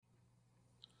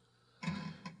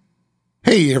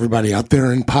Hey, everybody out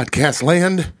there in podcast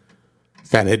land.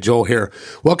 Fathead Joel here.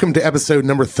 Welcome to episode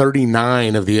number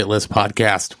 39 of the It List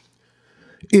podcast.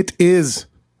 It is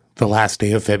the last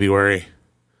day of February.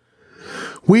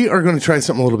 We are going to try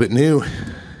something a little bit new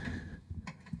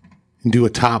and do a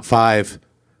top 5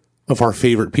 of our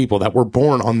favorite people that were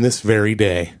born on this very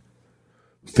day,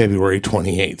 February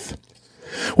 28th.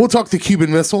 We'll talk the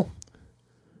Cuban Missile,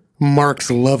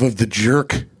 Mark's love of the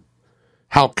jerk,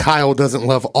 how Kyle doesn't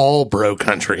love all bro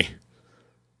country,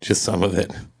 just some of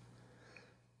it,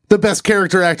 the best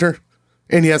character actor,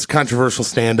 and yes, controversial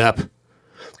stand-up.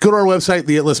 Go to our website,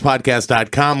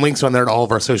 theitlistpodcast.com. Links on there to all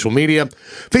of our social media.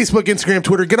 Facebook, Instagram,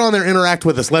 Twitter. Get on there, interact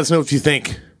with us. Let us know what you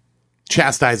think.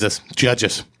 Chastise us. Judge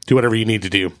us. Do whatever you need to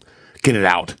do. Get it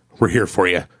out. We're here for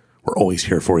you. We're always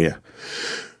here for you.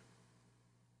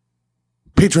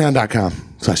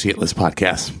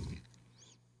 Patreon.com/theitlistpodcast.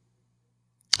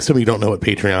 Some of you don't know what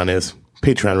Patreon is.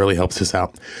 Patreon really helps us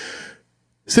out.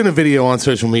 Send a video on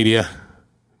social media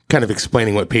kind of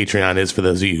explaining what Patreon is for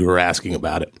those of you who are asking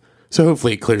about it. So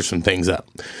hopefully it clears some things up.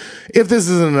 If this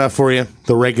isn't enough for you,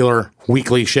 the regular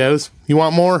weekly shows, you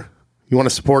want more? You want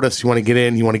to support us? You want to get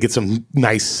in? You want to get some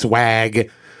nice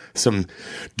swag, some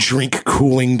drink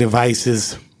cooling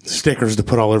devices, stickers to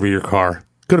put all over your car?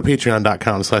 Go to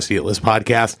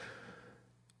patreon.com/theitlistpodcast.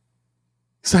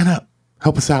 Sign up.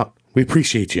 Help us out. We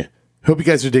appreciate you. Hope you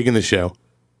guys are digging the show.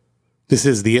 This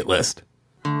is the It List.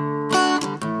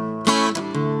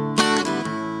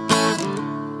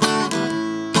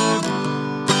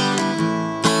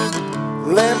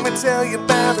 Let me tell you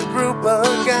about a group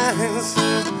of guys.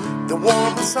 They're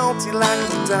warm and salty like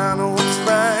McDonald's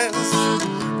fries.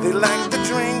 They like the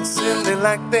drinks and they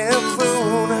like their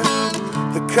food,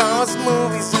 the cars,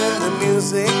 movies, and the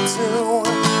music too.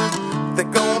 They're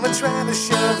gonna try to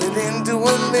shove it into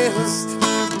a list.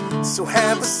 So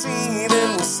have a seat and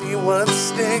we'll see what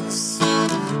sticks.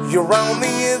 You're on the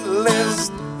It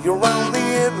List. You're on the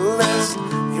It List.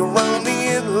 You're on the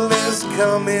It List.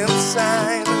 Come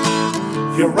inside.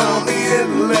 You're on the It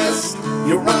List.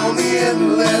 You're on the It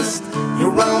List.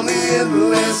 You're on the It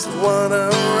List. What a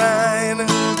ride.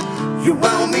 You're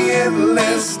on the It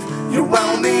List. You're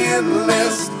on the It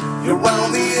List. You're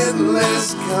on the It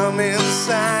List. Come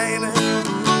inside.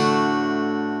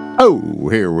 Oh,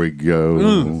 here we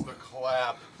go.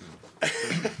 Clap.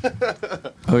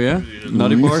 Oh, yeah?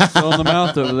 Nutty Bar's still in the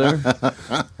mouth over there.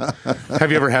 Have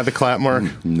you ever had the clap, Mark?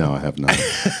 No, I have not.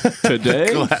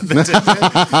 Today? This year?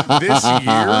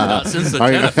 Since the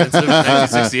 10 offensive in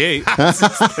 1968. Since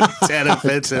the 10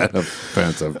 offensive.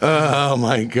 Offensive. Oh,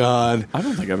 my God. I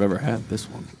don't think I've ever had this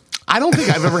one. I don't think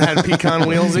I've ever had pecan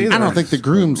wheels either. I don't think the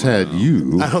grooms had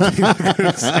you. I don't think the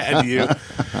grooms had you.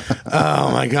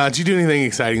 Oh, my God. Did you do anything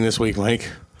exciting this week, Mike?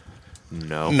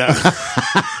 No. No.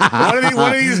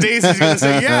 one of these days he's going to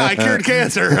say, yeah, I cured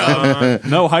cancer.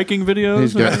 No hiking videos?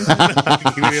 He's got-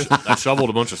 I shoveled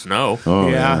a bunch of snow. Oh,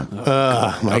 yeah.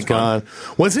 My God.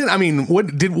 Was it, I mean, what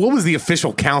was the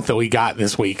official count that we got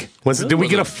this week? Did we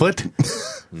get a foot?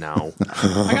 No.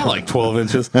 I got like 12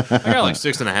 inches. I got like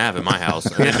 6.5 at my house.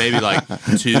 And then maybe like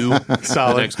 2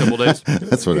 Solid. the next couple days.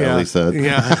 That's what Ellie said.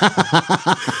 Yeah.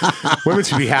 Women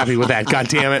should be happy with that. God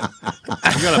damn it.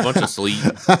 We got a bunch of sleet.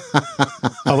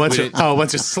 A bunch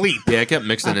of sleep. Yeah, I kept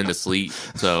mixing into sleet.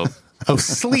 So, Oh,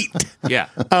 sleet. yeah.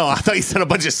 Oh, I thought you said a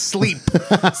bunch of sleep.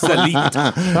 Sleet.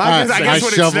 I when it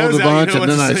shoveled snows a out, bunch you know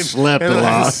and then what I to say. slept And a then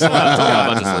I lot. slept a I got lot. a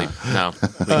bunch of sleep. No,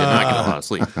 we did not get a lot of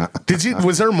sleep.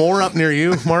 Was there more up near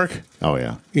you, Mark? Oh,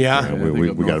 yeah. Yeah. We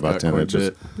got about 10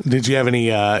 inches. Did you have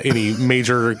any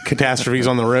major catastrophes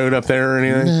on the road up there or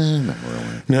anything? Not really.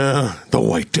 No. The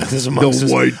White Death is amongst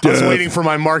us. White I was Death. waiting for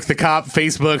my Mark the Cop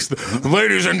Facebooks.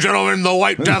 Ladies and gentlemen, the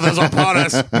White Death is upon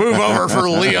us. Move over for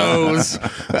Leo's.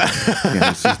 Yeah,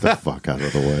 it's just the fuck out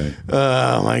of the way.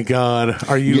 Oh, my God.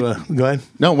 Are you... go ahead.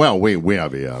 No, well, we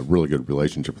have a really good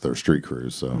relationship with our street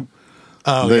crews, so...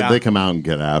 Oh, They come out and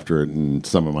get after it, and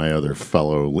some of my other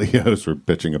fellow Leos were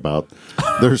bitching about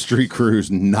their street crews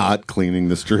not cleaning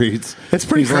the streets. It's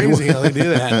pretty He's like, crazy how they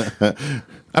do that.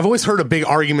 I've always heard a big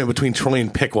argument between Troy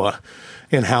and Piqua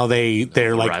and how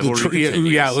they're like... rivalry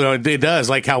continues. Yeah, it does.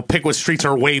 Like how Piqua streets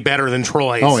are way better than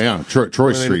Troy's. Oh, yeah.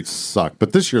 Troy's streets suck,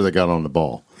 but this year they got on the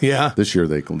ball. Yeah. This year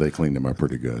they cleaned them up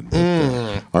pretty good.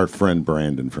 But, our friend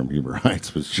Brandon from Huber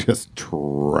Heights was just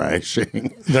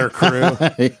trashing Their crew.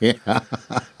 Yeah.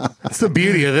 It's the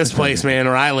beauty of this place, man,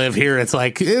 where I live here. It's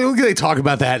like, they talk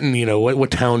about that and, what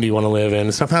town do you want to live in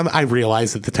and stuff. I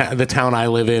realize that the town I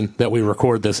live in, that we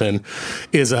record this in,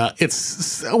 is,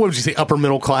 it's, what would you say, upper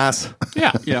middle class?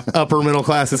 Yeah. Upper middle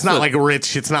class. It's not like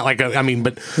rich. It's not like, but...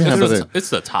 Yeah, It's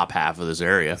the top half of this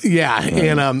area.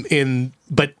 Yeah,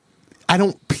 but I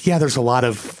don't. Yeah, there's a lot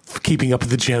of keeping up with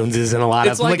the Joneses and a lot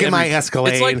of look at my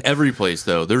Escalade. It's like every place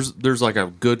though. There's like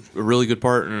a really good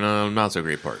part and a not so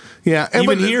great part. Yeah, Even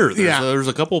but here, there's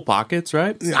a couple pockets,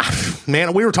 right?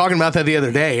 Man, we were talking about that the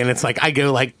other day, and it's like I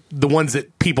go like the ones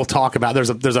that people talk about. There's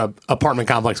a apartment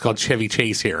complex called Chevy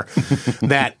Chase here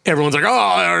that everyone's like, oh,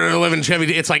 I live in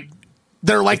Chevy. It's like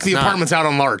they're like the apartments out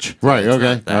on Larch. Right.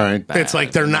 Okay. All right. bad. It's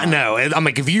like they're not. No, I'm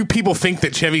like if you people think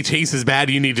that Chevy Chase is bad,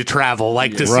 you need to travel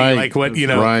like to see Right. like what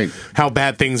Right. how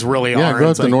bad things really Yeah. are. Go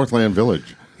It's up to like, Northland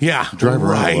Village. Yeah, Drive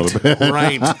around a right, little bit.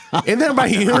 right. And then by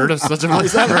you, Heard of such a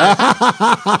place ever?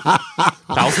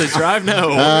 Palisades Drive? No.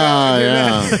 Ah,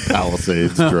 yeah.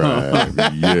 Palisades Drive.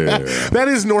 Yeah. that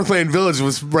is Northland Village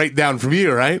was right down from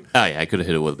you, right? Oh yeah, I could have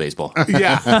hit it with a baseball.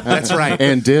 Yeah, that's right.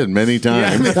 And did many Yeah,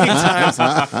 times. many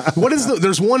times. What is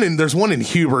there's one in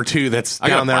Huber too that's I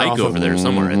got down a there. bike off over of, there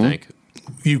somewhere. I think.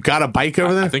 You got a bike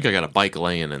over there? I think I got a bike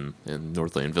laying in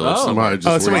Northland Village Oh, somewhere.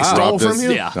 Just somebody where stole dropped from it.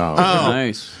 you? Yeah. Oh,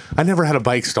 Nice. I never had a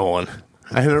bike stolen.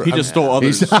 He just stole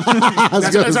others. That's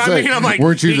what I mean. I'm like,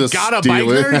 weren't you you the got a bike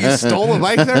stealer? there? You stole a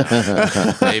bike there?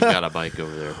 They've got a bike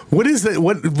over there. What is that?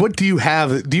 What do you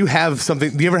have? Do you have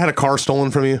something? Do you ever had a car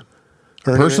stolen from you?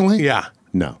 Or anything? Personally? Yeah.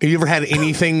 No. Have you ever had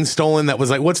anything stolen that was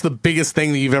like, what's the biggest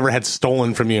thing that you've ever had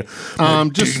stolen from you?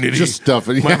 Just stuff.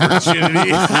 My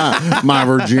virginity. My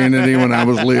virginity when I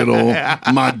was little.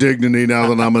 My dignity now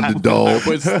that I'm an adult.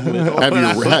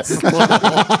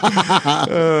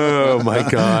 Oh my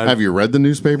God. Have you read the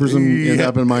newspapers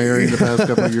up in my area in the past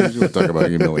couple of years? We'll talk about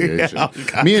humiliation.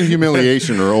 Yeah. Me and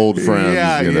humiliation are old friends.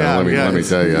 Yeah, yeah, let me yeah.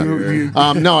 tell you.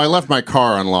 No, I left my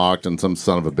car unlocked, and some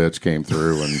son of a bitch came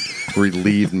through and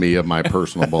relieved me of my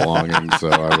personal belongings. So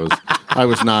I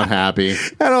was not happy.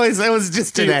 That was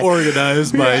just today.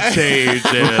 Organized by change.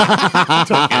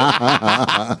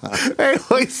 They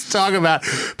always talk about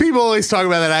people always talk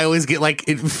about that. I always get like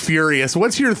furious.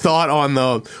 What's your thought on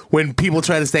when people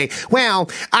try to say, "Well,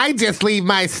 I just leave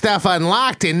my stuff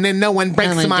unlocked and then no one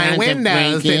breaks my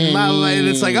windows," and blah, blah, blah. And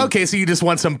it's like, okay, so you just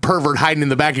want some pervert hiding in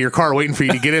the back of your car waiting for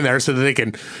you to get in there so that they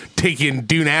can take you and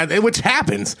do that, which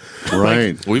happens.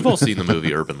 Right. We've all seen the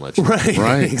movie Urban Legend.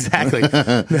 Right. Exactly.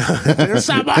 There's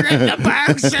someone in the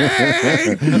back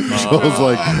seat. Joel's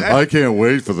like, I can't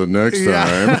wait for the next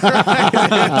time.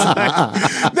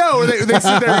 No, they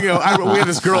sit there and go, we had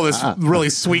this girl, this really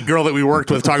sweet girl that we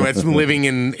worked with, talking about living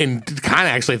in kind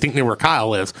of actually, I think near where Kyle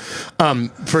lives.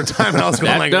 For a time, and I was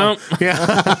going That like, dump?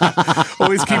 yeah,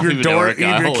 always keep your even know door, where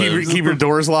Kyle lives. keep your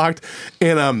doors locked.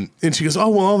 And she goes, oh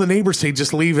well, all the neighbors say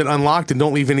just leave it unlocked and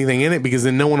don't leave anything in it because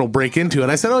then no one will break into it.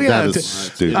 I said, oh yeah, That is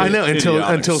stupid. I know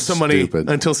until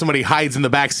Stupid. somebody hides in the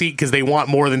back seat because they want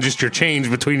more than just your change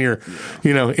between your,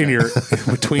 in your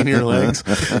between your legs.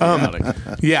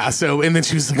 Yeah. So and then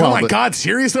she was like, Well, "Oh my but- God,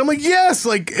 serious?" And I'm like, "Yes."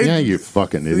 Like, Yeah, you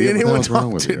fucking idiot. What the anyone hell's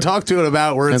wrong with you? talk to it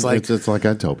about where it's And like, it's like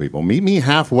I tell people, meet me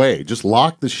halfway. Just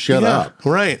lock the shit Yeah, up.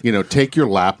 right. Take your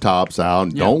laptops out.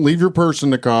 And Yeah. Don't leave your purse in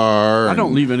the car. I don't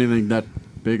and leave anything that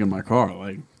big in my car.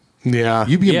 Like yeah,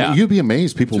 You'd be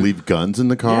amazed. People leave guns in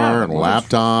the car Yeah, and of course.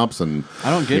 laptops and I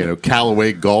don't get it.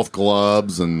 Callaway golf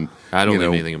gloves and I don't leave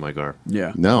anything in my car.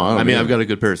 yeah. No, I don't. I mean, either. I've got a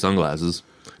good pair of sunglasses.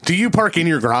 Do you park in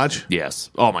your garage? Yes.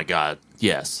 Oh my God.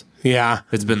 Yes. Yeah,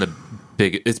 It's been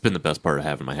the best part of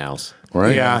having my house.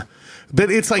 right. yeah. But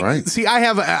it's like, Right. see, I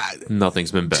have.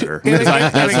 Nothing's been better. And again-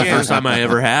 That's the again- first time I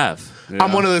ever have.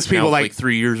 I'm one of those people Now, like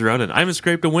 3 years running. I haven't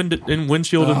scraped a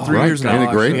windshield in 3 right. years now. Ain't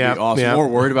it great? That'd be Yeah, awesome. yeah. More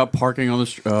worried about parking on the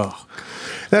street. Oh,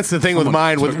 That's the thing with Someone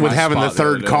mine with took my having the spot the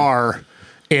other third day. car,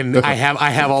 and I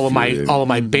have all of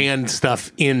my band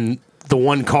stuff in the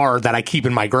one car that I keep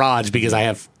in my garage because I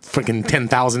have freaking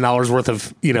 $10,000 worth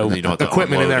of you don't have to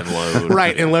equipment in there, unload and load.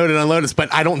 right? And load and unload it.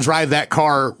 But I don't drive that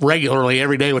car regularly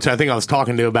every day, which I think I was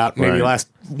talking to about maybe Right.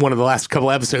 one of the last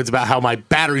couple episodes about how my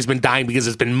battery's been dying because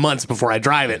it's been months before I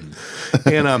drive it,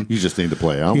 and You just need to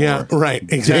play out. yeah, more. right.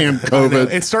 Exactly. Damn COVID. I know.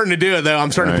 It's starting to do it though.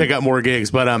 I'm starting to Right. pick up more gigs,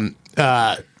 but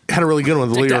had a really good one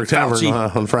with the New that, York Tavern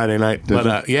Fauci. on Friday night.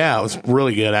 But yeah, it was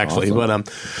really good actually. Awesome.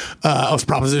 But I was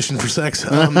propositioned for sex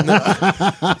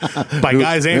by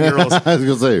guys and girls. I was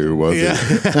gonna say who was it?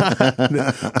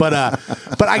 Yeah,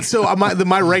 but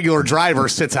my regular driver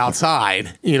sits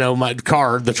outside. My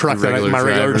car, the truck Regular my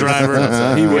regular driver.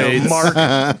 driver. He waits. Mark,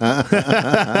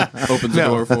 opens the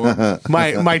door for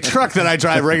him. my truck that I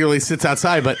drive regularly sits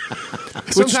outside, but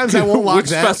sometimes I won't lock Which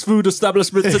that. fast food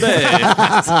establishment today,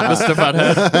 Mr.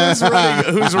 Fathead?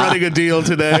 Who's running a deal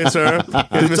today, sir?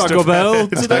 Taco Bell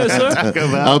today, sir?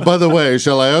 Taco Bell. By the way,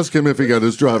 shall I ask him if he got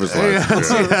his driver's license?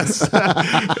 Yes.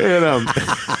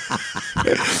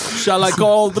 Shall I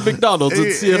call the McDonald's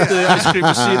and see if the ice cream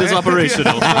machine is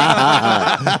operational?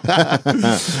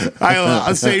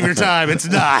 I'll save your time. It's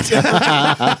not.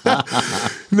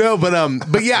 No,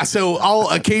 but yeah. So I'll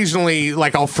occasionally,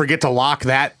 like, I'll forget to lock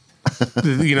that,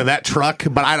 that truck,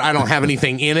 but I don't have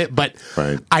anything in it. But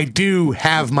Right. I do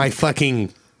have my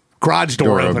fucking garage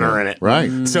door opener in it.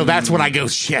 Right. So that's when I go,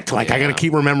 shit. Like, I got to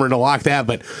keep remembering to lock that.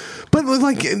 But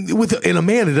like in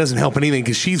Amanda, it doesn't help anything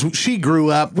because she grew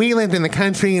up. We lived in the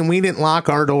country and we didn't lock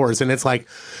our doors, and it's like.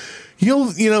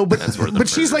 But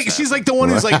she's like the one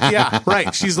who's like, yeah,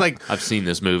 right. She's like, I've seen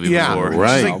this movie yeah, before.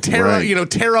 Right. she's like,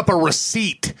 tear up a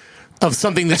receipt of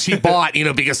something that she bought,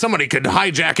 because somebody could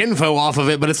hijack info off of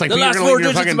it. But it's like, The but last you're 4 gonna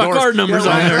leave your digits fucking of my doors. card numbers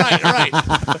on there.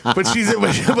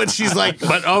 Right. But she's like,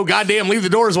 oh goddamn, leave the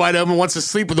doors wide open. Wants to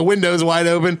sleep with the windows wide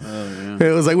open.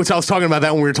 It was like, which I was talking about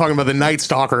that when we were talking about the Night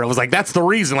Stalker. I was like, that's the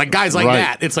reason. Like guys like Right.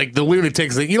 that. It's like the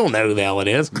lunatics that you don't know who the hell it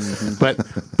is. But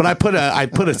I put a.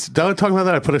 Did I talk about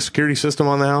that? I put a security system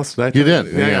on the house. You did.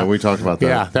 Yeah, we talked about that.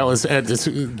 Yeah, that was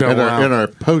In our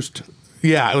post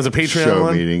yeah, it was a Patreon show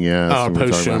one? meeting, yeah. Oh, so we were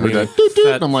post talking show about meeting. that. Doot,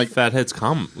 doot. I'm like, Fathead's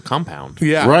compound.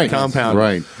 Yeah, Right. compound.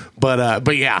 Right.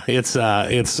 But yeah, it's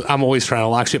I'm always trying to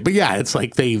lock shit. But yeah, it's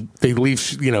like they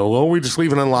leave, we just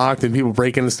leave it unlocked and people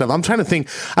break into stuff. I'm trying to think.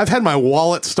 I've had my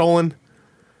wallet stolen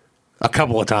a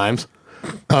couple of times.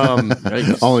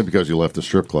 only because you left the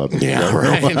strip club. Yeah,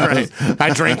 right. I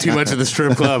drank too much at the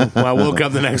strip club. When I woke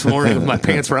up the next morning with my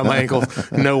pants around my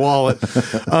ankles, no wallet.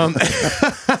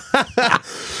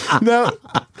 No,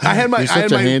 I had my You're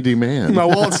such a handy man. my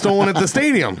wallet stolen at the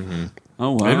stadium. Mm-hmm.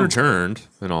 Oh wow. And returned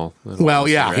and all. Well,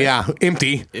 yeah,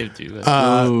 empty.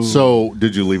 So,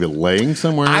 did you leave it laying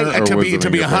somewhere? or To was be it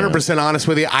in your 100% honest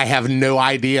with you, I have no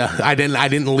idea. I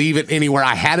didn't leave it anywhere.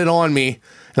 I had it on me,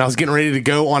 and I was getting ready to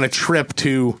go on a trip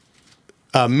to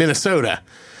Minnesota,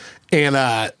 and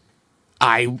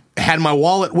I had my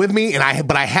wallet with me,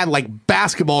 but I had like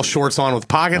basketball shorts on with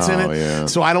pockets in Oh, it. yeah.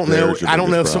 So I don't There's know. your I don't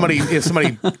know biggest if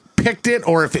somebody picked it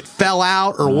or if it fell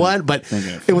out or what. But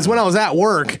it was when I was at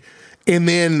work. And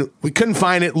then we couldn't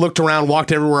find it, looked around,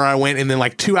 walked everywhere I went. And then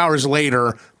like 2 hours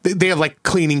later, they have like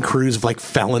cleaning crews of like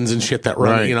felons and shit that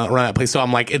run, Right. run that place. So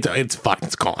I'm like, it's fucked.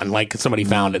 It's gone. Like somebody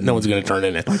found it. No one's going to turn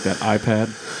in it. Like that iPad.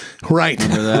 Right.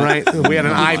 Right. We had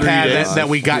an iPad that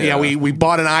we got. Yeah, we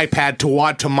bought an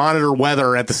iPad to monitor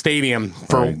weather at the stadium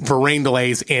for rain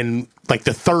delays. And like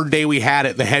the third day we had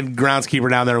it, the head groundskeeper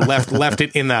down there left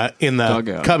it in the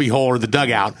Dugout. cubby hole or the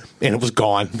dugout, and it was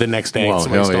gone the next day. Well,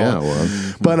 Somebody hell stole yeah, it. it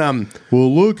was. But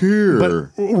Well, look here.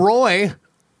 but Roy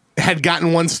had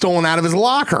gotten one stolen out of his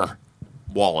locker.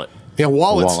 Wallet. Yeah,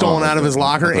 wallet Well, stolen out of his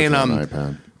locker, I and thought you had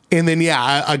an iPad. and then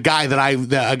yeah, a guy that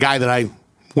I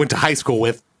went to high school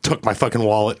with took my fucking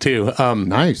wallet too.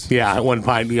 Nice. Yeah, at one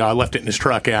point, I left it in his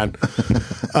truck and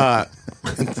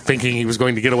thinking he was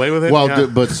going to get away with it. Well, yeah.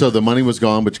 but so the money was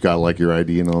gone, but you got like your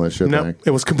ID and all that shit No, back.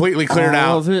 it was completely cleared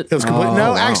All out. of it? It was complete. Oh,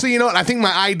 no, wow. actually, you know what? I think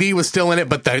my ID was still in it,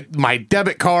 but my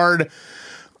debit card,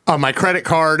 my credit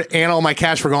card, and all my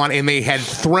cash were gone, and they had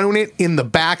thrown it in the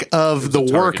back of the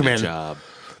Targeted Workman. job.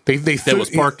 They That was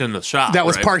parked in the shop. That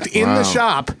was right? parked in the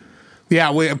shop.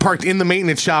 Yeah, we parked in the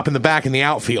maintenance shop in the back in the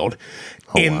outfield,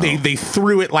 and wow. they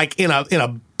threw it like in a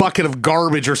bucket of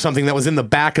garbage or something that was in the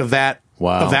back of that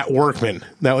Wow. of that Workman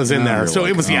that was in there. you're So like,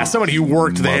 it was somebody who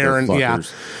worked there, and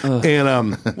motherfuckers.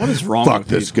 and What is wrong Fuck with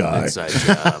this people? guy. Inside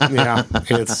job.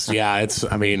 it's.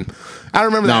 I mean, I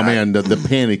remember No, that. man, the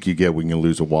panic you get when you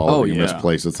lose a wallet Oh, or you yeah.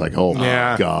 misplace, it's like, oh my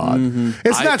Yeah. God.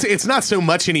 It's not so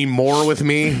much anymore with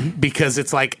me because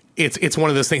it's like it's one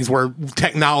of those things where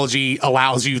technology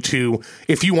allows you to,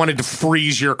 if you wanted to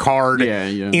freeze your card Yeah.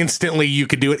 instantly, you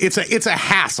could do it. It's a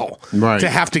hassle Right. to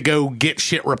have to go get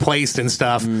shit replaced and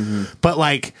stuff. But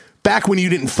like back when you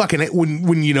didn't fucking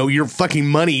when your fucking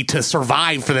money to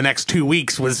survive for the next 2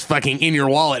 weeks was fucking in your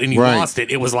wallet and you Right. lost it,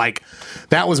 it was like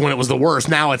that was when it was the worst.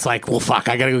 Now it's like, well, fuck,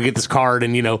 I gotta go get this card,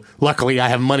 and luckily I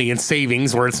have money in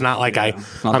savings where it's not like Not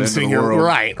the I'm end sitting of the here,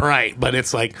 world. right. But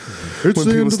it's like It's when the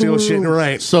people end of the steal shit, world.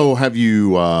 right? So have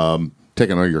you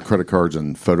taken all your credit cards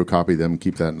and photocopy them,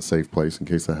 keep that in a safe place in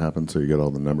case that happens so you get all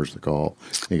the numbers to call?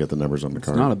 You get the numbers on the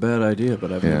card. Not a bad idea,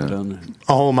 but I've never Yeah. done that.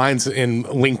 All mine's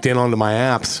linked in onto my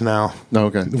apps now, No,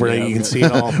 okay. where Yeah, you can okay. see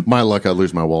it all. My luck, I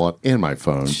lose my wallet and my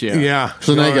phone. Yeah. Yeah.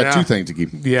 So now you got yeah. two things to keep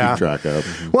track of.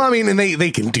 Well, I mean, and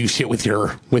they can do shit with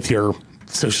your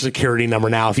social security number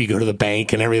now. If you go to the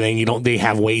bank and everything, they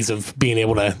have ways of being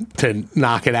able to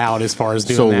knock it out as far as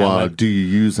doing So that. but do you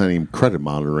use any credit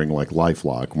monitoring like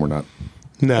LifeLock? We're not.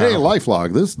 no. Hey,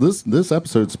 LifeLock. This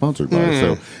episode's sponsored by.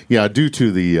 So yeah, due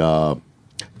to the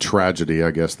tragedy,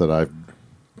 I guess that I've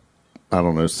I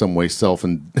don't know, some way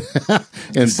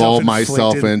involve myself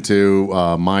Self-inflicted. into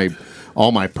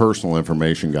all my personal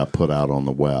information got put out on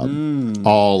the web.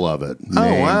 All of it.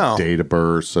 Name, wow. date of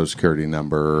birth, social security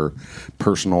number,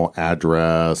 personal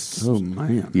address. Oh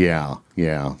man.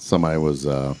 Yeah. Somebody was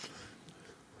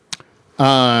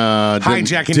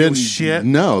Hijacking your shit.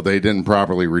 No, they didn't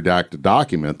properly redact a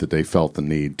document that they felt the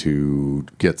need to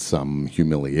get some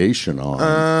humiliation on.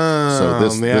 So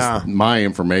this my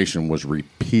information was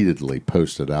repeatedly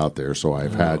posted out there. So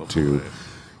I've had to.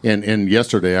 And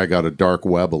yesterday I got a dark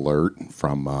web alert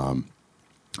from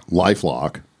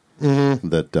LifeLock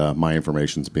that my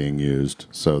information's being used.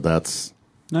 So that's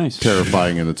Nice.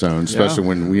 terrifying in its own, especially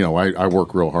when I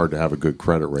work real hard to have a good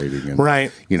credit rating, and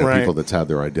Right. people that's had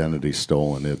their identity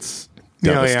stolen, it's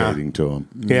devastating to them.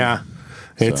 Yeah.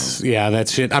 That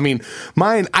shit. I mean,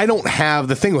 mine, I don't have,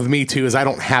 the thing with me too is I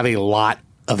don't have a lot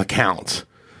of accounts.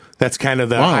 That's kind of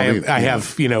the, I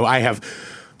have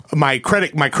my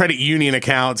credit union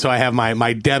account. So I have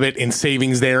my debit and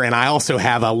savings there. And I also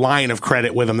have a line of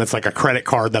credit with them. That's like a credit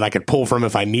card that I could pull from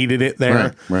if I needed it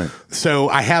there. Right. So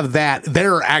I have that.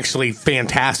 They're actually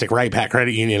fantastic, right, Pat?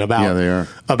 Credit union about, Yeah, they are.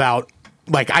 About,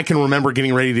 like, I can remember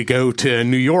getting ready to go to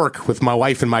New York with my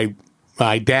wife and my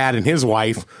dad and his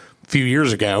wife a few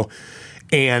years ago,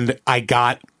 and I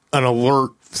got an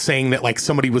alert saying that like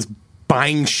somebody was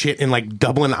buying shit in like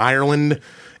Dublin, Ireland,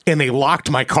 and they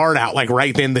locked my card out like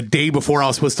right then the day before I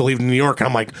was supposed to leave New York. And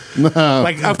I'm like,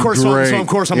 of course, so of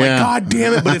course I'm like, God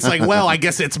damn it. But it's like, well, I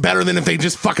guess it's better than if they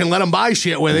just fucking let them buy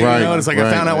shit with it. Right, And it's like,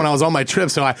 I found out right. when I was on my trip.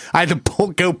 So I had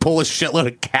to go pull a shitload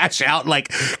of cash out, and like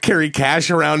carry cash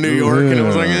around New York. And it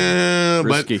was like,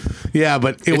 Risky.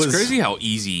 but it It's was crazy how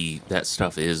easy that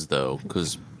stuff is, though,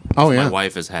 because Oh, yeah. my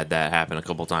wife has had that happen a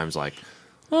couple times. Like,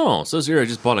 oh, it says here I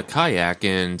just bought a kayak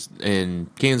in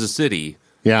Kansas City.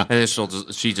 Yeah. And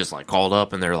then she just like called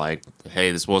up and they're like,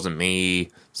 hey, this wasn't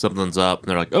me. Something's up. And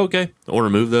they're like, okay, we'll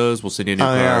remove those. We'll send you a new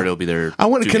card. yeah. It'll be there. I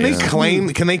wonder, 2 can they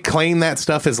days. claim that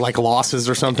stuff as like losses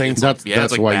or something? That's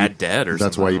it's like why bad debt or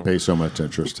that's something. why you pay so much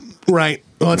interest. Right.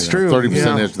 Well, it's true. 30%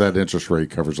 Yeah. of that interest rate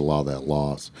covers a lot of that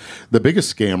loss. The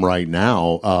biggest scam right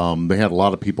now, they had a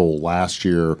lot of people last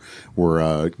year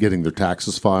were getting their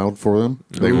taxes filed for them.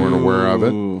 They weren't aware of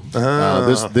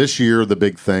it. This year, the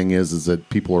big thing is that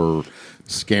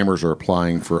scammers are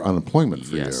applying for unemployment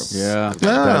for Yes. you. Yeah. I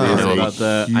know about about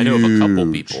that. I know of a couple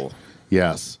Huge. people.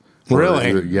 Yes.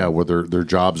 Really? Where their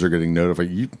jobs are getting notified.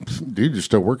 Dude, you're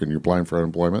still working. You're applying for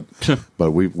unemployment.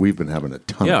 But we've been having a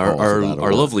ton Yeah, of calls our about it.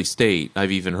 our lovely state.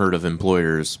 I've even heard of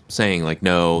employers saying like,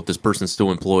 "No, this person's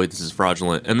still employed. This is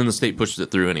fraudulent," and then the state pushes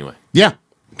it through anyway. Yeah,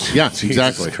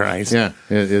 exactly. Christ. Yeah,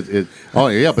 oh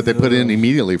yeah, but they put in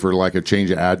immediately for like a change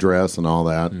of address and all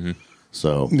that.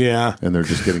 So Yeah. and they're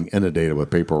just getting inundated with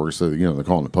paperwork. So they're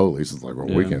calling the police. It's like, well,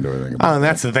 we can't do anything Oh, about and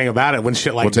that's the thing about it. When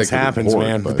shit like We'll this take the happens, report,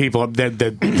 man, the but- people,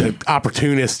 the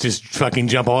opportunists just fucking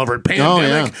jump all over it.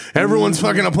 Pandemic. yeah. Everyone's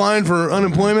fucking applying for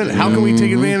unemployment. How can we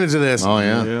take advantage of this? it. Oh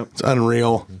yeah. Yep. It's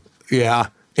unreal. Yeah.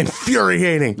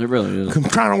 Infuriating. It really is. I'm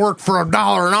trying to work for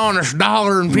 $1, an honest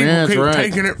dollar, and people Yeah, that's keep right.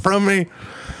 taking it from me.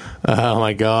 Oh,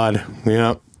 my God.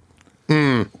 Yeah.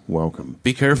 Welcome.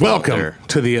 Be careful. out Welcome there.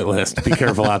 to the It List. Be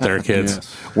careful out there, kids.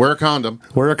 Yes. Wear a condom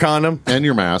Wear a condom. and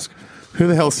your mask. Who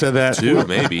the hell said that? 2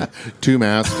 maybe. 2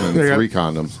 masks and There you go. 3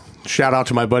 condoms. Shout out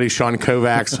to my buddy Sean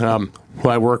Kovacs, who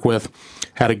I work with.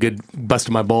 Had a good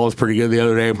busted my balls pretty good the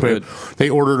other day. But they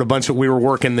ordered a bunch of. We were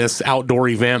working this outdoor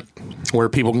event where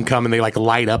people can come and they like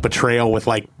light up a trail with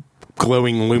like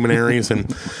glowing luminaries,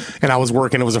 and I was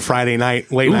working. It was a Friday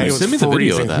night, late Ooh, night. It was send me the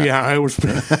video of freezing. that. Yeah, I was.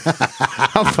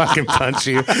 I'll fucking punch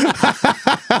you.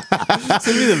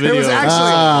 Send me the It video. was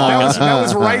actually that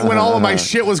was right when all of my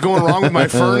shit was going wrong with my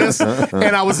furnace,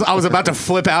 and I was about to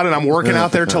flip out, and I'm working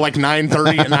out there till like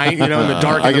 9:30 at night, in the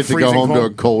dark. I in the get to go freezing home to a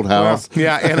cold. cold house.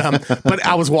 Yeah, and but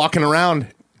I was walking around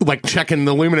like checking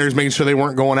the luminaries, making sure they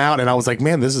weren't going out, and I was like,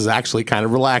 man, this is actually kind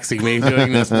of relaxing me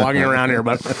doing this, walking around here.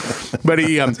 But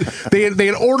he they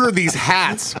had ordered these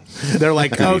hats. They're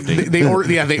like, they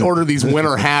ordered these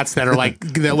winter hats that are like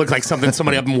that look like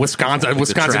somebody up in Wisconsin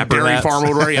trapper dairy hats. farm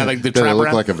or whatever. Yeah, like the They trapper look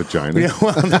hat. like a vagina. Yeah,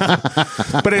 well,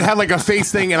 no. But it had like a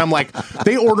face thing, and I'm like,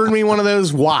 they ordered me one of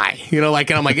those. Why? And I'm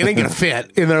like, it ain't gonna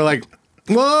fit. And they're like,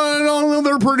 Well, no,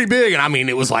 they're pretty big. And I mean,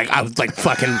 it was like, I was like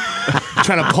fucking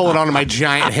trying to pull it onto my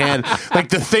giant head. Like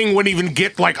the thing wouldn't even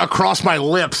get like across my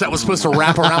lips. That was supposed to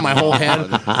wrap around my whole head.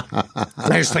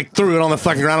 I just like threw it on the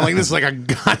fucking ground. I'm like, this is like a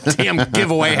goddamn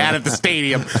giveaway hat at the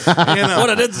stadium. What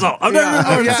an insult. I've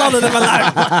never been insulted in my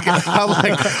life. I'm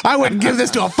like, I wouldn't give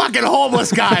this to a fucking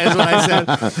homeless guy, is what I said.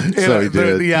 So he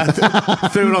did.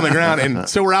 Threw it on the ground. And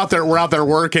so we're out there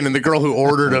working, and the girl who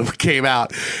ordered them came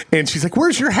out, and she's like,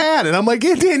 "Where's your hat?" And I'm like,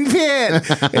 "It didn't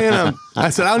fit." And I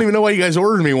said, "I don't even know why you guys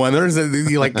ordered me one.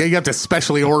 You have to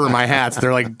specially order my hats.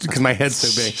 They're like, because my head's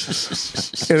so big."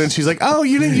 And then she's like, "Oh,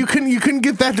 you couldn't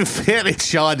get that to fit." And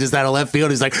Sean just out of left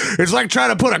field, he's like, "It's like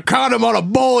trying to put a condom on a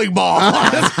bowling ball."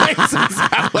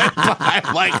 I'm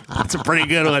like, that's a pretty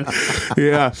good one.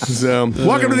 Yeah. So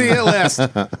welcome to the Hit List,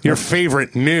 your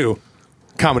favorite new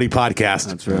comedy podcast.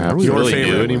 That's right. Are we really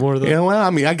new anymore, though? Yeah, well, I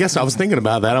mean, I guess I was thinking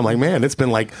about that. I'm like, man, it's been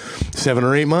like 7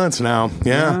 or 8 months now.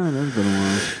 Yeah. That's been a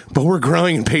while. But we're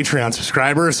growing in Patreon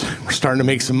subscribers. We're starting to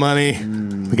make some money.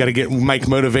 We got to get Mike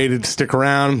motivated to stick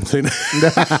around.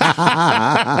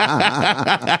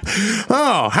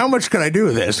 Oh, how much can I do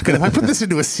with this? If I put this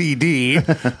into a CD,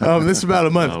 this is about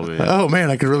a month. Oh, man,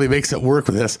 I could really make something work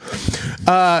with this.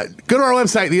 Go to our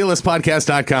website,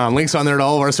 theillustpodcast.com. Links on there to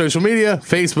all of our social media,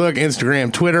 Facebook,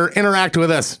 Instagram, Twitter. Interact with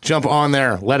us. Jump on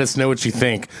there. Let us know what you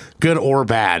think, good or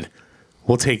bad.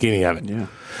 We'll take any of it. Yeah.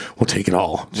 We'll take it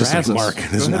all. Just Razz like us. Mark. Go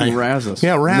ahead and razz us.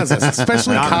 Yeah, razz us.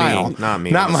 Especially Not Kyle. me. Not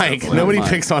me. Not Mike. Definitely Nobody Mike.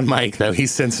 picks on Mike, though.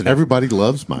 He's sensitive. Everybody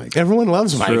loves Mike. Everyone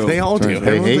loves Mike. true. They all do. They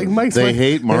Everyone's hate, like, Mike's they like-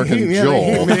 hate Mark they hate- and yeah,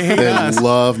 Joel. They hate us.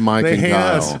 love Mike They and hate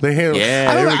Kyle. us. They hate Yeah,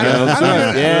 I don't there we know- go. I don't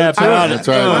know- Yeah, put on it. That's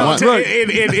right. Well, Look.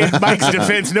 in Mike's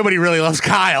defense, nobody really loves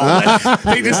Kyle.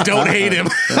 They just don't hate him.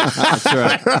 That's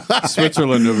right.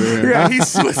 Switzerland over here. Yeah, he's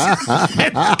Switzerland.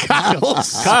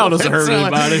 Kyle doesn't hurt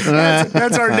anybody.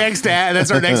 That's our next ad.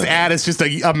 That's our next ad. It's just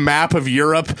a map of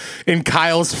Europe and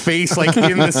Kyle's face, like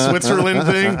in the Switzerland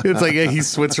thing. It's like, yeah, he's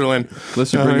Switzerland.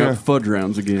 Let's bring up fudge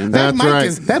rounds again. That's right.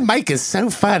 That Mike is so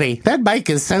funny. That Mike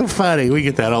is so funny. We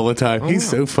get that all the time. He's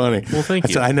so funny. Well,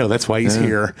 thank you. I know. That's why he's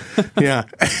here. Yeah.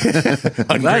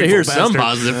 Glad to hear some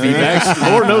positive feedback.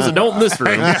 Lord knows it don't in this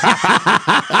room.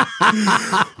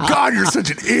 God, you're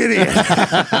such an idiot.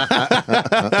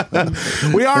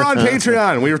 We are on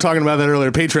Patreon. We were talking about that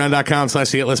earlier.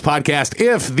 Patreon.com/TheHitListPodcast.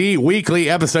 If the weekly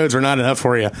episodes are not enough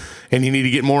for you and you need to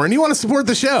get more and you want to support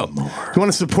the show, you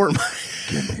want to support my...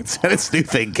 It's its new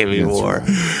thing. Give me more.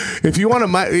 If you want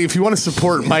to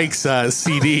support Mike's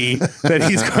CD that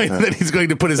he's going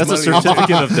to put his That's a money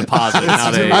certificate of deposit,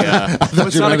 not a.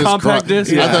 It's not a compact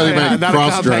disc. I thought he meant not a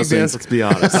compact cross-dressing. disc. Let's be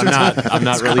honest. I'm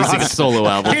not releasing a solo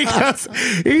album. He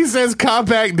says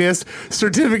compact disc,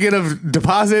 certificate of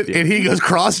deposit, and he goes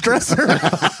cross-dresser.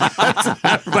 That's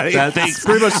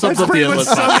pretty much sums up the Endless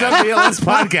sums up the Endless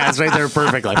Podcast right there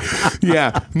perfectly.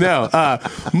 Yeah, no.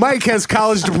 Mike has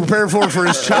college to prepare for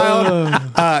his child.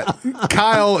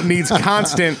 Kyle needs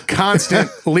constant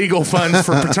legal funds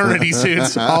for paternity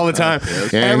suits all the time.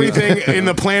 Everything in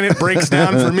the planet breaks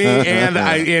down for me, and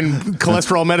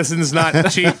cholesterol medicine is not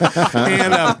cheap,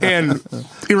 and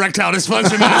erectile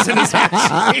dysfunction medicine is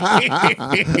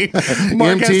cheap.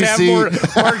 Mark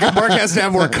has to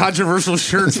have more controversial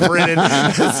shirts printed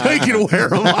so he can wear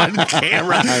them on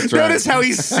camera. Notice how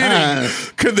he's sitting.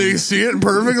 Can they see it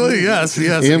perfectly? Yes.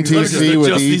 MTC with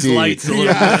Just these ET. lights.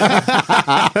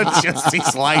 Just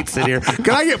these lights in here. Can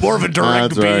I get more of a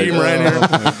direct That's beam right here?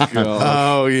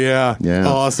 Oh yeah.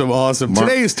 Awesome.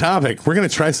 Today's topic, we're going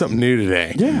to try something new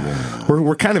today. Yeah.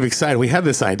 We're kind of excited. We had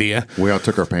this idea. We all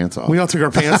took our pants off. We all took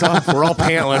our pants off. We're all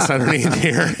pantless underneath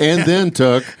here. and then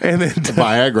took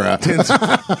Viagra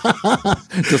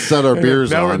to set our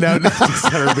beers on. No, to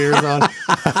set our beers on.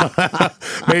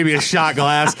 Maybe a shot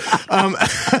glass.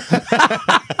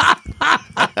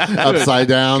 Upside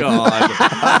down.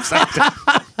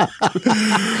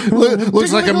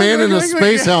 Looks like a man in a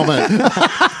space helmet. Is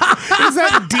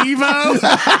that Devo?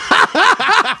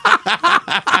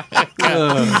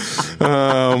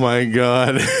 Oh my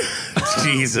God.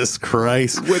 Jesus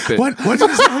Christ. Whip it. What did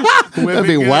you say? That'd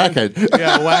be whack it.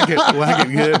 Yeah, whack it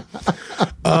good.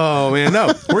 Oh man,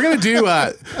 no. We're gonna do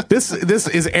this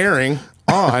is airing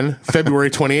on February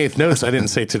 28th. Notice I didn't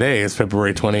say today. It's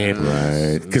February 28th.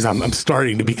 Right. Because I'm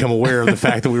starting to become aware of the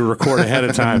fact that we record ahead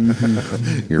of time.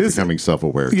 You're becoming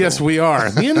self-aware. Yes, Joel. we are.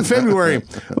 At the end of February,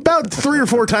 about 3 or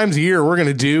 4 times a year, we're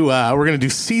gonna do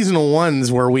seasonal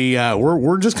ones where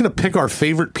we're just gonna pick our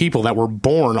favorite people that were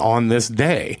born on this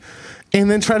day. And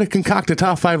then try to concoct a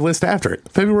top 5 list after it.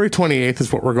 February 28th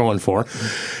is what we're going for.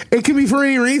 It can be for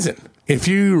any reason. If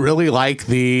you really like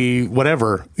the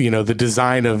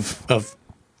design of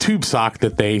tube sock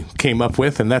that they came up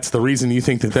with, and that's the reason you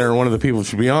think that they're one of the people who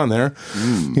should be on there.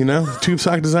 You know, tube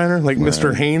sock designer like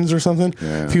Mr. Haynes or something.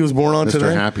 Yeah. If he was born on Mr.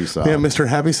 today, Happy Sock. Yeah, Mr.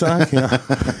 Happy Sock. Yeah,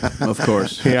 Of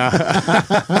course. yeah. You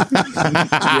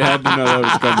had to know that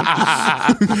was coming.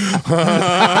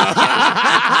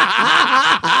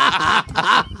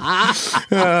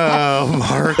 Oh,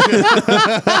 Mark.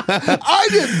 I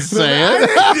didn't say it.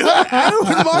 It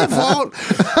was my fault.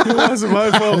 It wasn't my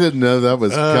I fault. didn't know that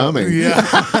was coming. Yeah.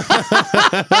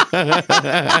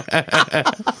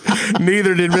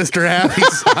 Neither did Mr. Happy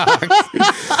Sock.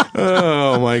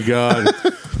 Oh my God.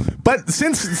 But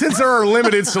since there are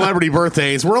limited celebrity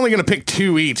birthdays, we're only going to pick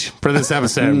 2 each for this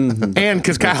episode. And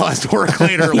because Kyle has to work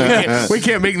later, we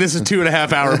can't make this a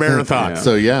 2.5 hour marathon.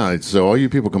 So all you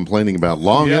people complaining about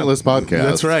long, Yeah. endless podcasts.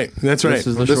 That's right. That's right. This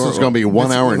is the This short is going to be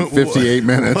 1 hour and 58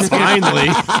 minutes. Finally.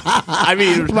 I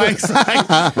mean, Mike's like,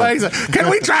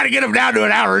 can we try to get him down to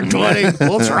 1 hour and 20?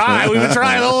 We'll try. We've been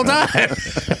trying the whole time.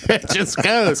 It just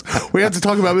goes. We have to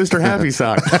talk about Mr. Happy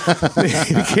Sock.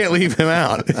 You can't leave him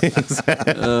out.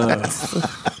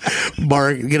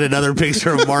 Mark, get another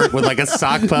picture of Mark with like a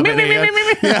sock puppet hand.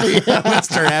 Yeah,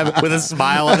 Mr. Happy with a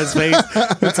smile on his face.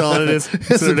 That's all it is.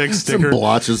 It's their next Some sticker.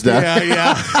 blotches down.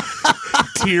 Yeah.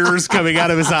 Tears coming out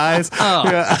of his eyes.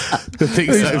 Yeah. The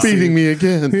things He's I've beating seen. me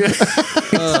again.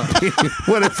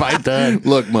 What have I done?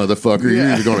 Look, motherfucker,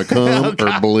 you're either going to come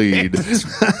or bleed.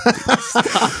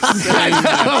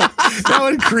 That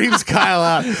one creeps Kyle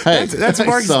out. That's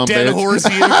Mark's some dead bitch. horse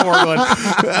unicorn one.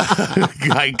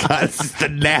 My God, it's the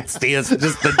nastiest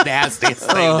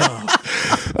thing.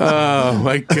 Oh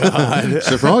my God.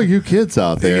 So for all you kids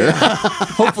out there,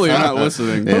 Hopefully you're not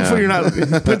listening. Yeah. Hopefully you're not.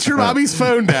 Put your mommy's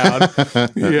phone down.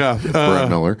 Yeah. Brett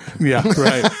Miller. Yeah.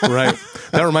 Right.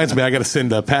 That reminds me, I got to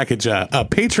send a package, a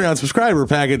Patreon subscriber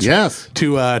package. Yes.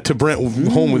 To Brent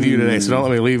home with you today. So don't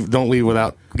let me leave. Don't leave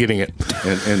without getting it.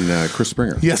 And Chris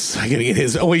Springer. Yes, I gotta get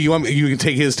his. Oh wait, you can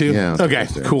take his too? Yeah, Okay,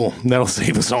 please do. cool. That'll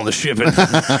save us on the shipping. Things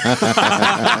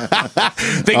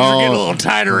are getting a little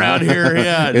tight around here.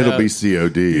 Yeah, It'll be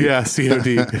COD. yeah,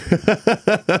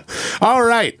 COD. All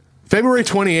right, February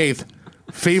 28th.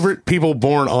 Favorite people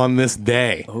born on this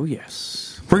day. Oh,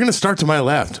 yes. We're gonna start to my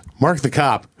left. Mark the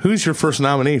Cop. Who's your first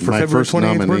nominee for My February first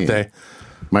 28th nominee. birthday?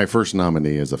 My first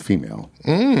nominee is a female.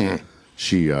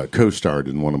 She co-starred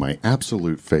in one of my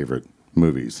absolute favorite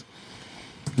movies.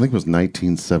 I think it was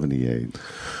 1978.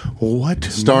 What?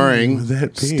 Starring would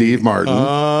that be? Steve Martin,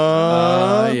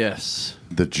 Yes.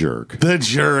 The Jerk. The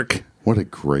Jerk. What a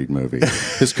great movie.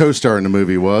 His co-star in the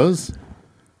movie was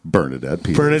Bernadette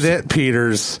Peters. Bernadette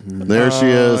Peters. There she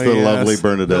is, the yes. lovely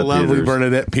Bernadette The lovely Peters.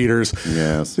 Bernadette Peters.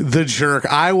 Yes. The Jerk.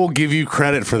 I will give you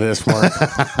credit for this, Mark,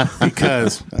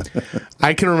 because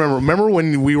I can remember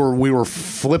when we were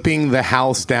flipping the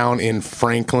house down in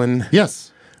Franklin. Yes.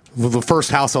 The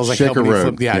first house I was like Shaker helping you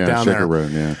Road. flip, down Shaker there.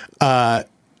 Road, yeah.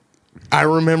 I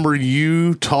remember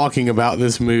you talking about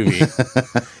this movie,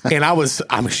 and I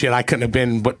couldn't have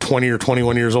been but 20 or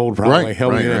 21 years old, probably. Right,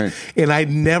 helping you. right. And I'd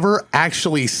never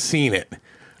actually seen it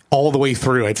all the way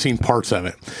through. I'd seen parts of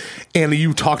it, and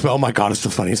you talked about, oh my God, it's the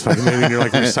funniest fucking movie. And you're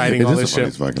like reciting It all is this the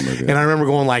shit. funniest fucking movie. And I remember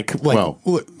going Well,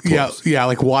 close.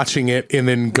 like watching it and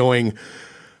then going,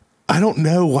 I don't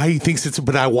know why he thinks it's,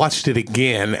 but I watched it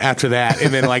again after that.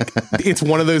 And then like, it's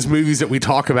one of those movies that we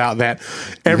talk about that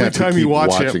every have to time you keep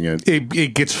watch watching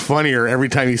it gets funnier every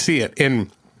time you see it.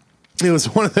 And it was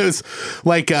one of those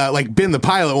like Ben the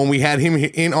Pilot, when we had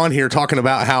him on here talking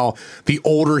about how the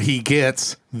older he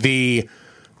gets,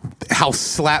 how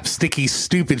slapsticky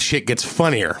stupid shit gets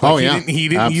funnier. Like, Oh, yeah. he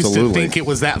didn't used to Absolutely. think it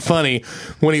was that funny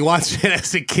when he watched it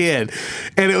as a kid,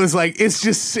 and it was like it's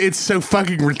so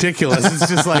fucking ridiculous. It's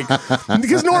just like,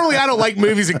 because normally I don't like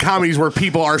movies and comedies where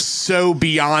people are so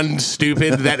beyond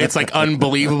stupid that it's like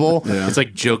unbelievable. it's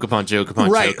like joke upon joke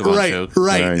upon Right, joke upon right, joke.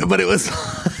 right. But it was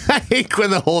like when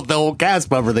the whole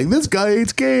cast member thing. This guy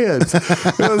hates cans.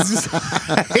 It was just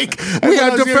like, We I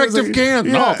have was defective like, cans.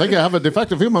 No, yeah. I think I have a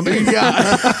defective human being.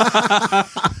 Yeah.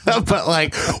 But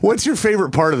like, what's your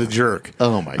favorite part of The Jerk?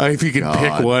 Oh, my If you could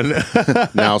God. pick one.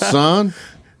 Now, son,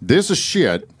 this is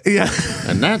shit, Yeah.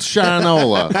 and that's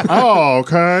Shinola. Oh,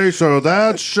 okay, so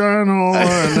that's Shinola,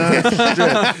 and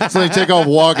that's shit. So they take off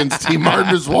walking. Steve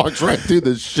Martin just walks right through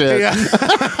this shit. Yeah.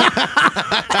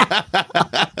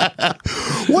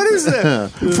 What is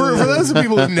the for those of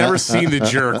people who've never seen The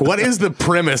Jerk? What is the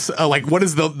premise? What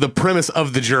is the premise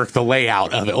of The Jerk? The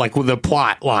layout of it, like with the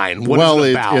plot line. What is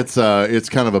it about? it's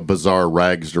kind of a bizarre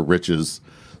rags to riches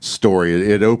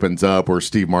story. It opens up where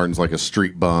Steve Martin's like a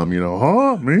street bum, me?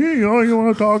 Oh, you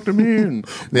want to talk to me? And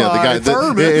My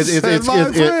thermos and my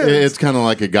friends. it's kind of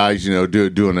like a guy's,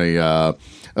 doing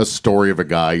a story of a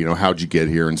guy, how'd you get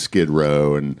here in Skid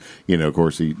Row? And, of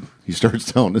course, he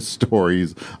starts telling his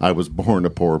stories. I was born a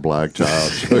poor black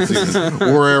child.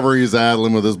 Wherever he's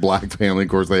adling with his black family, of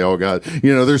course, they all got,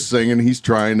 they're singing. He's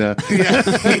trying to.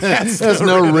 There's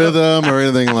no rhythm or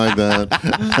anything like that.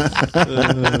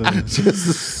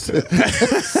 Just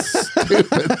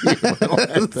stupid.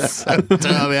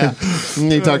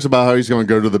 He talks about how he's going to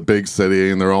go to the big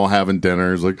city and they're all having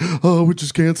dinner. He's like, oh, we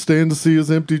just can't stand to see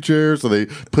his empty chair. So they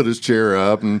put his chair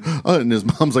up and his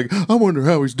mom's like, I wonder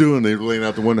how he's doing. They lean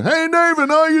out the window. Hey, David,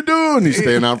 how you doing? He's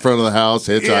standing out in front of the house,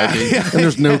 hitchhiking, and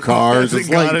there's no cars. It's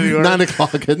like 9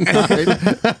 o'clock at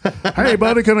night. Hey,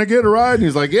 buddy, can I get a ride? And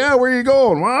he's like, yeah, where you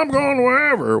going? Well, I'm going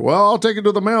wherever. Well, I'll take it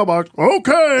to the mailbox.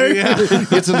 Okay. Yeah.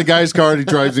 Gets in the guy's car and he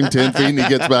drives him 10 feet and he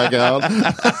gets back out.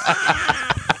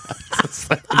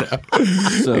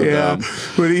 So dumb.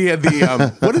 But he had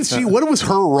the what was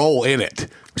her role in it?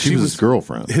 She was his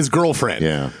girlfriend. His girlfriend.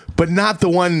 Yeah. But not the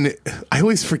one. I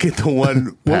always forget the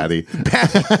one. Patty.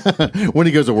 When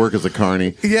he goes to work as a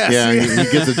carny. Yes. Yeah,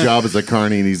 he gets a job as a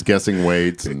carny and he's guessing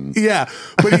weights. And yeah.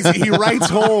 But he writes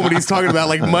home and he's talking about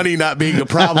like money not being a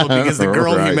problem because the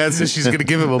girl he met says she's going to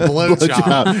give him a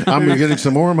blowjob. I'm getting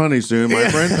some more money soon. My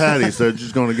friend Patty said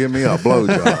she's going to give me a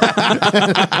blowjob.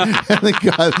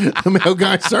 And the mail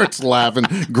guy starts laughing.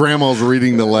 Grandma's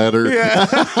reading the letter. Yeah.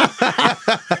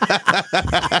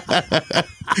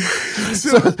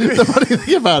 So the funny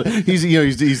thing about it,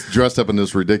 he's dressed up in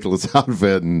this ridiculous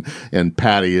outfit, and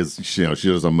Patty is she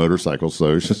does a motorcycle,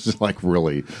 so she's just like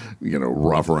really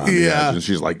rough around the edge, and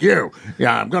she's like,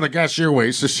 I'm gonna guess your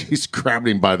way. So she's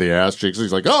grabbing him by the ass cheeks.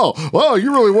 He's like, oh, well,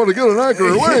 you really want to get an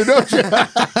accurate way, don't you?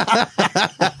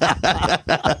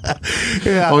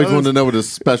 Always wanted to know what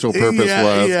his special purpose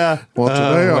was. Yeah. Well,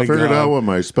 today I figured out what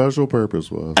my special purpose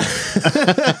was.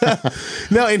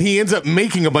 No, and he ends up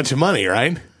making a bunch of money,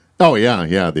 right? Oh, yeah,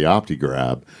 the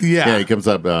OptiGrab. Yeah, he comes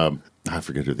up, I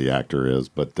forget who the actor is,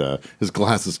 but his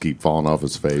glasses keep falling off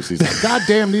his face. He's like, God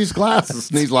damn these glasses.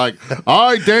 And he's like,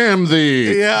 I damn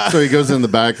thee. Yeah. So he goes in the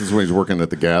back. This is when he's working at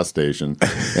the gas station.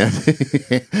 And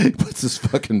he puts his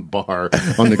fucking bar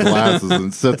on the glasses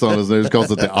and sits on his nose, calls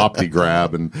it the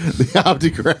OptiGrab. And the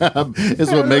OptiGrab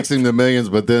is what makes him the millions.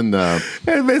 But then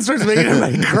it starts making him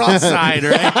like cross-eyed,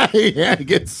 right? Yeah, he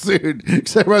gets sued.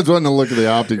 Because everyone's wanting to look at the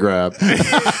OptiGrab.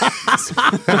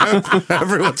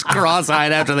 Everyone's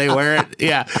cross-eyed after they wear it.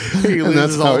 Yeah, he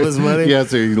loses all his money. Yeah,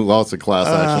 so he lost a class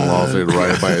action lawsuit to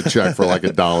write by a check for like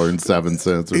 $1.07 or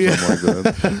something like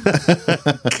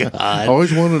that. God,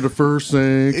 always wanted a first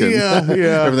sink. And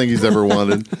everything he's ever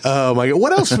wanted. Oh my God,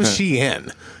 what else was she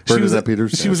in? Bernadette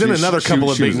Peters. She was in another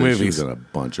couple of big movies. She was in a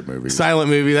bunch of movies. Silent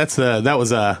movie. That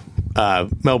was a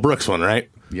Mel Brooks one, right?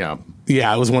 Yeah,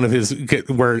 yeah. It was one of his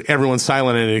where everyone's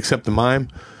silent in it except the mime.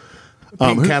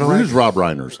 Who's Rob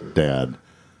Reiner's dad?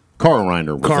 Carl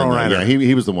Reiner. Carl Reiner. Yeah,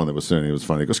 he was the one that was saying he was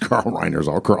funny because Carl Reiner's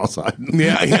all cross-eyed.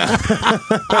 Yeah.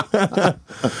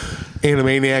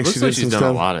 Animaniacs. Looks like she's done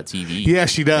a lot of TV. Yeah,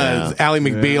 she does. Ally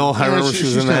McBeal. I remember she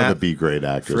was in that. She's kind of a B-grade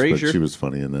actress, Frasier. but she was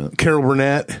funny in that. Carol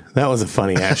Burnett. That was a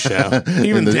funny ass show.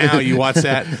 Even now, you watch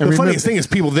that. The funniest thing is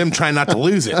them trying not to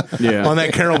lose it on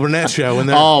that Carol Burnett show.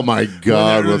 Oh my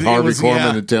God, with Harvey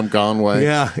Korman and Tim Conway.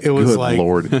 Yeah, it was Good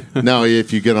Lord. Now,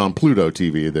 if you get on Pluto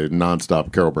TV, the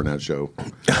nonstop Carol Burnett show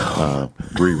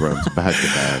reruns back to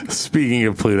back. Speaking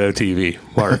of Pluto TV,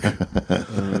 Mark,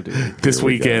 this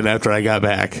weekend after I got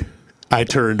back, I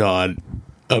turned on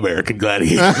American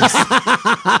Gladiators.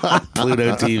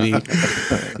 Pluto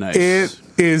TV. Nice. It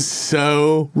is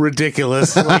so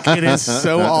ridiculous. Like, it is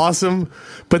so awesome.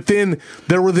 But then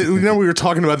there were we were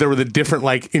talking about there were the different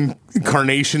like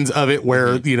incarnations of it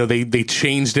where they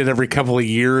changed it every couple of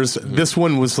years. This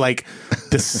one was like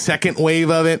the second wave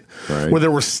of it, where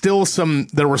there were still some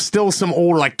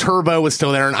older, like Turbo was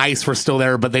still there and Ice were still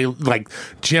there, but they like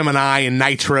Gemini and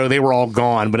Nitro, they were all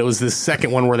gone. But it was this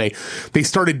second one where they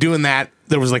started doing that.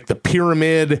 There was like the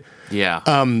pyramid. Yeah.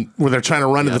 Where they're trying to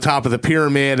run to the top of the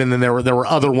pyramid, and then there were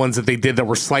other ones that they did that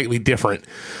were slightly different.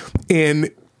 And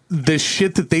the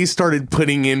shit that they started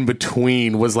putting in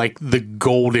between was like the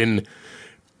golden.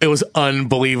 It was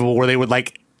unbelievable where they would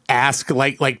like ask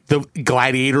like the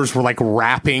gladiators were like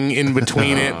rapping in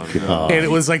between it. And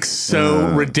it was like so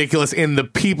ridiculous. And the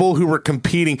people who were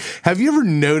competing, have you ever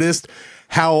noticed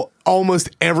how almost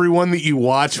everyone that you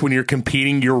watch when you're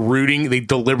competing, you're rooting, they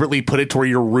deliberately put it to where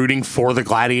you're rooting for the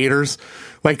gladiators?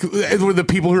 Like, with the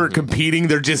people who are competing,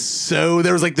 they're just so...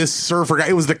 There was like this surfer guy.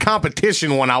 It was the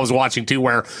competition one I was watching too,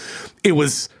 where it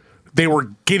was they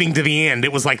were getting to the end.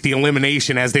 It was like the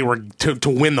elimination as they were to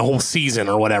win the whole season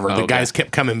or whatever. The guys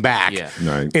kept coming back,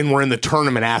 and we're in the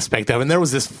tournament aspect of it. And there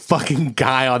was this fucking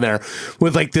guy on there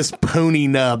with like this pony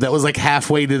nub that was like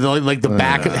halfway to the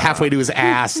back, halfway to his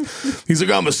ass. He's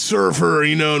like, I'm a surfer,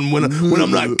 you know, and when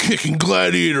I'm not kicking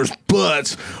gladiators'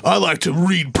 butts, I like to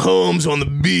read poems on the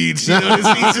beach. You know, he's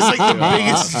just like the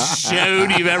biggest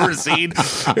showed you've ever seen,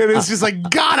 and it's just like,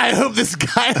 God, I hope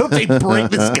they break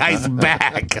this guy's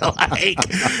back. Like,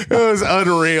 it was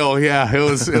unreal. Yeah, it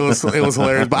was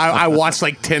hilarious. But I watched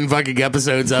like 10 fucking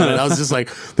episodes of it. I was just like,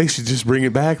 they should just bring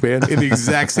it back, man, in the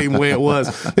exact same way it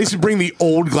was. They should bring the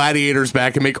old gladiators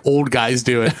back and make old guys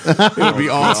do it. It would be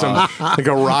awesome, like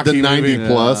a Rocky the 90 movie.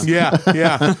 plus. Yeah.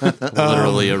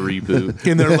 Literally a reboot.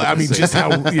 In their, I mean, just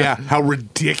how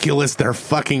ridiculous their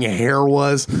fucking hair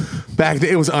was back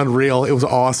then. It was unreal. It was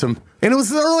awesome, and it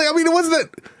was early. I mean, it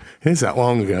wasn't that. It's that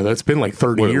long ago. That's been like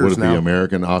 30 years would it now. Be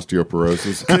American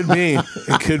osteoporosis? Could be.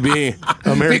 It could be.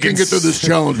 They can get through this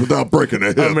challenge without breaking a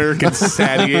hip. American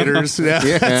satiators.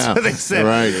 Yeah, that's what they said.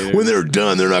 Right. When they're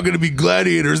done, they're not going to be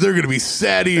gladiators. They're going to be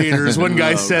satiators. One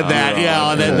guy said that.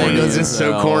 Yeah, that thing was just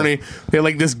so corny. They had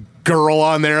like this girl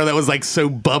on there that was like so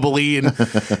bubbly and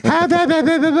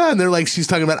and they're like, she's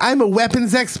talking about, I'm a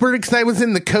weapons expert because I was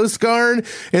in the Coast Guard,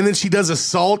 and then she does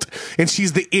assault and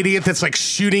she's the idiot that's like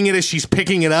shooting it as she's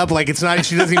picking it up, like it's not,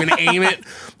 she doesn't even aim it.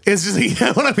 It's just, you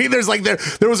know what I mean? There's like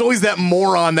there was always that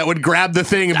moron that would grab the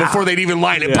thing and before they'd even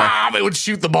line it, bomb, it would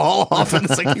shoot the ball off, and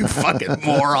it's like, you fucking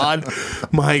moron.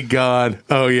 My God.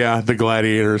 Oh yeah, the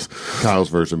gladiators. Kyle's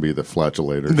version would be the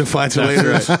flatulators. The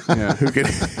flatulators. Yeah. Who could,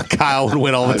 Kyle would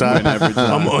win all the time. Every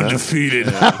time. I'm undefeated.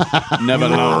 Never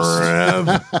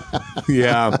lost.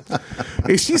 Yeah.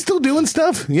 Is she still doing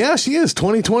stuff? Yeah, she is.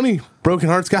 2020. Broken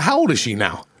Hearts guy. How old is she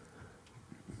now?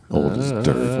 Old as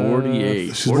dirt.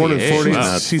 48. She's born in 40.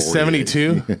 Wow. She's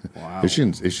 72. Wow. Is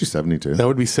she 72? That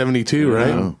would be 72, right?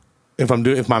 Yeah.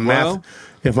 If my math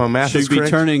She'd is be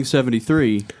correct. turning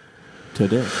 73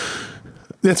 today.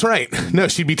 That's right. No,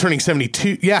 she'd be turning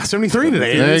 72. Yeah, 73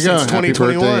 today. There you go. It's Happy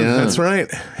 2021. birthday, yeah. That's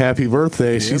right. Happy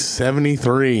birthday. She's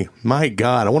 73. My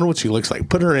God. I wonder what she looks like.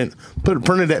 Put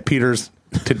Bernadette Peters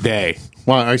today.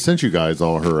 Well, I sent you guys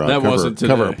all her That wasn't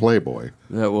today. cover of Playboy.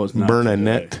 That was not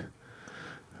Bernadette.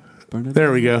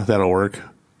 There we go. That'll work.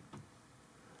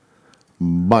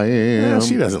 Bam. Yeah,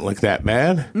 she doesn't look that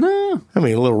bad. No. I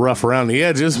mean, a little rough around the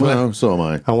edges, but Well, so am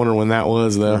I. I wonder when that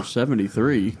was, though.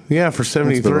 73. Yeah, for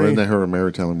 73. Isn't that her and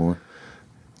Mary Tyler Moore?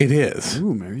 It is.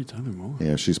 Ooh, Mary Tyler Moore.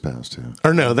 Yeah, she's passed too.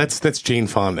 Or no, that's Jane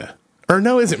Fonda. Or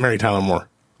no, is it Mary Tyler Moore?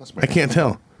 I can't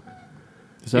tell.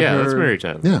 Is that Yeah, her? that's Mary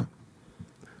Tyler. Yeah.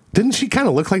 Didn't she kind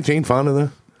of look like Jane Fonda, though?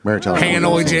 Mary Tyler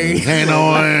Hanoi Jane.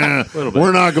 Hanoi.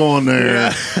 We're not going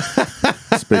there.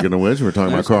 Speaking of which, we were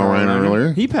talking about Carl Reiner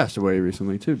earlier. He passed away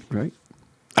recently, too, right?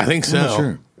 I think so. I'm not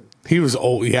sure. He was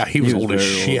old. Yeah, he was old as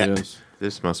very shit. old, yes.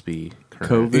 This must be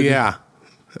current. COVID. Yeah.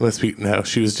 It must be, no,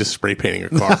 she was just spray painting her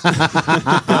car.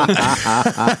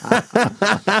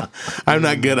 I'm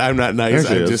not good. I'm not nice. There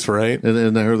she I'm is. just right.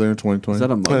 Isn't that her there in 2020? Is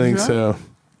that a mug I think shot? so.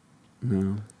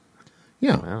 No.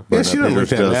 Yeah. Wow. Yeah, she doesn't look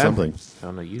that does bad. something.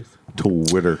 Found a youth.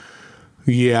 Twitter.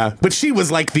 Yeah, but she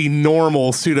was like the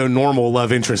normal, pseudo-normal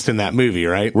love interest in that movie,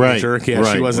 right? Right, Jerk. Yeah, she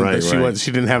right, wasn't. right, she right. was. She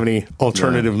didn't have any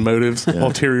alternative motives,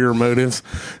 ulterior motives.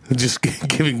 Just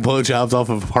giving blowjobs off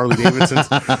of Harley Davidsons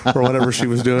or whatever she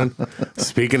was doing.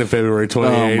 Speaking of February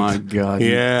 28th. Oh, my God.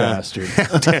 Yeah. You bastard.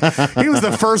 He was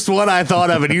the first one I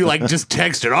thought of, and you like just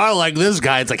texted, I like this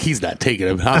guy. It's like, he's not taking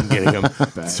him. I'm getting him.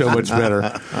 So much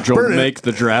better. Don't make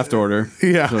the draft order.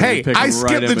 Yeah. So Hey, you pick I him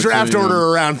skipped right the in draft between order them.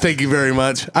 around. Thank you very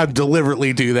much. I deliberately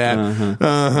do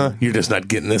that. You're just not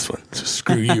getting this one. So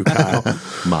screw you, Kyle.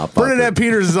 My Bernadette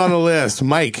Peters is on the list.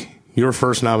 Mike, your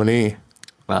first nominee.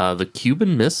 The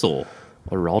Cuban Missile.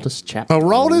 Araldus Chapman.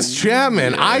 Araldus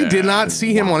Chapman. I did not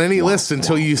see him on any list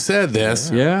until you said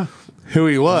this. Yeah. Who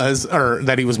he was, or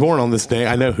that he was born on this day.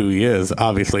 I know who he is,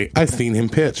 obviously. I've seen him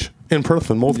pitch in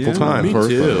person multiple times. Me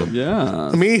too.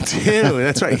 Yeah. Me too.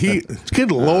 That's right.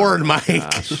 Good Lord,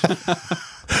 Mike.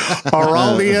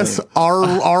 Araldus.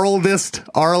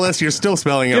 You're still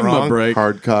spelling it Give him wrong. a break.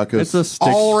 Hard caucus. It's a stick.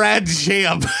 Allrad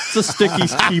Champ. It's a sticky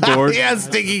keyboard. Yeah,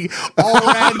 sticky.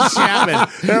 Allrad Chapman.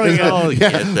 There we go.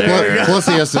 Plus,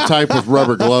 he has to type with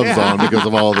rubber gloves on because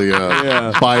of all the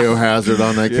biohazard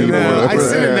on that keyboard. I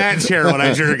sit in that chair when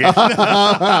I jerk it.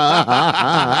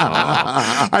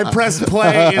 I press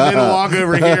play and then walk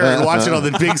over here and watch it on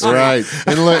the big screen. Right.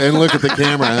 And look at the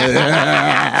camera.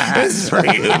 This is for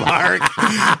you, Mark.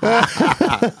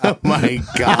 Oh, my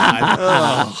God.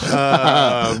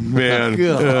 Oh, man.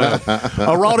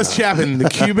 Araldus Chapman, the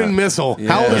Cuban Missile.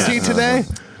 How old is he today?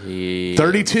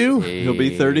 32? He'll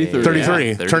be 33. 33.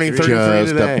 Yeah, Turning 33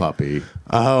 Just today. a puppy.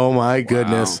 Oh, my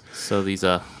goodness. So he's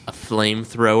a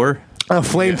flamethrower. A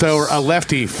flamethrower, a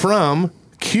lefty from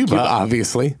Cuba,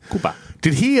 obviously. Cuba.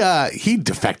 Did he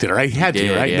defected, right? He had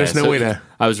to, right? Yeah. There's no So way to...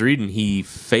 I was reading he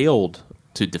failed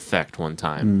to defect one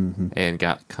time and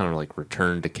got kind of like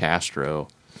returned to Castro,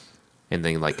 and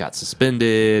then like got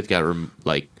suspended,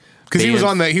 Because he was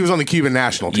on the Cuban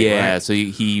national team, yeah. right? So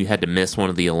he had to miss one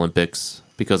of the Olympics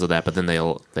because of that, but then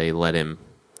they let him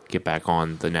get back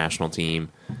on the national team,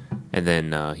 and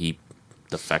then he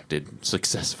defected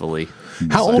successfully.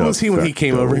 How old was he when he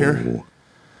came over here?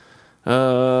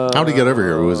 How'd he get over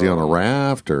here? Was he on a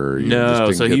raft or you just No,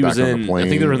 didn't so get he back was on the in. plane? I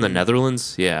think they were in the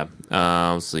Netherlands. Yeah.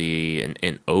 Let's see,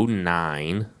 in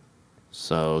 09.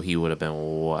 So he would have been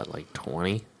what, like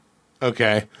 20,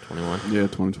 Okay. 21? Yeah,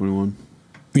 2021.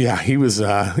 Yeah, he was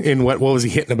in what was he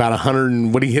hitting about 100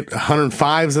 and what he hit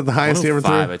 105s at the highest he ever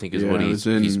 105, threw? I think is Yeah, what it he's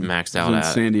was maxed it out was in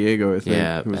at. San Diego, I think.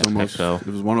 Yeah, it was at almost. Petco. It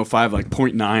was 105, like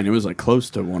 0.9. It was like close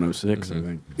to 106, I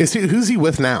think. Who's he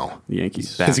with now? The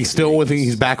Yankees. Back Is he to the still with? Yankees.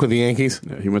 He's back with the Yankees.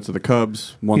 Yeah, he went to the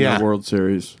Cubs, won Yeah. the World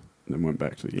Series, then went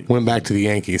back to the Yankees. Went back to the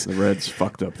Yankees. The Reds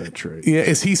fucked up that trade. Yeah,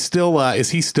 is he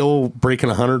still breaking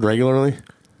 100 regularly?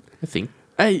 I think.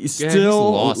 Hey, he's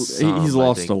still lost some, he's I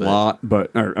lost think, a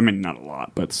but- lot, I mean not a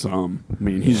lot, but some. I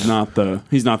mean he's not throwing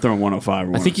 105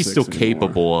 or I think he's still 106 anymore.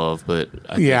 capable of, but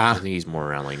I Yeah. think he's more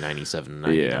around like 97,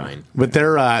 99. But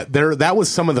that was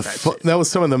some of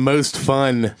the most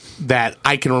fun that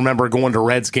I can remember going to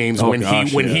Reds games Oh, when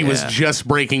gosh, he was yeah. just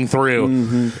breaking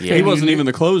through. Yeah. He wasn't even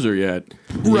the closer yet.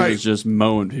 He Right. was just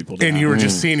mowing people down. And you were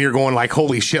just seeing, you're going like,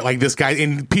 holy shit, like this guy,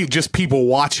 and just people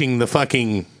watching the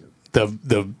fucking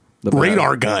the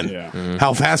radar gun, Yeah.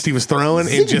 how fast he was throwing,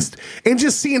 and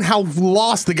just seeing how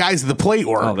lost the guys at the plate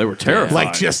were. Oh, they were terrified.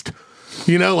 Like just,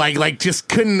 like just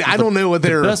couldn't. I don't know what The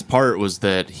they're. best part was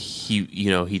that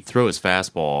he'd throw his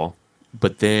fastball,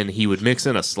 but then he would mix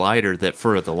in a slider that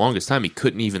for the longest time he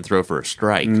couldn't even throw for a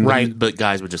strike. Right. But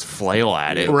guys would just flail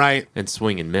at it, Right. and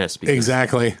swing and miss because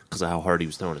Exactly. of how hard he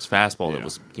was throwing his fastball. That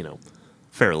was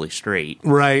fairly straight.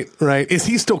 Right. Is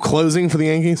he still closing for the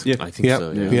Yankees? Yeah. I think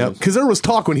so. Yeah. Yeah, because there was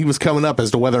talk when he was coming up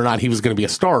as to whether or not he was going to be a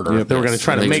starter. Yep. They were going to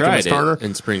try to They make him a tried starter. it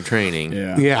in spring training.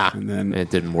 Yeah. Yeah. And then And it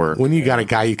didn't work. When you got a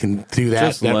guy you can do that,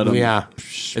 just let him. yeah,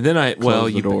 And then the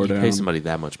you door pay down. somebody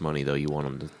that much money though, you want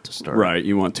them to start. Right,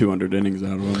 you want 200 innings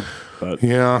out of him. But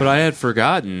yeah. But I had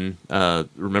forgotten.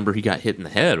 Remember, he got hit in the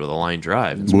head with a line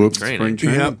drive in spring Whoops. training. spring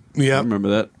training. Yep. I remember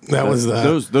that. That was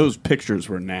the- those pictures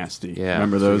were nasty. Yeah.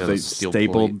 Remember So you those? got They a steel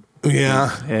stapled Yeah.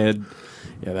 his head.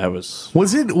 Yeah, that was.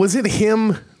 Was it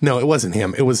him? No, it wasn't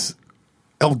him. It was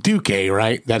El Duque,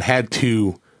 right? That had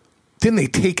to. Didn't they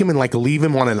take him and like leave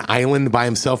him on an island by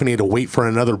himself, and he had to wait for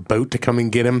another boat to come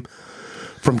and get him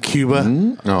from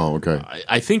Cuba? Oh, okay.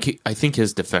 I think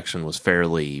his defection was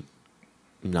fairly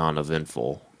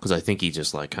non-eventful because I think he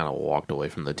just like kind of walked away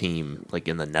from the team like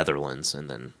in the Netherlands and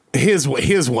then His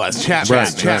was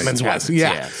Chapman's was.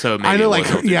 Yeah. So maybe I know, it like,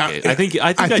 was El Duque. yeah. I think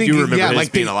I do remember his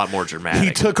like being a lot more dramatic.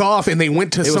 He took off and they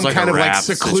went to was some like kind a of like raft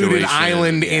secluded situation,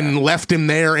 island yeah. and left him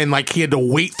there, and like he had to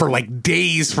wait for like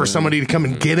days for somebody to come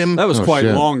and get him. That was quite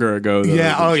shit. longer ago. Though,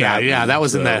 yeah. than Oh yeah. Chapman, Yeah. That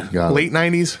was in so- the Got it. late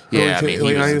 90s. Yeah, I mean, he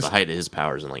late was at 90s. the height of his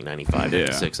powers in like 95,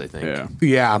 96, I think. Yeah.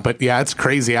 Yeah, but yeah, it's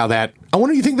crazy how that. I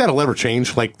wonder, you think that'll ever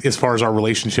change? Like as far as our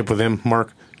relationship with him,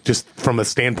 Mark, just from a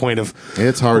standpoint of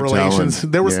It's hard relations.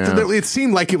 telling. There was, Yeah. it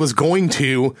seemed like it was going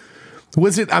to.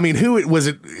 Was it? I mean, was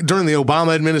it during the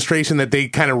Obama administration that they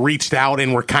kind of reached out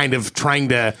and were kind of trying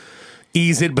to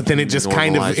ease it, but then it just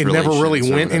kind of Normalized it never really relations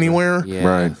or went whatever. anywhere. Yeah.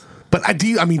 Right. But do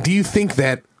you think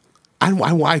that?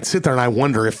 I sit there and I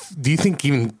wonder if do you think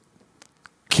even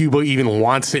Cuba even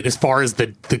wants it as far as the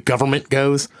government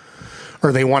goes,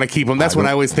 or they want to keep them? That's what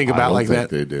I always think about like that.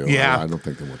 They do. Yeah, I don't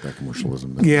think they want that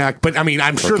commercialism. yeah. But I mean,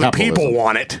 I'm sure the people capitalism.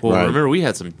 want it. Well, Right. remember we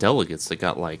had some delegates that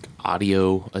got like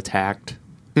audio attacked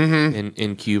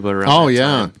in Cuba around Oh, that yeah.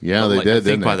 time. Yeah, But, they like, did, I think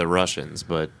didn't by they? the Russians,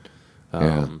 but Yeah.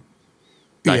 I think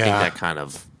Yeah. that kind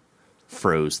of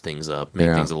froze things up, made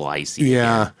Yeah. things a little icy.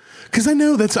 Yeah, because I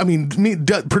know that's. I mean,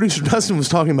 producer Dustin was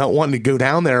talking about wanting to go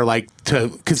down there, like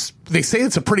because they say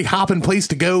it's a pretty hopping place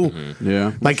to go.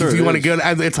 Yeah. Like Sure if you it want to is.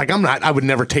 go, it's like I would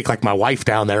never take like my wife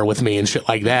down there with me and shit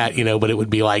like that, But it would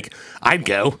be like I'd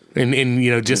go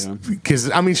and just because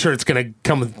I mean, sure it's going to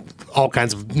come with all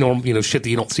kinds of normal shit that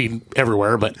you don't see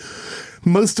everywhere, but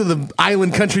most of the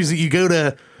island countries that you go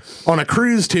to on a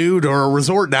cruise to or a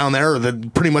resort down there are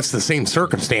pretty much the same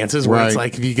circumstances where it's Right.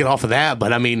 like if you get off of that.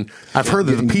 But I mean, I've heard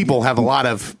that the people have a lot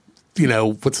of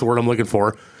what's the word I'm looking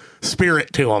for?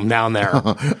 spirit to them down there. I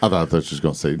thought that was just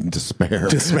going to say despair.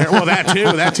 Despair. Well,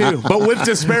 that too. But with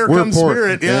despair comes poor.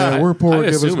 spirit. Yeah. We're poor. I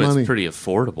Give us assume money. it's pretty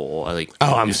affordable. I think.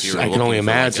 I can only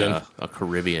imagine. A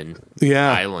Caribbean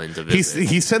Yeah. island to He visit.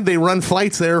 he said they run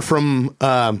flights there from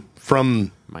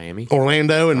Miami.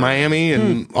 Orlando and Miami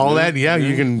and all that. Yeah,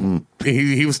 you can.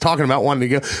 He was talking about wanting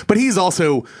to go, but he's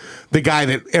also the guy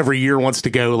that every year wants to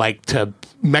go like to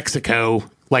Mexico,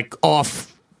 like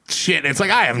off shit. It's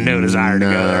like I have no desire to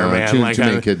go there, man. Too like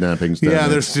many kidnappings. Down Yeah, there.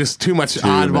 there's just too much Too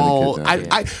many oddball.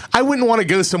 kidnappings. I wouldn't want to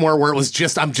go somewhere where it was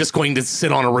just I'm just going to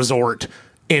sit on a resort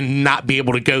and not be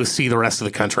able to go see the rest of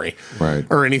the country, Right.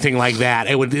 or anything like that.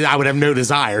 I would have no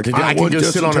desire to do. I could go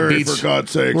sit on a beach. For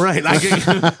God's sake. Right,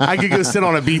 I could go sit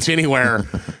on a beach anywhere,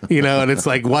 and it's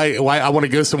like why I want to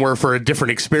go somewhere for a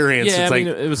different experience. Yeah, It's I like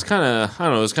mean, it was kind of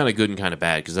it was kind of good and kind of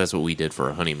bad because that's what we did for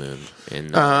a honeymoon.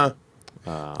 And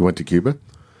You went to Cuba?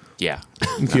 yeah,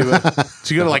 Cuba.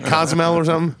 Did you go to like Cozumel or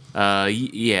something?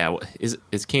 yeah,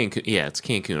 it's Cancun? Yeah, it's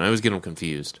Cancun. I always get them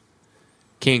confused.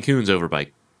 Cancun's over by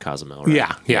Cozumel, right?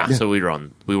 Yeah. So we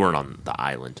weren't on the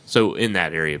island. So in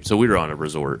that area, so we were on a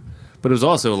resort, but it was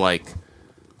also like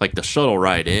the shuttle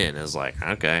ride in is like,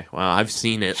 okay, well, I've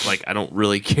seen it. Like, I don't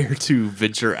really care to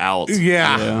venture out.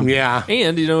 Yeah.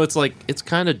 And it's like it's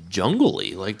kind of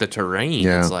jungly, like the terrain.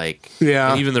 Yeah. It's like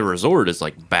Yeah. and even the resort is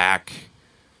like back.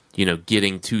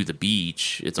 Getting to the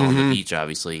beach. It's on the beach.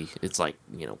 Obviously, it's like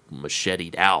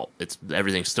macheted out.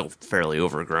 Everything's still fairly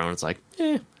overgrown. It's like,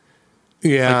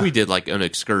 Yeah. like we did like an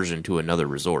excursion to another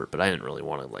resort, but I didn't really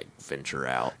want to like venture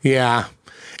out. Yeah.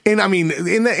 And I mean,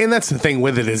 and that's the thing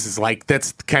with it is like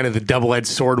that's kind of the double-edged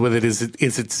sword with it is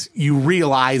it's you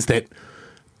realize that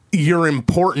you're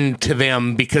important to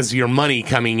them because of your money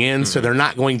coming in, so they're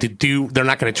not going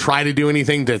to try to do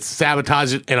anything to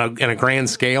sabotage it in a grand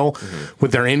scale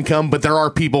with their income. But there are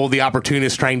people, the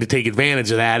opportunists, trying to take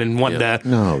advantage of that and want to.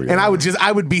 No, yeah. And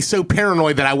I would be so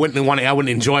paranoid that I wouldn't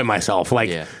enjoy myself. Like,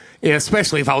 Yeah.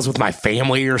 especially if I was with my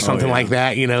family or something like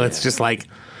that. It's just like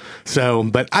so.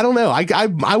 But I don't know.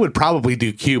 I would probably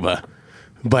do Cuba,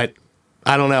 but.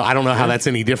 I don't know. I don't know how that's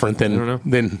any different than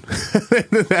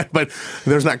that. But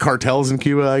there's not cartels in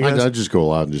Cuba, I guess. I'd just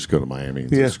go out and just go to Miami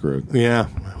and get screwed. Yeah.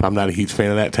 I'm not a huge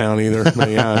fan of that town either. But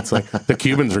yeah, it's like the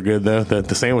Cubans are good though.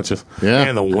 The sandwiches. Yeah.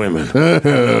 And the women.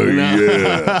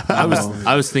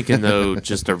 I was thinking though,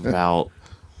 just about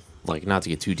like not to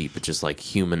get too deep, but just like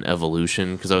human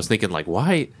evolution. Because I was thinking like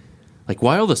why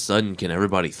all of a sudden can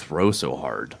everybody throw so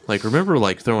hard? Like remember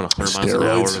like throwing 100 miles an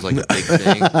hour was like a big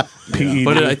thing.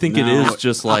 But I think it is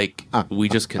just like we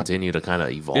just continue to kind of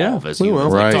evolve as humans. will.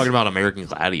 Like Right. talking about American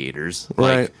Gladiators.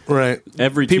 Like, Right.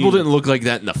 Every people team- didn't look like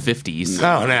that in the 50s.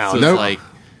 Oh, no. So it's Nope. like,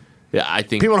 yeah, I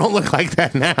think People don't look like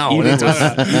that now. even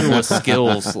with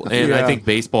skills, and Yeah. I think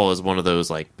baseball is one of those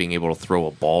like being able to throw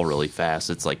a ball really fast.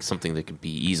 It's like something that can be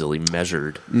easily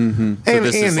measured. Mm-hmm. So And-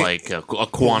 this is and- like a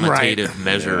quantitative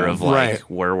measure of like Right.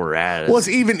 where we're at. Well, it's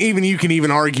even you can even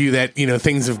argue that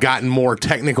things have gotten more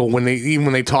technical when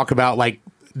they talk about like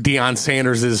Deion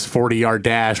Sanders' 40-yard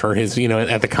dash or his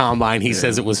at the combine he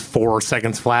says it was 4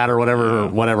 seconds flat or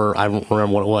whatever I don't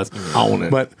remember what it was. Own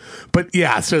it. But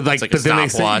yeah, so like like but a then they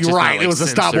say stopwatch. you're It's not, right. like, It was a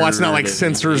stopwatch, not like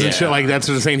censored sensors and shit yeah. like that.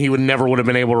 So they're saying he would never have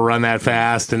been able to run that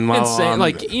fast and blah, and blah, say, blah.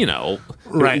 like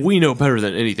Right. we know better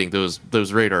than anything. Those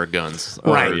radar guns,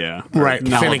 are Right. yeah. Right.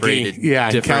 calibrated, Finicky. Yeah,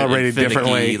 different and calibrated finicky.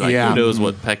 differently. Like Yeah. who knows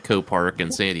what Petco Park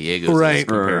in San Diego is Right.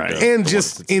 compared Right. to and the ones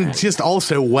just in and San- just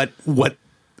also what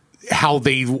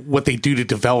they do to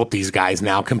develop these guys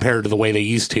now compared to the way they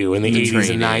used to in the 80s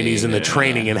and 90s and the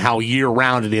training and how year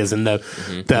round it is and the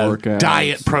Workouts.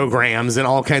 diet programs and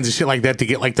all kinds of shit like that to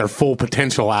get like their full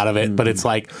potential out of it. But it's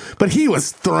like, but he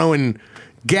was throwing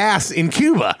gas in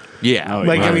Cuba. yeah, Oh,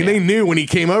 Like, yeah. I mean, they knew when he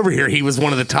came over here, he was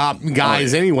one of the top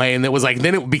guys anyway. And it was like,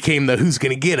 then it became the who's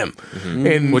going to get him.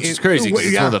 And which is crazy because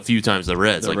it's yeah. one of the few times the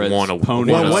Reds Reds won a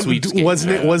pony. won Well, a sweepstakes.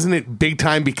 wasn't it big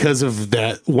time because of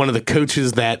one of the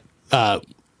coaches that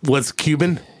was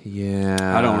Cuban? Yeah,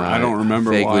 I don't remember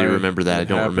Vaguely why remember that. I it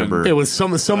don't happened. remember. It was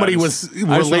somebody was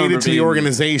remember related to the being-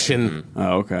 organization.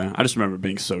 Oh, okay. I just remember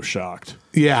being so shocked.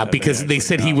 Yeah, because they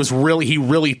said he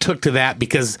really took to that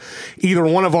because either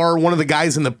one of the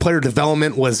guys in the player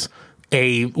development was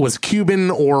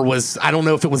Cuban or was I don't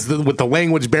know if it was with the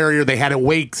language barrier they had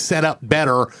it set up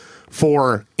better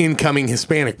for incoming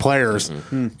Hispanic players,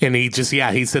 and he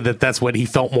said that's what he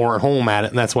felt more at home at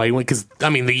it, and that's why he went because I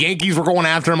mean the Yankees were going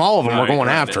after him, all of them were going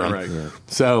after him. Right. Yeah.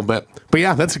 So, but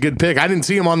yeah, that's a good pick. I didn't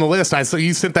see him on the list. I saw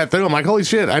you sent that through. I'm like, holy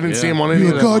shit, I didn't see him on any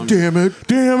of them. God damn it.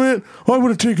 Damn it! I would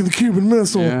have taken the Cuban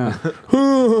Missile.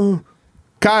 Yeah.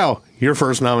 Kyle, your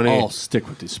first nominee. I'll stick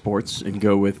with the sports and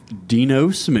go with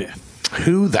Dino Smith.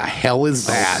 Who the hell is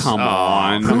that? Come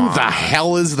on. Who the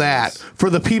hell is that? For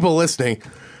the people listening,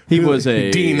 He was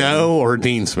a Dino or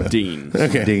Dean Smith? Dean.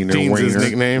 Okay, Deaner Dean's his Wiener.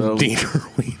 nickname.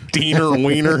 Diener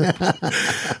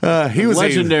Wiener. He was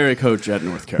Legendary coach at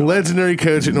North a Carolina. legendary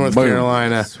coach at North Boom.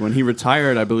 Carolina. When he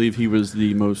retired, I believe he was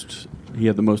he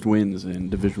had the most wins in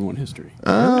Division I history. At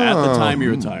the time he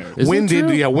retired. Is When it did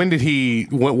true? when did he?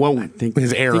 What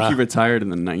his era? I think he retired in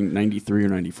the 93 or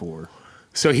 94.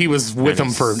 So he was with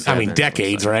them for 97,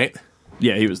 decades, right?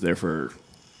 Yeah, he was there for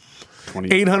 20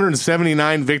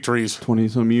 879 victories.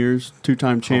 some years,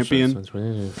 two-time champion.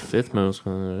 Fifth most.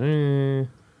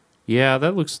 Yeah,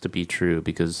 that looks to be true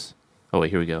because. Oh wait,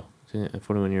 here we go.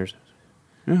 41 years.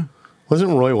 Yeah. Wasn't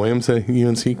Roy Williams a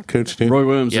UNC coach too? Roy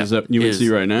Williams Yeah, is at UNC is.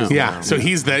 right now. Yeah, so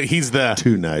he's the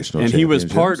 2 national And he was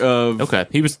part championships. of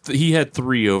Okay, he had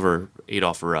 3 over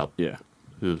Adolph Rupp. Yeah.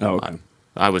 Who, Oh, okay.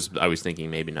 I was thinking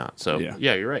maybe not. So Yeah.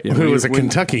 yeah, you're right. Yeah. who was a When-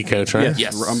 Kentucky coach, right? Yes.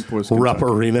 Yes. Rump was Rupp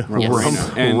Kentucky. Arena. Rump Rump.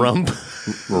 Arena. And- Rump.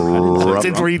 Rump.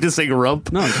 Did you just say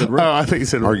rump? No, I said Oh, Rump. I thought you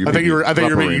said. Arguably I thought you were Rupp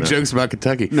making Arena. jokes about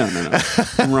Kentucky. No.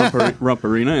 Rump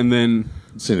Arena. And then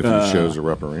Seen a few shows at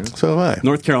Rupp Arena. So have I.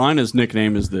 North Carolina's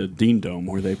nickname is the Dean Dome,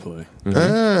 where they play. He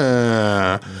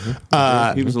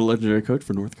was a legendary coach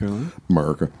for North Carolina.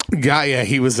 America. Yeah,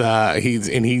 he was.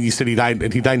 You said he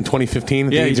died. He died in 2015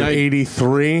 at Yeah, the he age of died-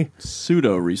 83.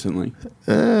 Pseudo recently.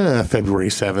 February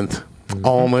 7th.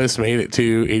 Almost made it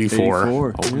to 84.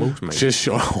 84. Almost made it. Just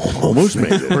almost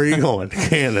made it. Where are you going?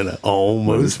 Canada.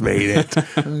 Almost made it.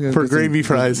 For gravy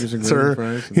fries,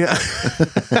 sir. Yeah.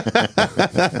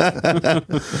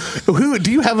 Who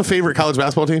do you have a favorite college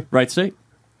basketball team? Wright State.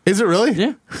 Is it really?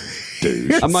 Yeah.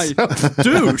 I might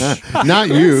douche. Not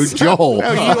you, Joel.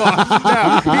 No, you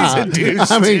are. No, he's a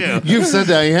douche I mean, too. you've said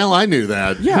that. Hell, I knew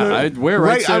that. Yeah, I wear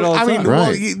Wright State all the I time. mean,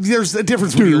 well, Right. there's a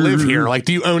difference when you live here. Like,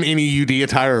 do you own any UD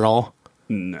attire at all?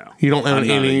 No. You don't own I'm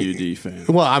not any a UD fan.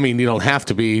 Well, I mean, you don't have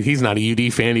to be. He's not a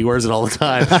UD fan. He wears it all the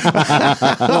time.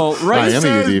 Well, I Wright am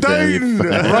a UD fan.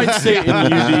 Wright State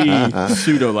and UD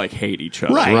pseudo hate each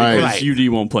other. Right, right. Because UD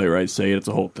won't play Wright State. It's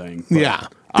a whole thing. But Yeah.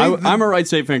 I'm a Wright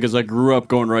State fan because I grew up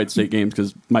going to Wright State games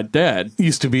because my dad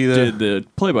Used to be did the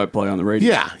play-by-play on the radio.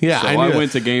 Yeah, So I I, knew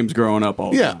went to games growing up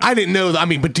all the Yeah, time. I didn't know. I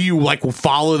mean, but do you like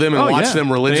follow them and watch yeah. them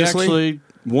religiously? They actually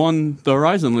won the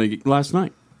Horizon League last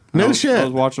night. No I was, shit. I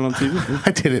was watching on TV.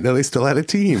 I didn't know they still had a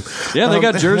team. Yeah, they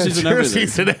got jerseys and everything.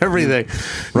 Jerseys and everything.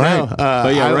 Right. No,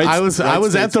 But yeah, I was Wright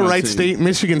at State's the my Wright team. State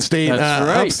Michigan State That's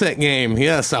right. upset game.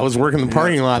 Yes, I was working the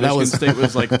parking lot. That Michigan was. State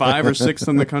was like 5 or 6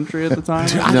 in the country at the time.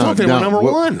 I thought they were number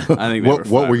one. I think they What were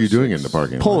 5 were or you doing 6. in the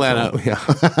parking lot? Pull that up.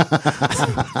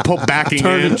 Yeah. Pull backing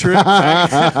Turn in. and trick.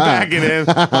 Backing in.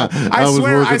 I was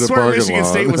swear, working I the swear, parking Michigan lot.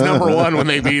 State was number one when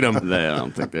they beat them. I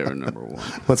don't think they were number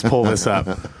 1. Let's pull this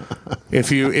up.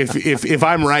 If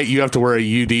I'm right, you have to wear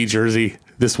a UD jersey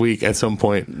this week at some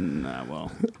point. Nah,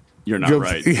 well, you're not Go-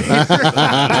 right.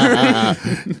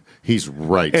 He's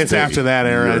right. It's Steve. after that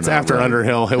era. You're It's not after right.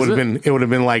 Underhill. It would have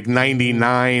been like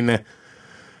 99. It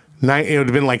would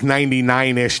have been like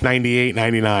 99-ish, 98,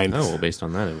 99. Oh, well, based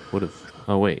on that, it would have.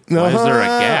 Oh wait, why is there a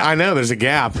gap? I know there's a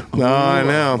gap. Oh, I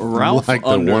know. Ralph Like the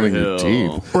one in your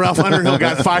Underhill. teeth. Ralph Underhill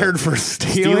got fired for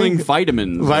stealing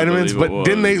Vitamins. vitamins, I but believe it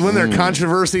didn't they? was. Wasn't there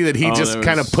controversy that he Oh, just there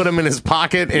kind of was- put them in his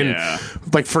pocket and Yeah.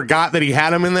 like forgot that he had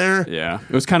them in there? Yeah,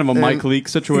 it was kind of a Mike Leake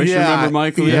situation. yeah, Remember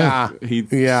Mike Leake? yeah, he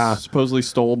yeah. supposedly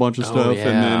stole a bunch of stuff, yeah.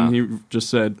 and then he just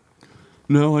said,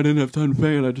 "No, I didn't have time to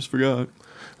pay it. I just forgot."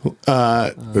 Oops.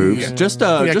 Just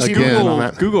Yeah, just keep going on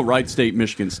that. Google Wright State,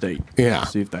 Michigan State. Yeah.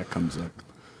 See if that comes up.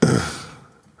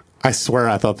 I swear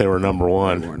I thought they were number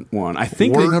one. One. I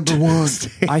think We're they- number one.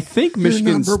 I think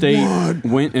Michigan number State one.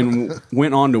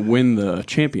 went on to win the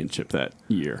championship that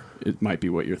year. It might be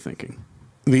what you're thinking.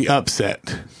 The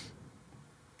upset.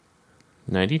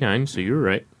 99. So you were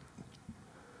right.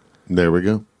 There we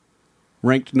go.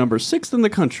 Ranked number 6th in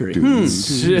the country.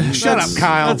 Shut up,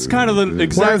 Kyle. That's kind of the Why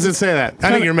exact does it say that?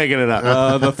 I think you're making it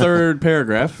up. the third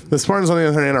paragraph. The Spartans, on the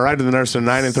other hand, arrived to the nurse at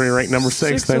 9-3, ranked number 6.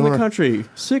 Sixth They in the were. country.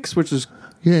 6, which is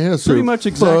Yeah, so pretty much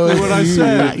exactly what I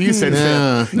said. You said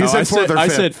Yeah. fifth. You said I fourth said, or I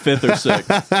fifth. said 5th or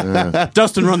 6th.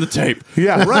 Dustin, run the tape.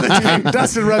 Yeah, run the tape.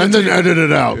 Dustin, run and the then tape. edit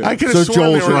it out. I could so have sworn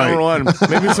Joel's they were right. number one.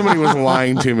 Maybe somebody was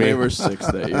lying to me. They were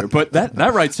 6th that year. But that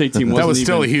Wright State team wasn't That was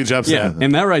still even, a huge upset. Yeah,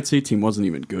 and that Wright State team wasn't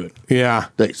even good. Yeah.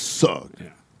 They suck.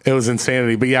 It was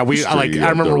insanity. But yeah, I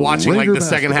remember watching like the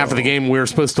second half of the game. We were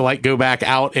supposed to like go back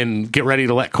out and get ready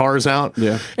to let cars out.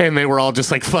 Yeah. And they were all just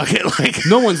like, fuck it. Like,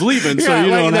 no one's leaving, so yeah,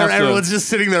 you like, don't have to. everyone's just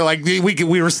sitting there like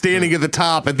we were standing at the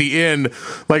top at the end,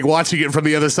 like watching it from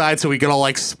the other side so we could all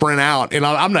like sprint out. And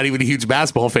I'm not even a huge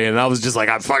basketball fan. And I was just like,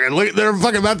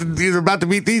 they're about to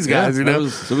beat these guys, you know?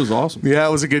 It was awesome. Yeah,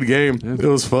 it was a good game. Yeah. It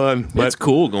was fun. But it's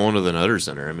cool going to the Nutter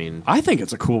Center. I mean, I think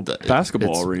it's a cool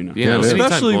basketball arena. You know,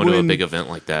 especially going when to a big event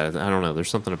like that. I don't know. There's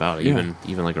something about it. Yeah.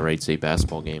 Even like a Wright State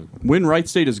basketball game. When Wright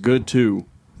State is good too,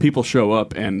 people show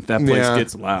up and that place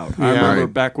gets loud. I remember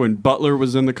back when Butler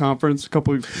was in the conference a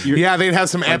couple of years. Yeah, they'd have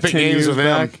some epic games with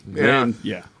them.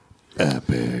 Yeah.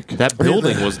 Epic. That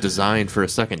building was designed for a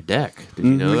second deck. Did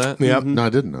you know that? Yep. No, I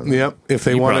didn't know that. Yep. If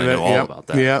they You wanted probably it, know all yep. about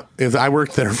that. Yep. I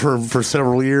worked there for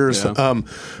several years. Yeah.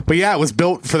 But yeah, it was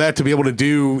built for that to be able to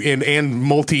do and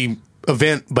multi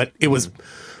event, but it was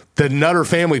the Nutter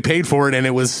family paid for it, and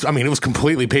it was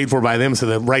completely paid for by them, so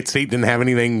the Wright State didn't have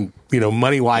anything,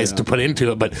 money wise to put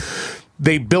into it, but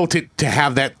they built it to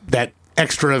have that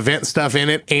extra event stuff in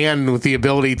it, and with the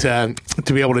ability to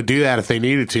be able to do that if they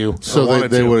needed to. So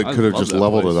they could have just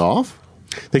leveled it off?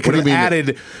 They could have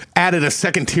added a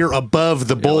second tier above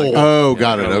the bowl.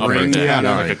 Got it. Okay. Yeah.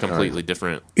 Like a completely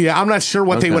different. Yeah, I'm not sure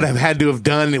what they would have had to have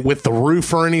done with the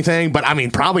roof or anything, but I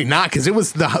mean, probably not, because it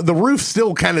was the roof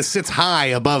still kind of sits high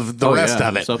above the rest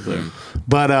of it. It's up there.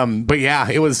 But yeah,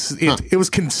 it was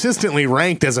consistently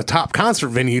ranked as a top concert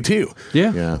venue too.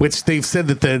 Yeah. Which they've said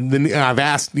that I've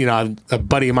asked a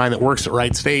buddy of mine that works at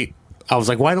Wright State. I was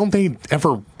like, why don't they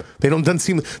ever? Doesn't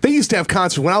seem. They used to have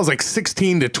concerts when I was like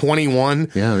 16 to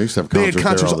 21. Yeah, they used to have They had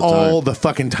concerts all the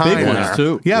fucking time. Big ones,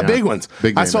 too. Yeah, big ones.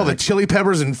 Big I saw the acts. Chili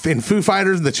Peppers and Foo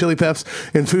Fighters, the Chili Peps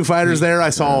and Foo Fighters there.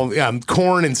 I saw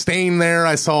Korn and Stain there.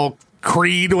 I saw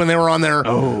Creed when they were on there.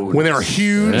 When they were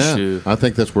huge. Yeah. I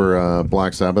think that's where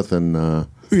Black Sabbath and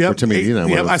Yep. Timmy Dino.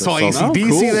 Yep. I saw AC/DC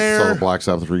cool. there. Saw Black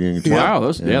Sabbath reunion. Wow,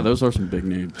 those are some big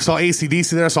names. Saw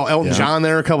AC/DC there. Saw Elton John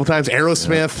there a couple times.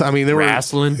 Aerosmith. Yeah. I mean, they were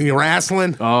wrestling.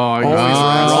 Wrestling.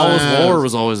 Rawlins War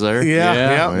was always there.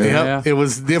 Yeah. It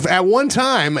was at one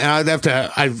time, and I'd have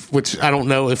to. Which I don't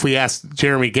know if we asked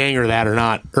Jeremy Ganger that or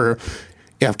not, or.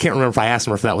 Yeah, I can't remember if I asked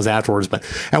him or if that was afterwards, but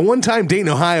at one time, Dayton,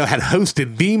 Ohio had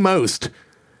hosted the most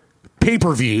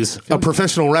pay-per-views of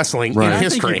professional wrestling in history. I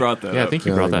think you brought that Yeah, up. I think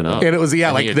you brought that up. And it was they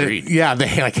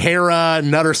like Hera,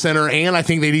 Nutter Center, and I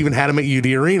think they'd even had them at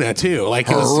UD Arena too. Like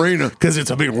Arena, because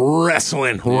it's a big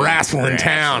wrestling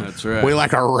town. That's right. We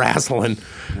like our wrestling.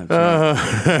 All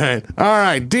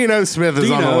right, Dino Smith is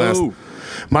on the list.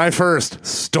 My first,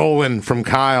 stolen from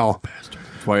Kyle.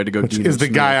 That's why I had to go. Which is the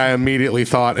guy I immediately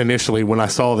thought initially when I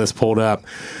saw this pulled up.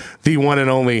 The one and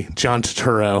only John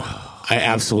Turturro. I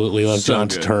absolutely love John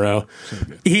Turturro.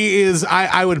 He is,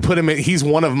 I would put him in, he's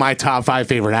one of my top 5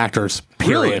 favorite actors,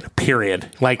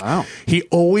 period. Like, he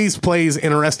always plays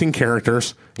interesting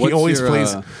characters. He always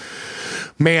plays...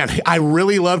 Man, I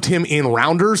really loved him in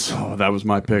Rounders. Oh, that was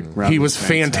my pick. He was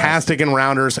fantastic in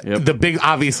Rounders. Yep.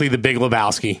 Obviously, the Big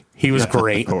Lebowski. He was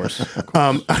great. Of course.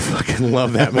 I fucking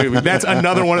love that movie. That's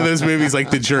another one of those movies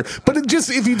like The Jerk. But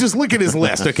if you just look at his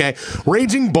list, okay,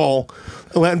 Raging Bull,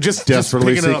 just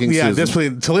Desperately picking it up. Seeking Yeah, Susan.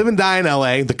 Desperately To Live and Die in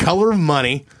L.A., The Color of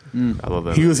Money. I love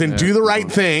that. He was in Do the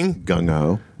Right Thing. Gung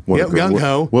Ho. Gung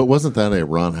Ho. What wasn't that a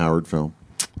Ron Howard film?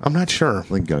 I'm not sure. I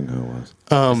think Gung Ho was.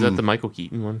 Is that the Michael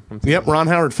Keaton one? Yep, Ron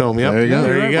Howard film. Yep, There you go.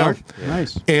 There you go. Mark.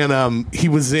 Nice. And he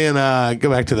was in. Go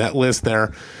back to that list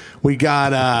there. We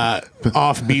got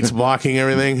Off Beats Blocking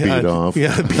Everything. Beat Off.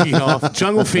 Yeah, Beat Off.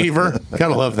 Jungle Fever.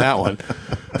 Gotta love that one.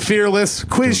 Fearless.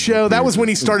 Quiz Show. That was when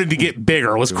he started to get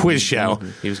bigger, was Quiz Show.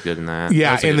 He was good in that. Yeah,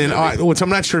 That was a and good then, movie. which I'm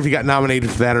not sure if he got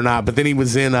nominated for that or not, but then he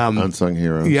was in... Unsung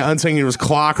Heroes. Yeah, Unsung Heroes,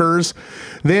 Clockers.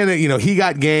 Then, he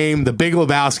got Game, The Big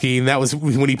Lebowski, and that was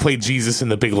when he played Jesus in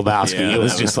The Big Lebowski. Yeah, it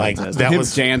was that just was like... fantastic. That Him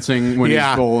was dancing when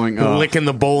he's bowling. Licking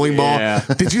the bowling ball. Yeah.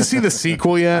 Did you see the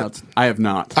sequel yet? I have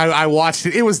not. I watched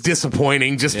it. It was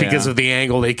disappointing just because Yeah. of the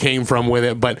angle they came from with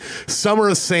it. But Summer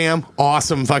of Sam,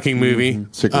 awesome fucking movie.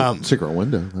 Secret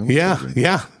Window. That was Yeah, good.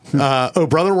 yeah. Oh,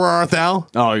 Brother, Where Art Thou?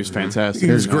 Oh, he was fantastic.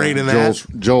 He was great in that.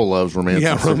 Joel loves romance.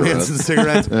 Yeah, and Romance and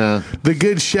cigarettes. Cigarettes. The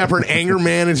Good Shepherd, Anger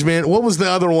Management. What was the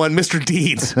other one? Mr.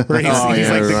 Deeds. Where he's Oh, he's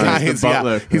yeah, like the right. guy. He's the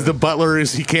butler. He's the butler.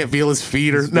 He can't feel his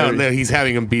feet. No, he's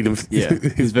having him beat him. Yeah,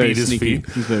 he's very beat his sneaky. feet.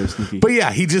 He's very sneaky. But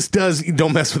yeah, he just does.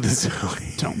 Don't mess with this.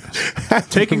 Don't mess.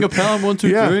 Taking a Pelham 1, 2,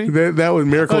 3. Yeah, that was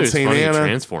Miracle I at thought St. he was funny in Anna.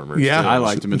 Transformers, Yeah, too. I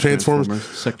liked him in Transformers.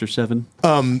 Transformers. Sector 7.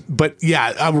 But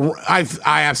yeah,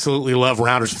 I absolutely love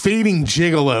Rounders. Fading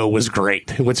Gigolo was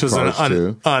great, which was Cars,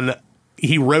 too.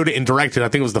 he wrote it and directed. I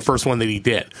think it was the first one that he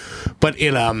did, but he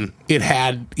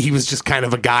was just kind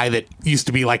of a guy that used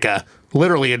to be like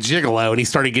literally a gigolo, and he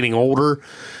started getting older,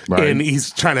 and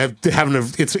he's trying to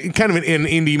it's kind of an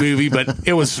indie movie, but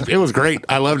it was great.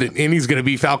 I loved it, and he's going to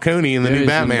be Falcone in the new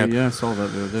Batman. I saw that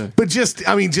the other day. But just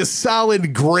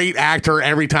solid, great actor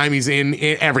every time he's in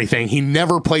everything. He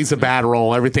never plays a bad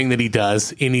role. Everything that he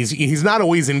does, and he's not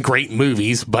always in great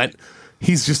movies, but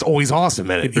he's just always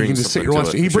awesome in it. You can just sit here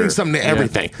watching. He brings something to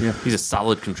everything. Yeah. He's a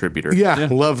solid contributor. Yeah.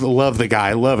 Love the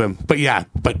guy. Love him. But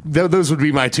those would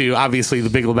be my two. Obviously,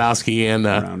 The Big Lebowski and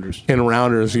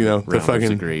Rounders. You know, the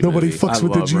fucking nobody movie. fucks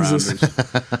with the Jesus.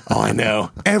 Oh, I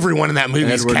know. Everyone in that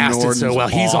movie is casted Norton's so well.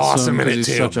 He's awesome in it he's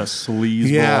too. Such a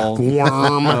sleazeball. Yeah,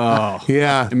 Worm.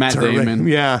 Yeah, And Matt Damon.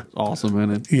 Yeah, awesome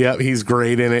in it. yeah, he's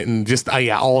great in it, and just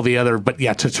all the other. But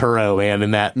yeah, Turturro, man,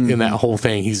 in that whole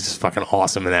thing, he's just fucking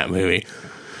awesome in that movie.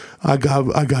 I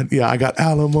got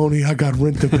alimony. I got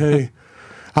rent to pay.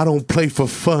 I don't play for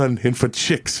fun and for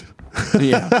chicks.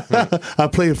 Yeah. I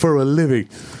play for a living.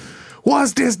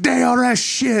 What's this day-all-ass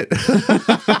shit?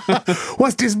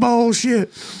 What's this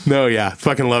bullshit? No, yeah,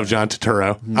 fucking love John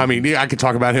Turturro. I mean, I could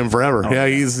talk about him forever. Yeah,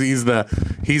 he's the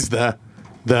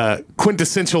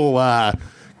quintessential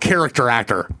character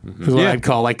actor. Is what I'd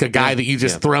call like a guy that you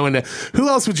just throw into. Who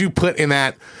else would you put in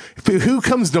that? Who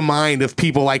comes to mind of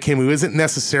people like him who isn't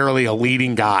necessarily a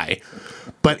leading guy,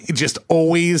 but it just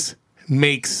always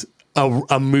makes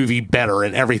a movie better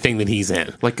in everything that he's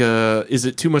in? Like, is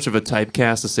it too much of a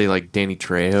typecast to say like Danny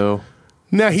Trejo?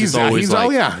 No, he's always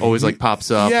always like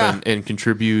pops up Yeah. and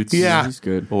contributes. Yeah. He's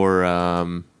good. Or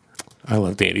I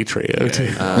love Danny Trejo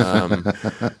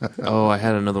too. I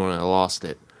had another one. I lost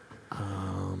it.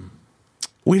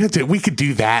 We could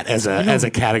do that as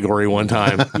a category one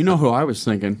time. You know who I was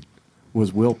thinking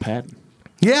was Will Patton.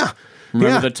 Yeah.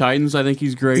 Remember the Titans? I think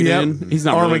he's great Yep. in. He's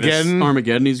not Armageddon. Really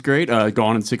Armageddon. He's great.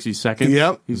 Gone in 60 Seconds.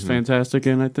 Yep. He's fantastic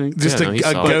in. I think. Just Yeah, no, he's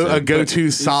solid. a go-to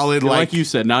solid like you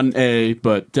said, not an A,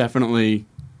 but definitely.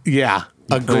 a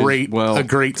great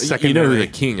secondary. You know who the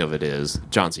king of it is?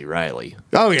 John C. Reilly.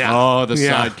 Oh yeah. Oh, the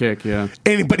sidekick. Yeah.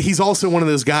 But he's also one of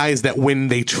those guys that when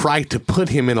they try to put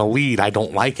him in a lead, I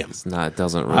don't like him. It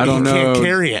doesn't really. I don't He know. can't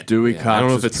carry it. Dewey Cox. I don't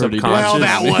know if is it's pretty subconscious. Well, good.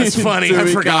 that was funny. I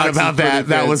Dewey forgot Cox about is that. pretty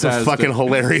That was a fantastic. fucking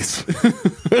hilarious.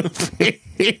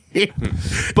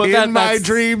 But in my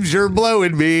dreams, you're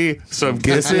blowing me some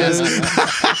kisses. That's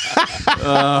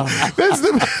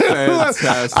the.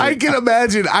 Fantastic. I can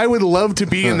imagine. I would love to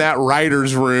be in that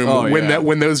writers' room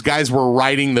when those guys were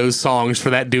writing those songs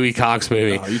for that Dewey Cox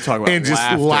movie. You talk about and just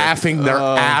laughter. laughing their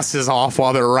asses off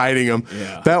while they're writing them.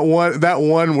 Yeah. That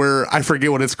one where I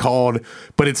forget what it's called,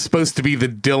 but it's supposed to be the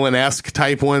Dylan-esque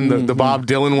type one, the Bob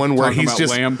Dylan one, where Talking he's about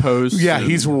just lampposts. yeah, and-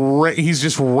 he's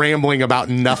just rambling about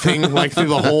nothing like through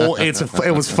the whole.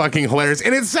 It was fucking hilarious,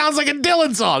 and it sounds like a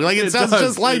Dylan song. Like it sounds does,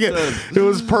 just like it it. does. It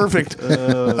was perfect.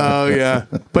 Oh yeah,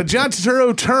 but John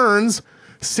Turturro turns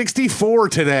 64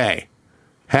 today.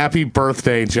 Happy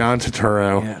birthday, John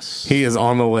Turturro. Yes. He is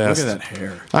on the Look list. at that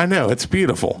hair. I know, it's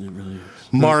beautiful. It really is.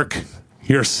 Mark,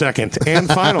 your second and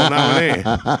final nominee.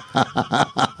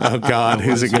 Oh, God,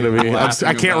 who's it going to be?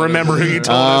 I can't remember who you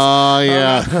told us.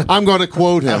 Yeah. I'm going to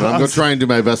quote him. I'm going to try and do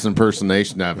my best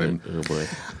impersonation of him. Oh boy.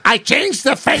 I changed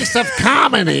the face of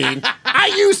comedy. I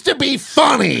used to be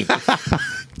funny.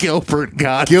 Gilbert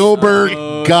Gottfried.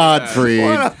 Gilbert Gottfried.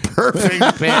 What a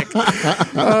perfect pick.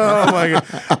 Oh, my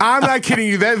God. I'm not kidding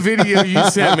you. That video you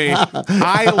sent me,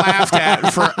 I laughed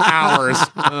at for hours.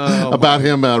 About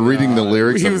him reading the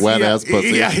lyrics of Wet Ass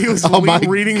Pussy. Yeah, he was Oh, my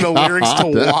reading the lyrics to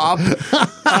WAP.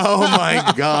 Oh,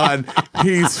 my God.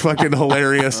 He's fucking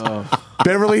hilarious.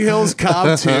 Beverly Hills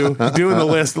Cop 2, doing the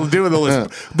list.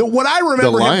 What I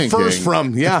remember Lion him first King.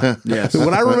 from, Yes.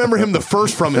 what I remember him the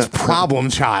first from is Problem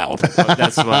Child.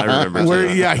 That's what I remember. Where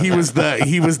too. he was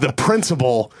the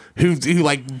principal who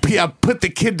put the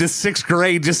kid to 6th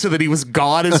grade just so that he was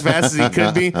gone as fast as he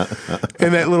could be,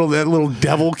 and that little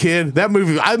devil kid. That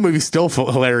movie's still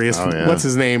hilarious. Oh, yeah. What's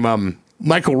his name?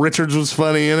 Michael Richards was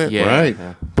funny in it. Yeah. Right.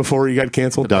 Yeah. Before he got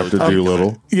canceled. Dr.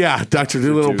 Doolittle. Yeah, Dr.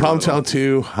 Doolittle, Problem Child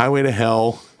 2, Highway to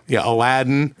Hell. Yeah,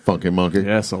 Aladdin, Funky Monkey.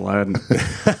 Yes, Aladdin.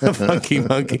 Funky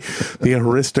Monkey, The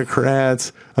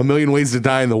Aristocrats, A Million Ways to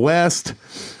Die in the West.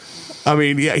 I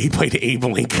mean, yeah, he played Abe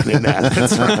Lincoln in that.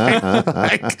 That's right.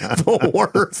 Like the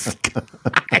worst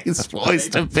guy's voice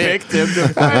to pick. Picked him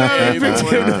to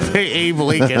Play Abe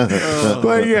Lincoln.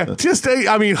 But yeah, just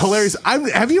I mean, hilarious.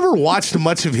 Have you ever watched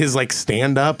much of his like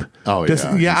stand up? Oh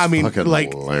yeah, yeah. I mean,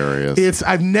 like hilarious.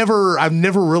 I've never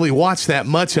really watched that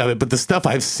much of it, but the stuff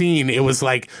I've seen, it was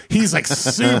like he's like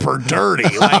super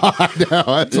dirty. Like, that's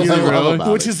what I love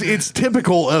about which it. it's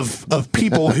typical of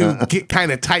people who get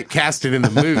kind of typecasted in the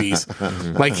movies,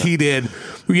 like he did.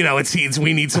 You know, it's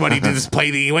we need somebody to just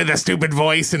play with a stupid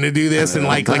voice and to do this, and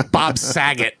like Bob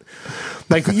Saget.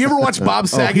 Like, you ever watch Bob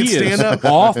Saget stand up?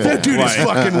 Awful. That dude is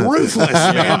fucking ruthless,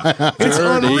 man. It's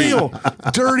unreal,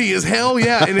 dirty as hell.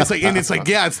 Yeah, and it's like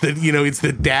yeah, it's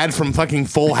the dad from fucking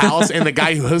Full House and the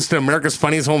guy who hosted America's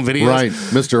Funniest Home Videos, Right,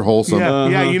 Mr. Wholesome.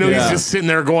 Yeah, he's just sitting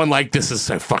there going like, "This is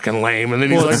so fucking lame," and then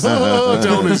he's like,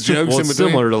 telling his jokes. Well, in it's between.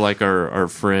 similar to like our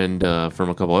friend from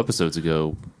a couple episodes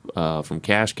ago from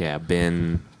Cash Cab,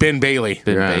 Ben Bailey.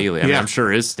 Bailey. I mean, Yeah. I'm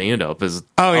sure his stand up is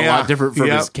Oh, a yeah. lot different from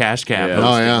Yep. his Cash Cab. Yeah.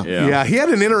 hosting. Oh yeah. Yeah, he had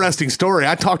an interesting story.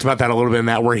 I talked about that a little bit in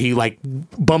that, where he like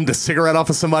bummed a cigarette off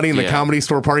of somebody in the Yeah. Comedy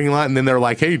Store parking lot, and then they're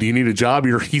like, "Hey, do you need a job?"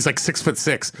 He's like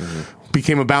 6'6",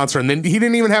 became a bouncer, and then he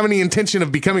didn't even have any intention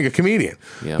of becoming a comedian.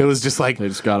 Yeah. It was just like They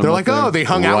just got him they're up like, there. "Oh, they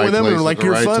hung The out right with him and place were at like, the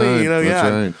you're right funny," time. you know? That's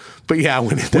Yeah. right. But yeah,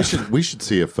 when We should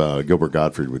see if Gilbert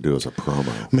Gottfried would do as a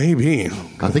promo. maybe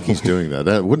I think he's doing that.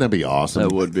 Wouldn't that be awesome?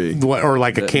 That would be. what, or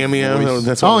like a cameo. voice.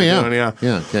 That's what Oh we're yeah. doing, yeah.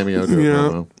 Yeah, cameo to a Yeah.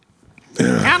 promo.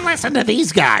 Now listen to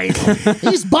these guys.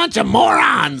 These bunch of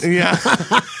morons. Yeah.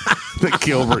 The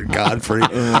Gilbert Godfrey.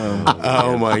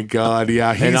 Oh my God.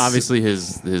 Yeah. And obviously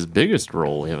his biggest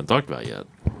role we haven't talked about yet,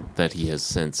 that he has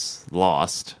since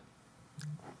lost,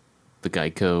 the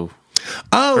Geico.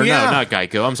 Oh Or yeah. no, not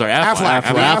Geico. I'm sorry, Aflac. Affleck.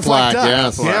 I mean, Affleck, Duck.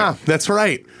 yes. Yeah, that's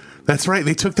right. That's right.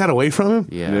 They took that away from him.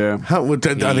 Yeah. Yeah. How are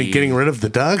they getting rid of the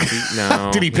Doug? No,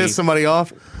 Did he piss somebody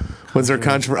off? Was there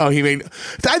controversy? Oh, he made.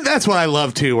 That's what I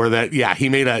love too. Or that? Yeah, he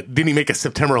made a. Didn't he make a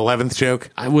September 11th joke?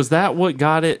 Was that what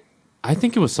got it? I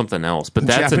think it was something else, but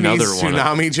that's Japanese another one.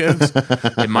 tsunami jokes.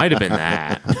 It might have been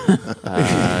that.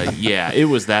 Yeah, it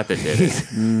was that did it.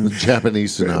 The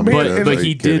Japanese tsunami. Man, Are But you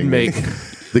he did kidding me? make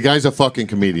The guy's a fucking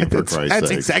comedian, for Christ's That's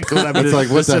sake. exactly what I mean. It's like,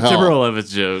 what the September hell?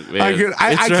 11th joke. Man.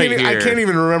 I It's right here. can't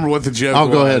even remember what the joke Oh,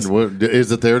 was. go ahead. What,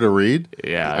 is it there to read?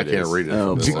 Yeah, I it can't is. read it.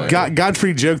 Oh, from this boy. thing.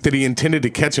 Godfrey joked that he intended to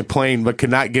catch a plane but could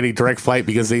not get a direct flight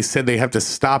because they said they have to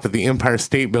stop at the Empire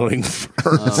State Building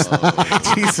first.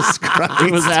 Jesus Christ.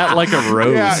 It was at like a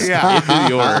roast yeah. in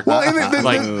New York. Well, and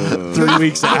like 3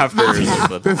 weeks after. or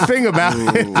something. the thing about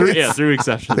it, 3 weeks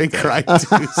after. they cried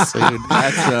too soon.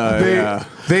 That's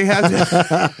They had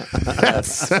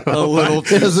that's so a little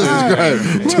too This is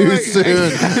great. Too like-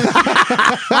 soon.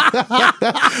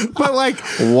 but like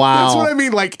Wow. that's what I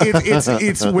mean. Like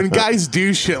it's when guys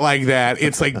do shit like that,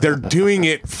 it's like they're doing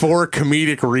it for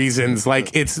comedic reasons.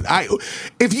 Like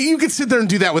if you could sit there and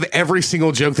do that with every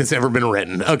single joke that's ever been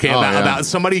written, okay, about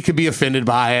somebody could be offended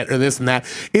by it or this and that.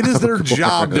 It is their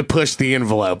job to push the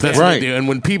envelope. That's what Right. they do. And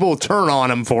when people turn on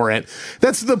them for it,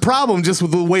 that's the problem. Just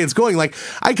with the way it's going. Like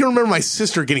I can remember my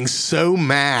sister getting so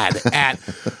mad at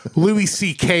Louis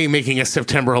C.K. making a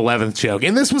September 11th joke,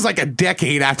 and this was like a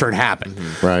decade after it happened.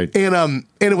 Right. And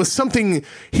it was something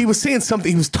he was saying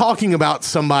something. He was talking about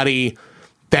somebody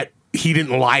that he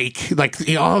didn't like. Like,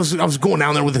 you know, I was going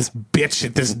down there with this bitch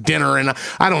at this dinner, and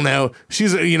I don't know.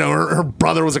 She's her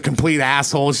brother was a complete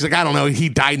asshole. She's like, I don't know. He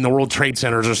died in the World Trade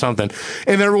Centers or something.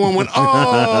 And everyone went,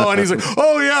 oh, and he's like,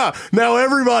 oh yeah. Now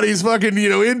everybody's fucking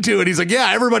into it. He's like,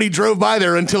 yeah, everybody drove by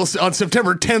there until on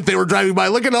September 10th they were driving by.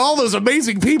 Look at all those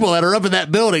amazing people that are up in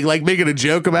that building, like making a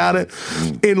joke about it,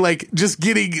 and like just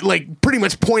getting like pretty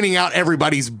much pointing out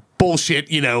everybody's bullshit.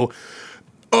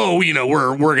 Oh,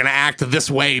 we're gonna act this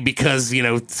way because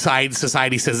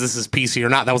society says this is PC or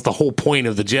not. That was the whole point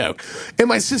of the joke. And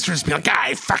my sister's be like,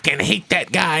 I fucking hate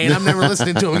that guy, and I'm never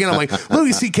listening to him again. I'm like,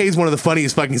 Louis C.K. is one of the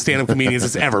funniest fucking stand-up comedians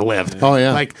that's ever lived. Oh,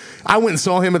 yeah. Like I went and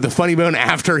saw him at the Funny Bone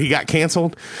after he got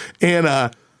canceled, and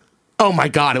oh my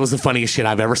God, it was the funniest shit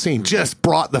I've ever seen. Just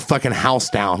brought the fucking house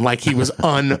down. Like he was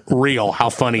unreal how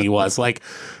funny he was. Like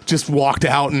just walked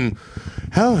out and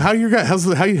how's your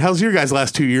guys'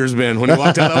 last 2 years been? When he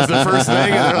walked out, that was the first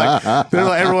thing. And they're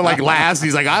like everyone like laughs.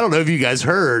 He's like, I don't know if you guys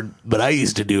heard, but I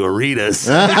used to do Aretas.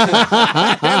 And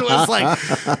it was like,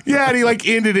 yeah, and he like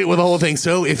ended it with the whole thing.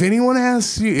 So if anyone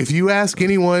asks you, if you ask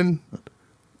anyone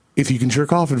if you can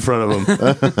jerk off in front of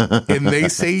them and they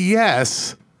say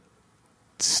yes,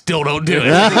 still don't do it.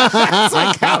 That's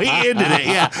like how he ended it,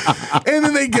 yeah. And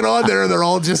then they get on there and they're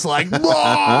all just like,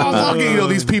 fucking,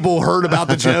 these people heard about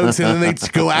the jokes and then they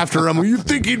go after him. You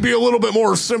think he'd be a little bit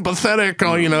more sympathetic?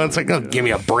 Oh, it's like, oh, give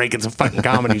me a break. It's a fucking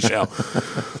comedy show.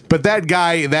 But that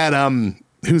guy,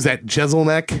 who's that,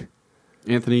 Jeselnik?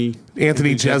 Anthony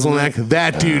Jeselnik.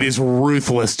 That dude is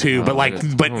ruthless too. But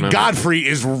Godfrey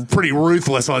is pretty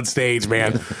ruthless on stage,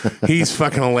 man. He's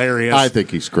fucking hilarious. I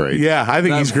think he's great. Yeah, I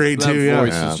think he's great too. Yeah.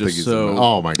 Voice is just so.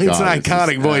 Oh my god, it's an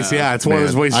iconic voice. Yeah, it's one of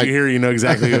those voices you hear, you know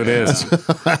exactly who it is.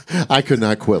 I could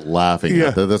not quit laughing. Yeah.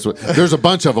 At that. There's a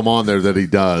bunch of them on there that he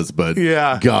does, but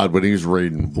yeah. God, when he's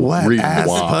reading ass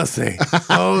WAP. pussy.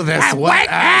 Oh, that's wet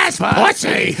ass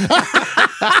pussy.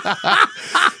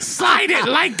 Slide it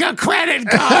like a credit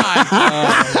card.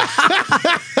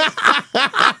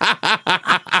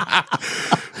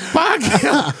 Fuck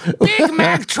yeah. Big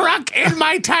Mac truck in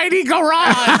my tiny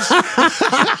garage.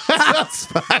 That's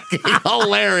fucking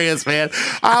hilarious, man.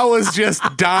 I was just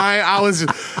dying.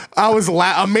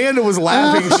 Amanda was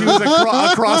laughing. She was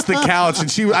across the couch,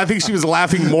 and I think she was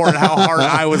laughing more at how hard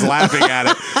I was laughing at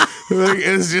it.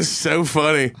 It's just so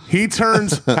funny. He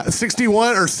turns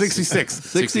 61 or 66?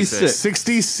 66.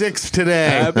 66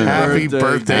 today. Happy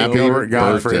birthday, Gilbert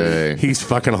Godfrey. birthday. He's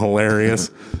fucking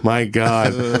hilarious. My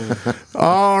God.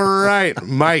 All right,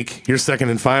 Mike, you're second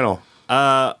and final.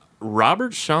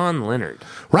 Robert Sean Leonard.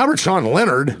 Robert Sean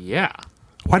Leonard? Yeah.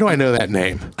 Why do I know that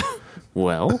name?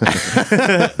 Well,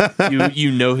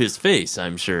 you know his face,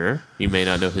 I'm sure. You may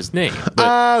not know his name. But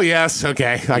Oh, yes.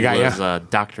 Okay. I got he was you.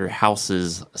 Dr.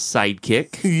 House's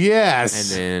sidekick.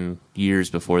 Yes. And then years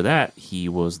before that, he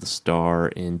was the star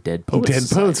in Dead Poets Dead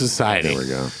Society. Poets Society. There we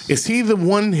go. Is he the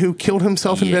one who killed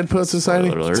himself in Yeah. Dead Poets Society?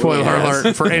 Spoiler alert. Spoiler Yes.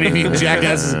 alert for any of you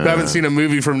jackasses who haven't seen a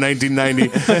movie from 1990.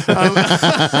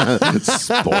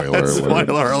 Spoiler alert.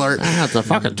 Spoiler alert. That's a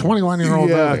fucking 21-year-old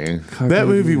movie. That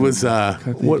movie was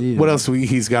what else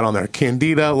he's got on there?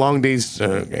 Candida, Long Days.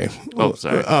 Okay. Oh,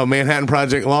 sorry. Oh, Manhattan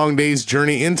Project, Long Days,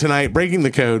 Journey in Tonight, Breaking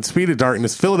the Code, Speed of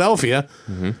Darkness, Philadelphia.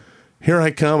 Here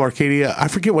I Come, Arcadia. I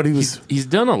forget what he was. He's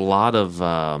done a lot of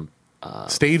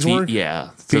Stage work. Yeah,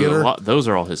 Theater? So those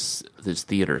are all his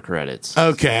theater credits.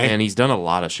 Okay. And he's done a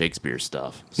lot of Shakespeare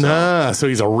stuff. So, So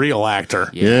he's a real actor.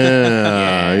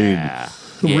 Yeah. yeah.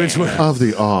 Ridgewood. Of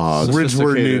the odds.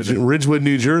 Ridgewood,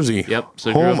 New Jersey. Yep.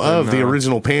 So home grew up of in, the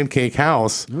original Pancake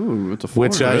House, Ooh, it's a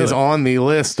which is on the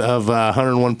list of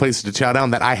 101 places to chow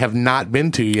down that I have not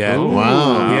been to yet.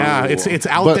 Wow. Yeah, it's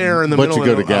out there in the middle. But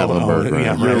you go to Gatlinburg, right?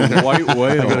 Yeah, You're a white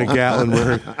whale. I go to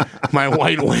Gatlinburg. My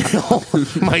white whale,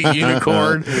 my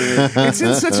unicorn. It's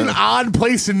in such an odd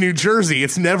place in New Jersey.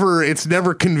 It's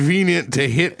never convenient to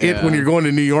hit it when you're going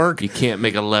to New York. You can't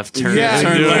make a left turn. Yeah,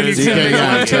 Turn you left. can't It's make a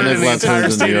yeah, left turn in the left entire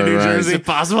turns in state of New New York, right. Jersey.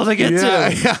 impossible to get Yeah,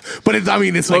 to. yeah. But it's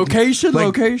like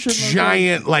Location.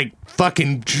 giant, like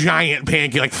fucking giant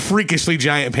pancake, like freakishly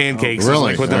giant pancakes.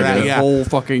 really? Is like what they're Okay. at. Yeah. Whole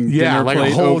fucking Yeah, dinner like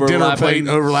plate a whole dinner plate overlapping.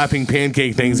 overlapping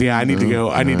pancake things. Yeah, I need to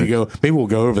go. I need to go. Maybe we'll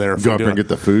go over there. If Go we up do there and it. get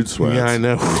the food sweats. Yeah, I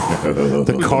know.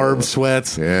 The carb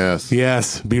sweats. Yes.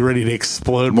 Yes. Be ready to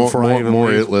explode More, before I even more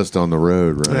leave. It List on the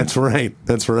road, right? That's right.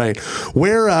 That's right.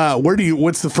 Where do you?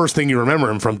 What's the first thing you remember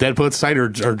him from? Dead Poets Society or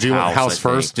do you want House I think,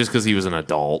 first? just because he was an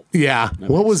adult. Yeah.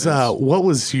 What was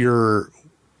your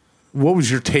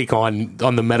take on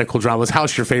the medical dramas?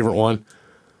 How's your favorite one?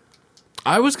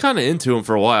 I was kind of into him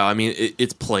for a while. I mean,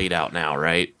 it's played out now,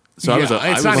 right? So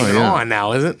It's not even on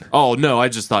now, is it? Oh no, I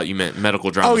just thought you meant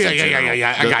medical dramas. Oh, yeah, in yeah, yeah, general.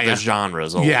 yeah, yeah. I got The ya.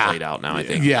 genres all Yeah. played out now. I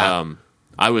think. Yeah.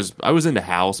 I was into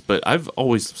House, but I've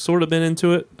always sort of been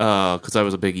into it because I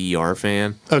was a big ER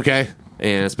fan, Okay.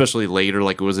 and especially later,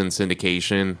 like it was in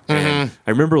syndication. Mm-hmm. And I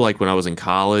remember, like when I was in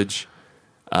college,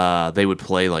 they would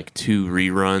play like 2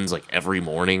 reruns like every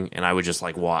morning, and I would just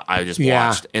like Yeah.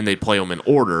 watched, and they'd play them in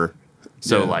order.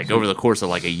 So like over the course of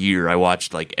like a year, I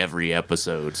watched like every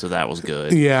episode, so that was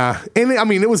good. Yeah. And I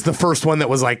mean, it was the first one that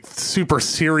was like super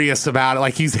serious about it.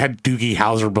 Like he's had Doogie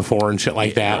Howser before and shit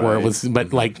like that, where it was,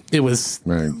 but like it was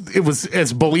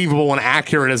as believable and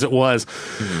accurate as it was.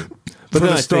 But For then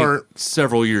the I start, think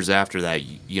several years after that,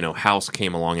 House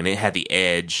came along and it had the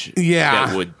edge Yeah.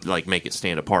 that would like make it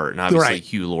stand apart. And obviously Right.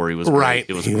 Hugh Laurie was Right.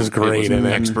 great. He was great It in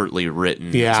was it. expertly written,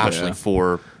 Yeah. especially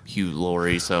for Hugh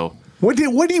Laurie. So why do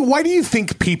you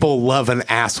think people love an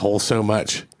asshole so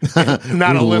much?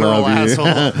 Not a literal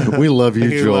asshole. We love you,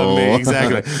 You Joel. love me,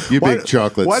 exactly. You big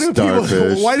chocolate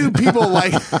starfish. Why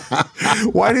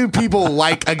do people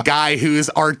like a guy who is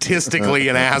artistically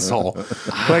an asshole?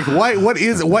 Like why?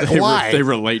 Why? They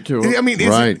relate to him. I mean,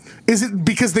 is it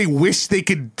because they wish they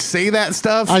could say that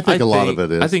stuff? I think a lot of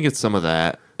it is. I think it's some of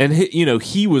that. And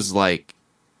he was like,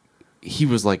 he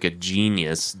was like a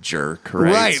genius jerk,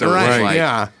 right? Right, So it was right, like-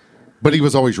 yeah. But he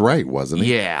was always right, wasn't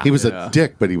he? Yeah. He was a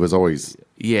dick, but he was always...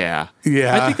 Yeah.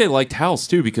 Yeah. I think they liked House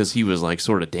too because he was like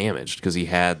sort of damaged because he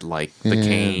had like the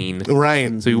cane.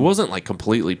 Right. So he wasn't like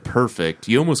completely perfect.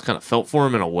 You almost kind of felt for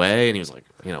him in a way, and he was like,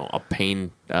 you know, a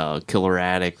pain killer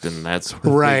addict and that sort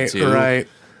of Right, thing too. right.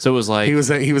 So it was like He was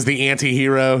the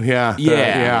anti-hero. Yeah.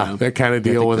 Yeah. That kind of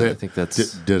deal with I it. think that's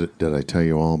Did I tell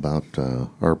you all about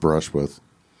our brush with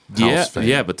yeah, House fame?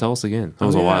 yeah. But tell us again. That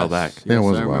was a while back. Yeah, it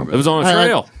was I a while. remember. It was on a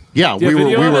trail. Yeah, Do you have we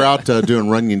video of were it? out doing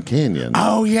Runyon Canyon.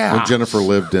 Oh, yeah. when Jennifer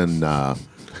lived in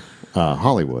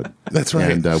Hollywood. That's right.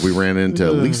 And we ran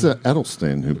into Lisa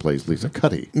Edelstein, who plays Lisa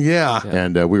Cuddy. Yeah.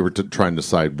 And we were trying to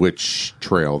decide which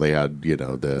trail they had, you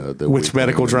know, the Which weekly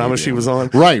medical drama she was on.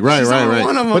 Right. She's on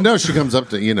one of them. But no, she comes up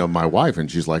to, you know, my wife and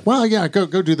she's like, well, yeah, go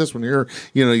do this one here.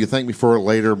 You know, you thank me for it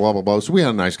later, blah, blah, blah. So we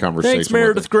had a nice conversation. Thanks, with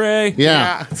Meredith her. Grey.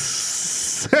 Yeah.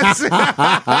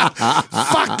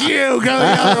 Fuck you. Go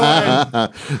the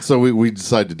other way. So we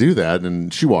decided to do that,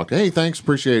 and she walked. Hey, thanks,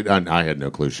 appreciate it. And I had no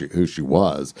clue who she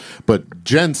was, but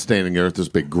Jen's standing there with this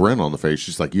big grin on the face.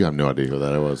 She's like, "You have no idea who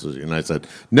that was," and I said,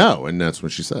 "No," and that's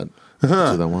what she said.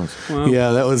 So that was.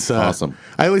 Yeah, that was Awesome.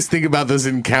 I always think about those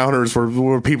encounters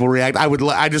where people react.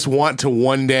 I just want to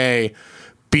one day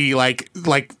be like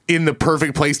in the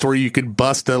perfect place where you could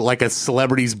bust a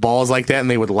celebrity's balls like that and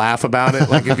they would laugh about it.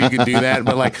 Like if you could do that.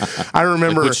 But like I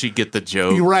remember, Would she get the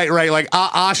joke? right. Like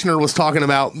Oshner was talking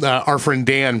about our friend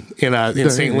Dan in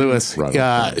St. Louis,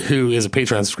 Right. who is a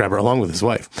Patreon subscriber along with his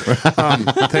wife.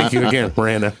 Thank you again,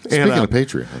 Miranda. Speaking of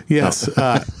Patreon, Yes,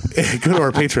 go to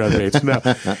our Patreon page. No,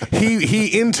 he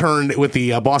interned with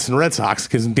the Boston Red Sox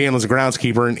because Dan was a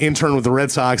groundskeeper and interned with the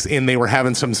Red Sox, and they were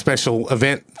having some special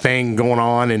event thing going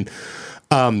on, and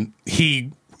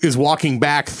he is walking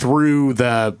back through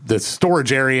the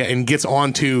storage area and gets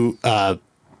onto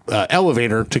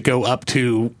elevator to go up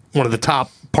to one of the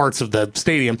top parts of the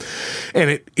stadium, and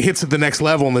it hits at the next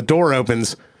level, and the door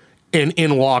opens, and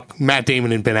in walk Matt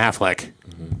Damon and Ben Affleck.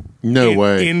 no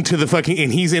way. Into the fucking,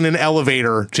 and he's in an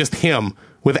elevator, just him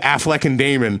with Affleck and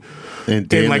Damon and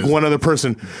Damon like one other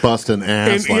person. busting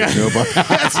ass And, like yeah. nobody.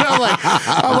 That's how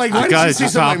I'm like, why did guys you say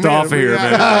just something hopped off here,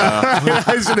 man.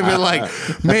 I should have been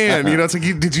like, man, you know, it's like,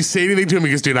 did you say anything to him?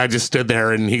 He goes, dude, I just stood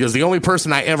there. And he goes, the only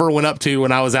person I ever went up to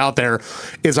when I was out there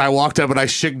is I walked up and I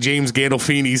shook James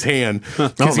Gandolfini's hand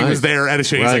because he nice. was there at a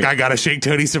show. He's Right. like, I got to shake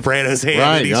Tony Soprano's hand.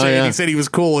 Right. And he, Oh, said, yeah. he said he was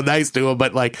cool and nice to him,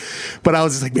 but I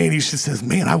was just like, man, he just says,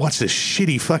 man, I watched this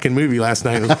shitty fucking movie last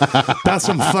night about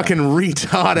some fucking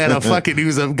retard at a fucking, he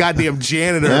was a goddamn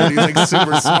janitor and he's like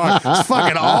super smart. It's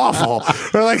fucking awful.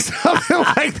 Or like something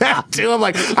like that too. I'm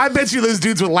like, I bet you those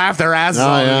dudes would laugh their asses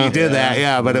off if he did that.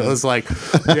 Yeah, but it was like,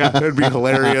 yeah, it'd be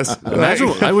hilarious. Imagine,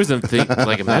 I always think,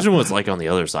 like, imagine what it's like on the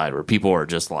other side where people are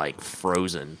just like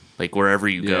frozen, like wherever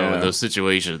you go Yeah. in those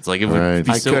situations. Like, it would Right.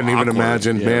 be I so couldn't even awkward.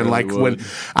 imagine, Yeah, man. it really Like when would.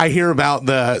 I hear about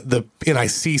the and I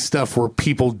see stuff where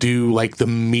people do like the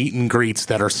meet and greets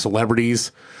that are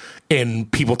celebrities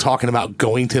and people talking about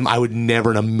going to them. I would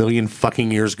never in a million fucking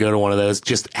years go to one of those.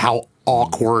 Just how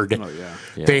awkward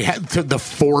they had the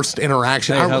forced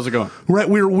interaction. Hey, how's it going? Right,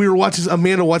 we were watching.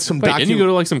 Amanda watched some Wait, didn't you go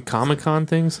to like some Comic-Con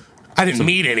things? I didn't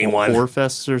meet anyone.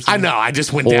 Orfest or I something? know. I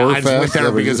just went down. I just went Orfest, there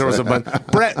that was because there was a just-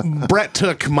 bunch. Brett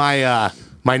took my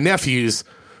my nephews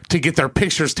to get their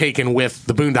pictures taken with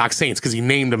the Boondock Saints because he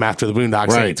named them after the Boondock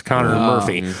Right. Saints, Connor and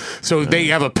Murphy. So they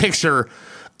have a picture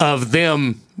of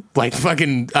them, like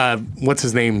fucking what's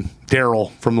his name,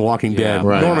 Daryl from The Walking Dead,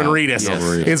 Right. Norman Reedus, Yes.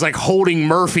 is like holding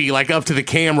Murphy like up to the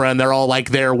camera, and they're all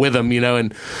like there with him, you know,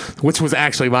 and which was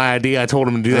actually my idea. I told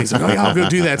him to do that. He's like, oh yeah, I'll go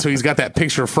do that. So he's got that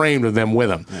picture framed of them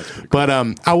with him. But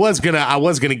I was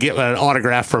gonna get an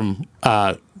autograph from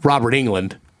Robert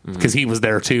England. Because he was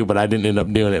there too, but I didn't end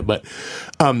up doing it. But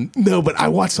no, but I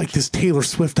watched like this Taylor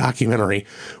Swift documentary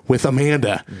with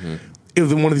Amanda. It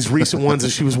was one of these recent ones,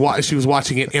 and she was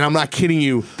watching it, and I'm not kidding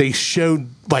you. They showed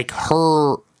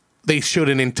They showed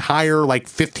an entire like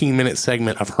 15-minute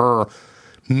segment of her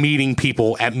meeting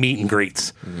people at meet and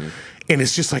greets. And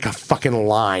it's just like a fucking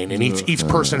line, and each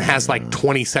person has like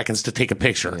 20 seconds to take a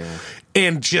picture.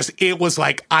 And just, it was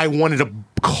like I wanted to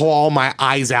claw my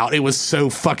eyes out. It was so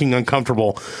fucking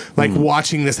uncomfortable, like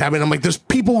watching this happen. I'm like, there's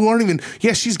people who aren't even,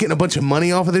 yeah, she's getting a bunch of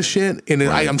money off of this shit, and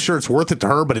I'm sure it's worth it to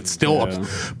her, but it's still,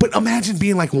 but imagine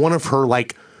being like one of her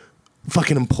like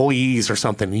fucking employees or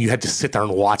something, and you had to sit there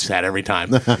and watch that every time.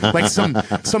 Like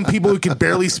some people who could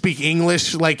barely speak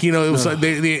English, like, you know, it was like,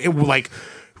 they like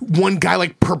one guy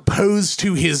like proposed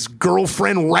to his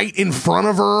girlfriend right in front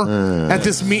of her at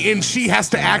this meeting, and she has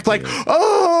to act like,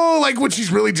 oh, like when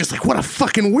she's really just like, what a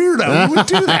fucking weirdo. Who would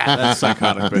do that? That's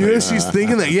psychotic. You know, she's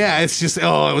thinking that. Yeah, it's just,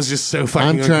 oh, it was just so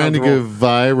fucking I'm trying to go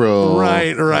viral.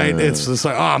 Right. It's just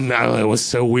like, oh, no, it was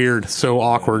so weird, so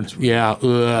awkward. Yeah.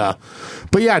 Ugh.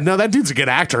 But yeah, no, that dude's a good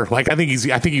actor. Like, I think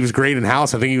he was great in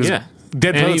House. I think he was. Yeah.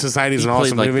 Dead Poet Society is an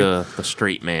awesome movie. movie. The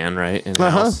straight man, right? In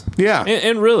House. Yeah.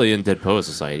 And really, in Dead Poet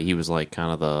Society, he was like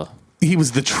kind of he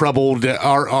was the troubled,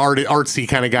 artsy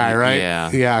kind of guy, right?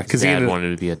 Yeah. Because he wanted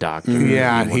to be a doctor.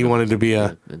 Yeah, he wanted to be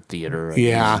a in theater.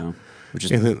 Which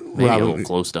is maybe a little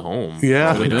close to home.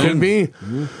 Yeah, it could be.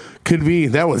 Could be.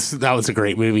 That was a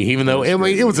great movie, even though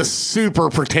it was a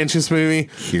super pretentious movie.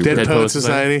 Dead Poet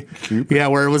Society. Yeah,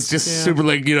 where it was just super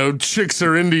like, chicks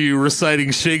are into you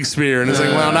reciting Shakespeare, and it's like,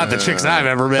 well, not the chicks I've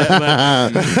ever met,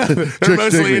 but they're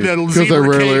mostly into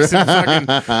zebra cakes and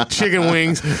fucking chicken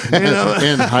wings,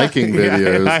 and hiking videos.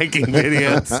 Yeah, and hiking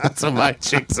videos. That's what my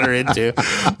chicks are into.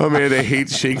 Oh man, they hate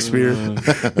Shakespeare.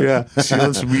 Yeah, she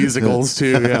loves musicals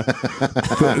too. Yeah,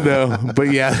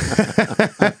 but yeah.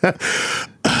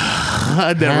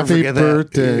 I'd never forget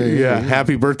birthday. that. Yeah,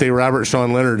 happy birthday, Robert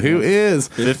Sean Leonard, who is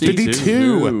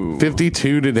 52.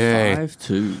 52 today.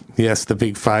 5'2". Yes, the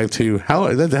big 5'2". How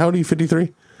old are you?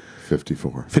 53?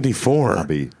 54. 54. I'll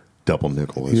be double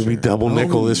nickel this You'll be year. double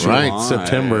nickel this year, right.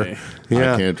 September.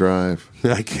 Yeah, I can't drive.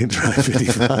 I can't drive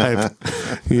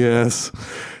 55. Yes,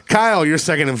 Kyle, you're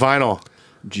second and final.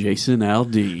 Jason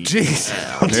Aldean. Jeez.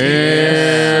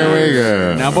 There we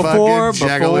go. Now before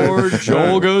Fucking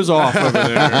Joel goes off over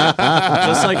there,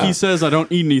 just like he says, I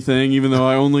don't eat anything, even though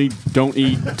I only don't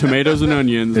eat tomatoes and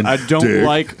onions. I don't dick.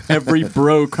 like every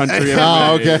bro country ever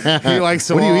Oh, made. okay. He likes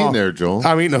them What are you all. eating there, Joel?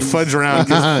 I'm eating a fudge round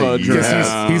Fudge because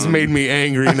round. he's made me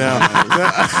angry now.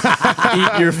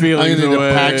 Eat your I feelings need away.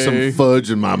 to pack some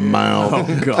fudge in my mouth.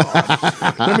 Oh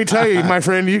God! Let me tell you, my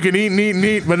friend, you can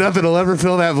eat, but nothing will ever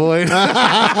fill that void.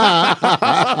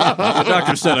 The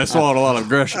doctor said I swallowed a lot of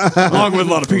aggression, along with a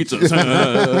lot of pizzas.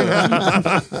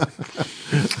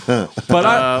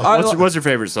 But What's your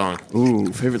favorite song?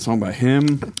 favorite song by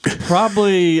him?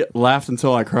 Probably "Laughed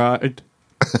Until I Cried."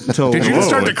 Did you just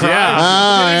start to cry?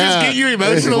 Did it just get you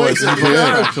emotionally?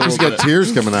 Yeah, he's got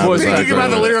tears coming out. Voice of his Thinking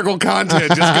about the eyes. lyrical content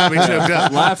just got me choked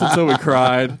up. "Laugh Until We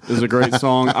Cried" is a great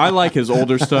song. I like his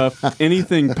older stuff.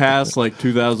 Anything past like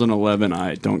 2011,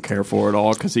 I don't care for at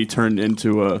all because he turned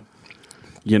into a,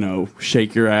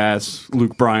 shake your ass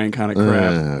Luke Bryan kind of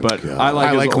crap. But God. I like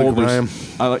I his like Luke older. Bryan.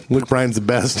 I like. Luke Bryan's the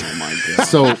best. Oh my God.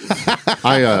 So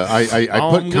I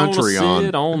put I'm country gonna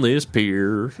sit on. on this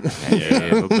pier.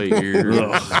 Have a beer.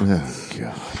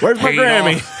 Where's my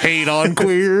Grammy? Hate on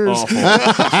queers.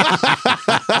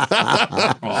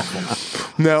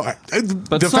 No,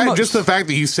 the fact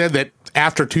that you said that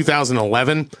after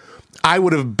 2011, I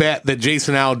would have bet that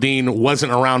Jason Aldean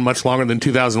wasn't around much longer than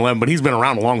 2011, but he's been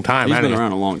around a long time. He's hasn't been he?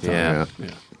 around a long time. Yeah.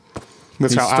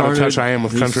 That's how out of touch I am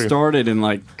with he country. started in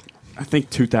I think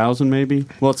 2000 maybe.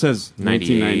 Well, it says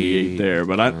 1998 there,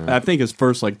 but I think his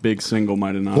first big single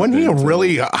might have not. Wasn't he a been until-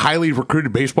 really highly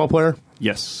recruited baseball player?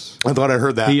 Yes. I thought I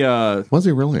heard that. He Was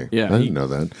he really? Yeah, I he didn't know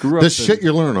that. grew up The in- shit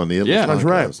you learn on the Endless Yeah, That's Podcast.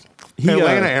 right. he,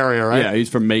 Atlanta area, right? Yeah, he's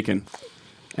from Macon.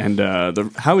 And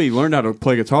how he learned how to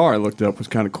play guitar, I looked up, was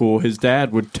kind of cool. His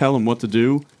dad would tell him what to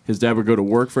do. His dad would go to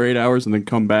work for 8 hours and then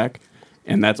come back,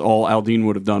 and that's all Aldean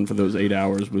would have done for those 8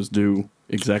 hours was do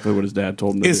exactly what his dad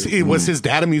told him to do. Was his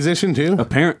dad a musician too?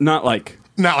 Not like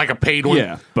Not like a paid one.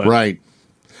 yeah, but Right.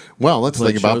 Well, let's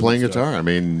Played think about shows playing and stuff. guitar. I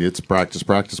mean, it's practice.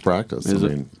 Is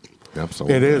it?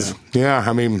 Absolutely. It is. Yeah,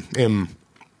 I mean,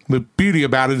 the beauty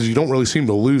about it is you don't really seem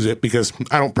to lose it because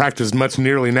I don't practice much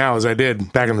nearly now as I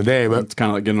did back in the day. But it's kind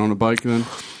of like getting on a bike then.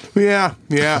 yeah.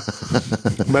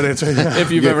 But it's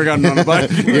If you've ever gotten on a bike.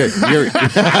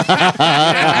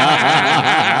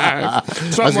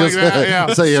 something like that.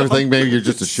 Yeah. Say everything. Maybe you're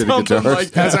just a shitty Something guitarist.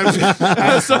 like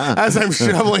that. As I'm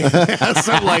shoveling,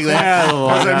 something like that.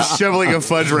 As I'm shoveling a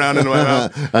fudge round into my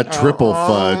mouth, A triple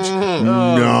fudge.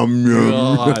 Num,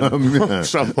 num, num.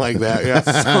 something like that. Yeah.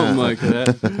 Something like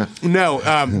that. No,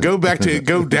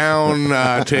 go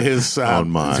down to his On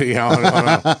mine.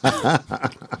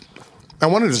 I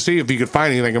wanted to see if you could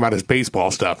find anything about his baseball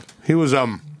stuff. He was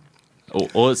Oh,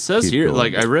 well, it says Keep here,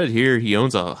 going. I read here, he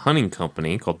owns a hunting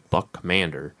company called Buck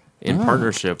Commander in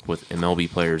partnership with MLB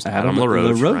players Adam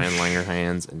LaRoche, LaRoche. Ryan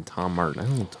Langerhans, and Tom Martin. I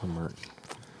don't know Tom Martin.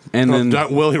 And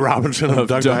then Willie Robinson of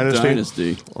Duck Dynasty.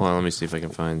 Dynasty. Well, let me see if I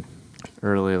can find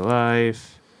early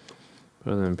life.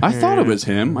 I thought it was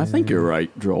him. I think you're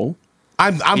right, Joel.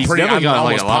 I'm He's pretty. definitely I'm got,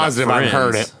 almost a lot of positive I've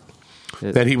heard it. friends.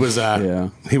 that he was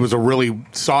he was a really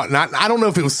sought. Not I don't know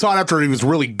if it was sought after. He was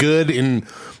really good in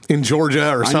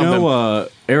Georgia or something. I know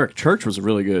Eric Church was a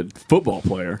really good football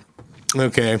player.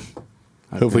 Okay,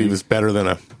 hopefully he was better than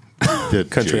a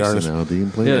country Jason artist.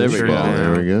 Aldean play Yeah, there we baseball. go.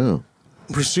 There we go.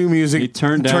 Pursue music. He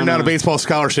turned down a baseball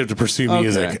scholarship to pursue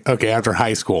music. Okay, after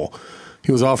high school,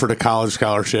 he was offered a college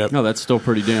scholarship. No, that's still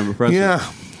pretty damn impressive. Yeah.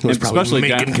 It was And probably especially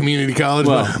Macon down- Community College.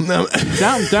 Well, but,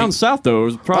 no. down south though, it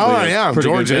was probably a pretty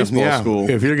Georgia. good baseball Yeah, school.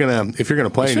 if you're gonna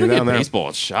play and Should you're get down there, baseball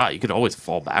a shot. You could always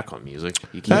fall back on music.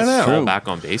 You I can't know. fall True. back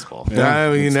on baseball. you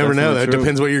it's never know. definitely That true.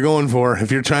 depends what you're going for.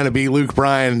 If you're trying to be Luke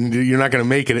Bryan, you're not going to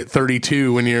make it at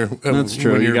 32 when you're. That's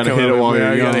true. When You you're gotta coming hit it up- while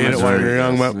you're you gotta young. hit it That's while right. you're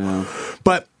young. Yeah.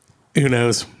 But who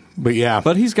knows? But yeah,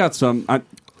 But he's got some.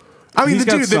 I mean, he's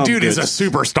got the some dude is good- a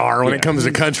superstar when it comes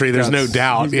to country. There's no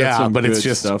doubt. He's got Yeah, some but it's good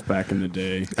just. stuff back in the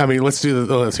day. I mean, let's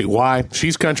see. Why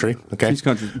she's country? Okay, She's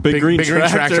country. Big Green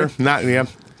Tractor. Not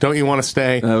Don't you want to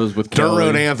stay? That was with Dirt Kelly.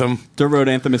 Road Anthem. Dirt Road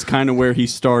Anthem is kind of where he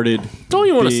started. Don't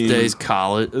you want to being- stay?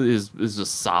 College is a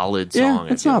solid Yeah, song.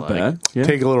 I it's feel not like. bad. Yeah.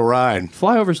 Take a little ride.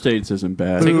 Flyover States isn't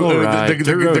bad. Take a little ride. The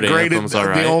Dirt Road greatest, Anthem's all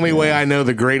right. the only way I know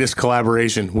the greatest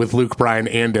collaboration with Luke Bryan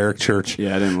and Derek Church.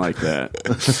 Yeah, I didn't like that.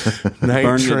 Night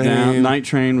Burned it down. Train, Night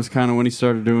Train was kind of when he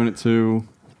started doing it too.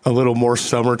 a little more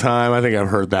summertime. I think I've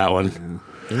heard that one.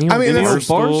 I mean, that's-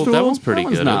 Barstool, that one's pretty That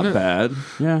one's good. not isn't it? bad.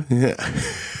 Yeah.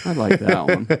 I like that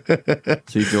one.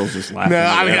 See, Joel's just laughing. No,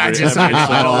 at I mean, I every don't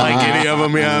like song. any of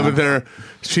them. Yeah, but they're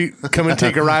come and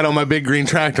take a ride on my big green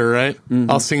tractor, right?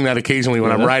 I'll sing that occasionally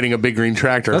when I'm that- riding a big green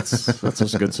tractor. That's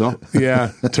just a good song.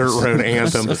 Yeah, Dirt Road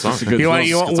Anthem. That's a good You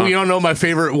song. know, you don't know my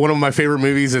favorite. One of my favorite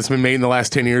movies that's been made in the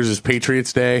last 10 years is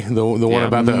Patriots Day. The one Yeah.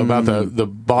 about the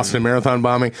Boston Marathon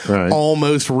bombing. Right.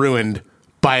 Almost ruined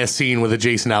by a scene with a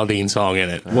Jason Aldean song in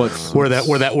it. What's Where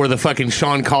the fucking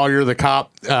Sean Collier, the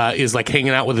cop, is like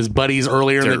hanging out with his buddies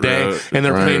earlier in the Dirt day, Road. and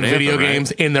they're Right. playing video Anthem, right?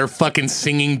 games, and they're fucking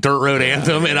singing Dirt Road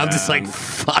Anthem, and I'm just like,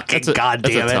 fucking That's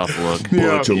goddamn a it. tough look.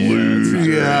 Bunch of losers.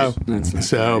 Yeah. That's not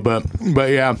So, but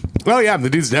yeah. Well, yeah,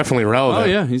 the dude's definitely relevant. Oh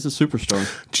yeah, he's a superstar.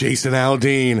 Jason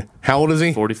Aldean. How old is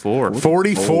he? 44.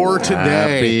 44 today.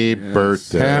 Happy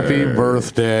birthday. Happy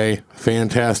birthday.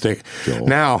 Fantastic. Joel.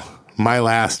 Now, my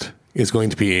last is going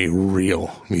to be a real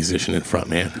musician and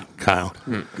frontman, Kyle.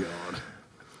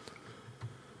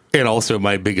 And also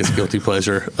my biggest guilty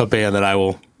pleasure, a band that I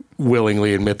will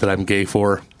willingly admit that I'm gay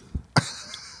for.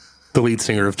 The lead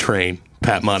singer of Train,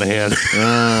 Pat Monahan.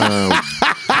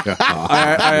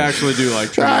 I actually do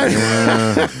like Train.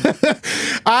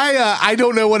 I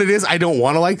don't know what it is. I don't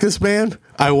want to like this band.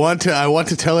 I want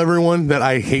to tell everyone that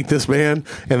I hate this band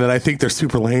and that I think they're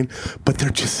super lame, but they're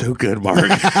just so good, Mark.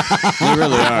 They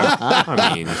really are.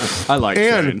 I mean, I like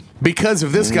And Train. because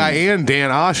of this guy and Dan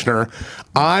Oshner,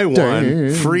 I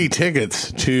won free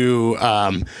tickets to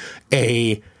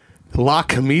a La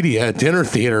Comedia dinner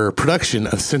theater production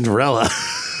of Cinderella.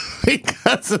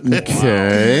 Because of this.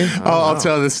 Okay. I'll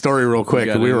tell this story real quick.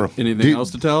 Got We were anything else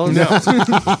to tell us?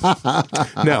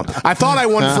 no. I thought I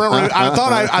won front row. I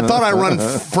thought I run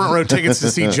front row tickets to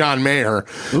see John Mayer,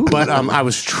 but I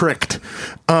was tricked.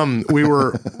 We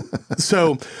were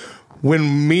so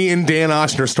when me and Dan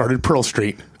Oshner started Pearl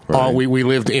Street. We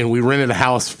lived in. We rented a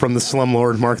house from the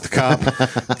slumlord Mark the Cop,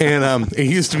 and he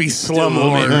used to be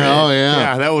Slumlord. Oh,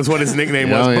 yeah. that was what his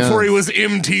nickname Oh, was yeah. before he was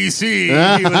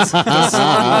MTC. He was the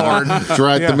Slumlord. That's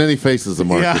right. Yeah. The many faces of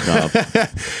Mark the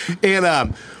Cop.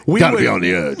 And we Gotta would, be on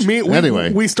the edge. Anyway,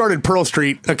 Anyway. we started Pearl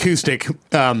Street Acoustic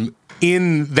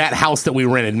in that house that we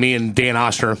rented. Me and Dan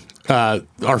Oshner,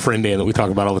 our friend Dan that we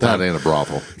talk about all the time. That ain't a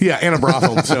brothel. Yeah, and a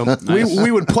brothel. So we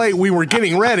would play. We were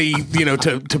getting ready,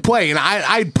 to play, and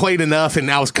I'd played enough, and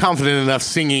I was confident enough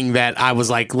singing that I was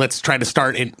like, let's try to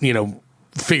start and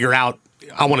figure out.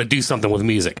 I want to do something with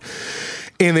music.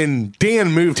 And then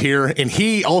Dan moved here, and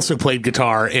he also played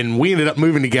guitar, and we ended up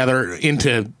moving together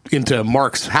into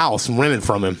Mark's house and rented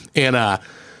from him. And I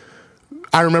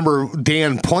remember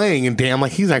Dan playing, and Dan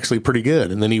like he's actually pretty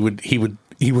good. And then he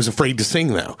was afraid to sing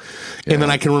though. And then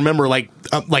I can remember like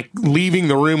leaving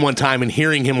the room one time and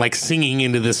hearing him like singing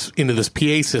into this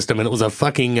PA system, and it was a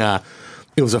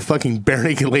fucking Bare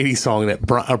Naked Lady song that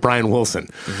Brian Wilson.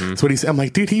 That's what he said. I'm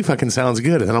like, dude, he fucking sounds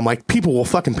good. And then I'm like, people will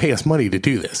fucking pay us money to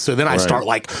do this. So then I start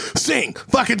like,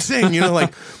 fucking sing,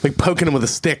 like poking him with a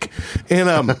stick. And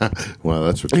Well,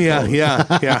 that's what you call it.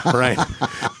 yeah, right.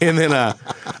 And then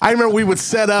I remember we would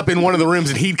set up in one of the rooms,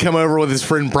 and he'd come over with his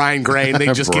friend Brian Gray, and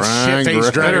they'd just get Brian shit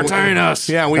faced Gray. drunk. Entertain us.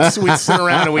 Yeah, we'd sit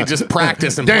around and we'd just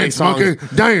practice and play Dance, songs.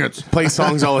 monkey, dance. Play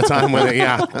songs all the time with it,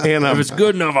 yeah. And if it's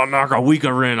good enough, I'll knock a week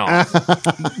of rent off.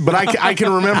 but I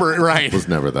can remember, right? Was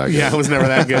never that good. Yeah, it was never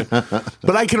that good.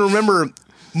 But I can remember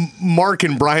Mark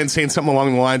and Brian saying something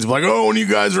along the lines of like, "Oh, when you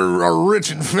guys are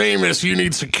rich and famous, you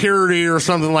need security or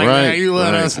something like that. You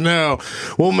let us know.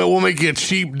 We'll make you a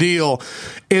cheap deal."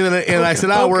 And I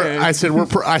said, I said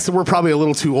we're probably a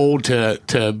little too old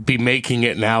to be making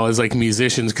it now as like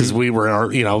musicians because we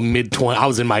were in our mid 20s. I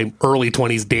was in my early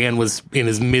 20s. Dan was in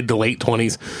his mid to late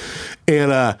 20s,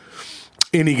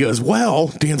 and he goes,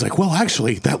 Dan's like,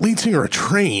 actually, that lead singer of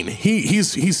Train, he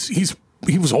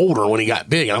was older when he got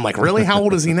big. And I'm like, really? How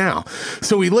old is he now?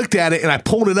 So we looked at it and I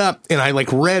pulled it up and I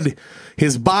like read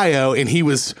his bio, and he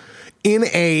was in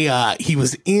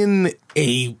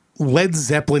a Led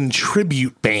Zeppelin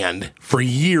tribute band for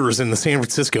years in the San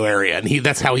Francisco area. And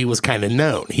that's how he was kind of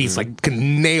known. He's like,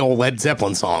 can nail Led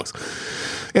Zeppelin songs.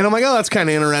 And I'm like, oh, that's kind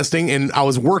of interesting. And I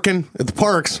was working at the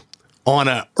Parks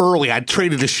I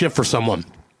traded a shift for someone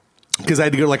because I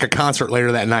had to go to like a concert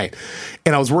later that night.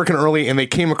 And I was working early, and they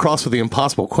came across with the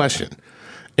impossible question.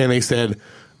 And they said,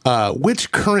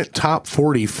 which current top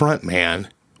 40 frontman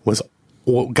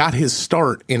got his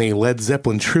start in a Led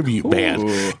Zeppelin tribute band?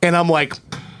 And I'm like,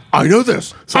 I know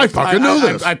this. So I fucking know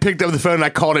this. I picked up the phone and I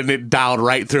called it, and it dialed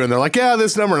right through. And they're like, yeah,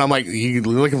 this number. And I'm like, you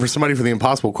looking for somebody for the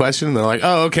impossible question? And they're like,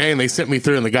 oh, okay. And they sent me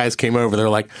through, and the guys came over. They're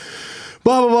like,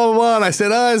 blah, blah, blah, blah. And I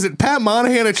said, is it Pat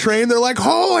Monahan at Train? They're like,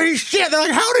 holy shit. They're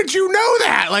like, how did you know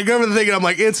that? Like, over the thing, I'm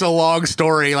like, it's a long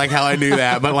story, like how I knew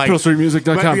that. But like,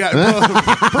 PearlStreetMusic.com. Yeah,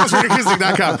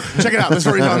 PearlStreetMusic.com. Check it out. The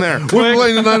story's on there. We're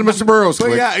playing tonight at Mr. Burroughs.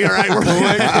 But yeah, you're right. We're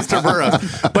playing Mr. Burroughs.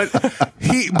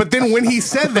 But then when he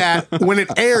said that, when it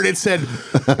aired, he said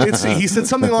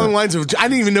something along the lines of, I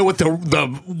didn't even know what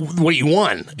what you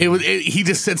won. He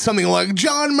just said something like,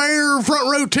 John Mayer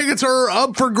front row tickets are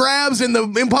up for grabs, and the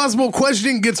impossible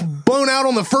question gets blown out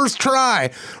on the first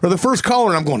try or the first caller.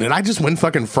 And I'm going, did I just win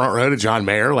fucking front row to John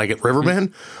Mayer like at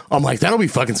Riverbend? I'm like, that'll be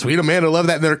fucking sweet. Amanda, love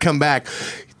that. And then come back.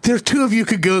 There's two of you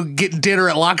could go get dinner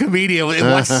at La Commedia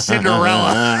and watch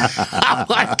Cinderella. I'm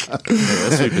like, you're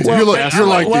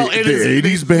like the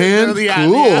 80s band? Yeah,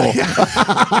 cool. Yeah.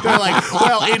 They're like,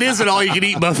 it is an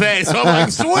all-you-can-eat buffet. So I'm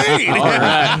like, sweet. All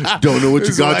right. Don't know what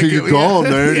you got till you call,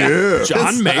 man. Yeah.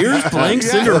 John Mayer's playing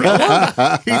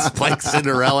Cinderella? He's playing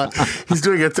Cinderella. He's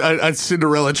doing a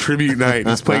Cinderella tribute night.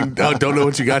 He's playing Don't Know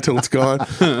What You Got Till It's Gone.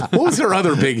 What was their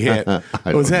other big hit?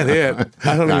 Was that it?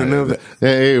 I don't even know that.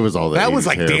 It was all that. That was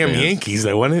like damn bands. Yankees,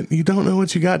 though, wasn't it? You don't know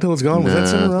what you got till it's gone. Was that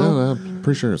Cinderella? No, I'm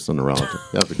pretty sure it's Cinderella.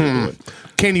 That's a good one.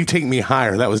 Can You Take Me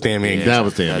Higher? That was damn Yankees. That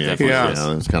was damn Yankees. Yeah,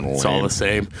 it was kind of lame. It's all the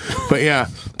same. But yeah,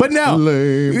 but no.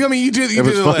 Lame. I mean, you did. It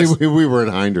was funny. We were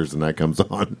at Hinders and that comes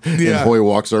on. Yeah. And Hoy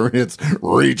walks over and it's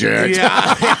Reject.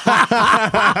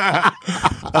 Yeah.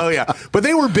 Oh yeah, but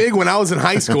they were big when I was in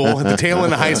high school. At the tail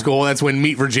end of high school, that's when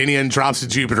Meet Virginia and Drops of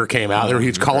Jupiter came out. They were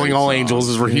huge. Calling All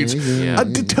Angels were huge. Yeah.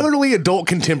 Totally adult,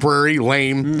 contemporary,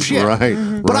 lame shit.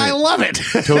 Right. But I love it.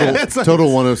 Total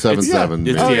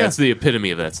 107.7. It's the epitome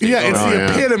of that station. Yeah, it's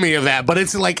the epitome of that. But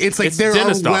it's like there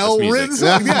Dennis are well written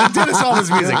songs. Yeah, Dennis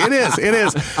Office music. It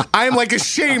is. I'm like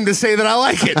ashamed to say that I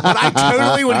like it, but I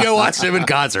totally would go watch them in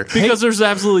concert because there's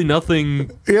absolutely nothing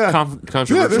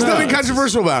controversial. Yeah, there's nothing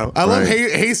controversial about it. I love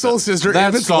Hey Soul Sister. That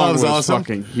Evan's song Love's was awesome.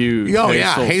 fucking huge. Oh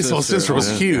yeah, Hey Soul Sister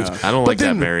was huge. I don't like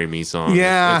that "Marry Me" song.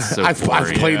 Yeah, It's so I've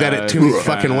played that at too many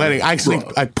fucking weddings. Actually,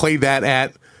 I played that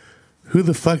at who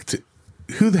the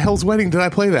hell's wedding did I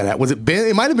play that at? Was it Ben?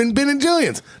 It might have been Ben and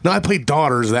Jillian's. No, I played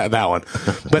Daughters that one,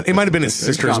 but it might have been his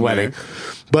sister's wedding.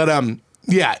 But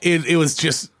yeah, it was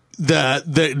just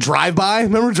the drive-by.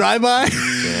 Remember drive-by?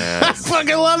 Yes. I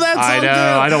fucking love that song. I know.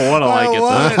 Too. I don't want to like it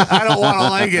though. I don't want to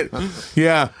like it.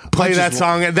 Yeah, play that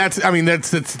song.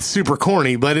 That's super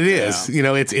corny, but it is. Yeah. You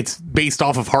know, it's based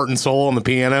off of Heart and Soul on the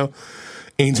piano.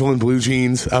 Angel in Blue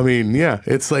Jeans. I mean, yeah,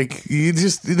 it's like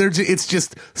it's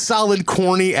just solid,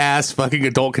 corny ass fucking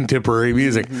adult contemporary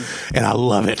music, and I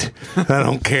love it. I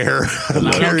don't care. I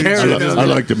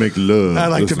like to make love. I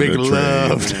like to make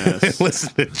love and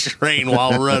listen to Train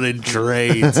while running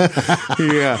trains.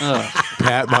 Yeah,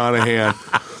 Pat Monahan.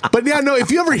 But yeah, no.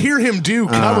 If you ever hear him do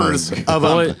covers of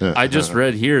I just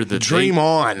read here that Dream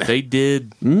On. They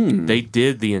did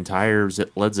the entire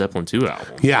Led Zeppelin 2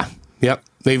 album. Yeah. Yep.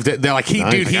 They're like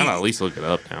I gotta at least look it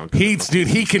up now. He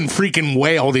can freaking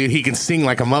wail, dude. He can sing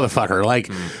like a motherfucker.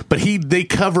 Like, but they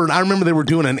covered. I remember they were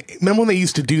doing remember when they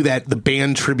used to do the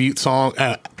band tribute song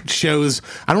shows.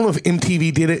 I don't know if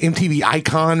MTV did it. MTV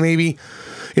Icon maybe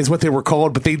is what they were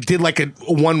called. But they did like a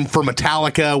one for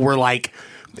Metallica where like.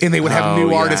 And they would have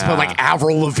new artists, but like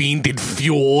Avril Lavigne did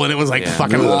Fuel, and it was like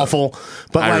fucking awful.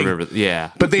 But I remember,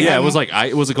 But they it was like,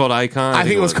 was it called Icon? I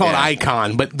think it was called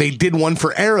Icon, but they did one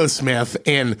for Aerosmith,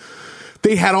 and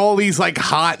they had all these like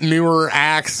hot newer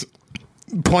acts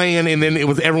playing, and then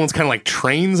everyone's kind of like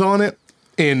trains on it.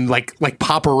 in like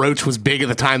Papa Roach was big at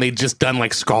the time. They'd just done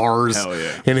like Scars. Hell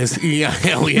yeah. And his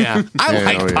hell yeah. I Hell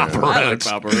like yeah. Papa Roach. I like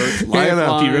Papa Roach. And,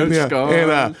 Lifeline, Roach, Scars.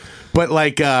 And, but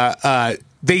like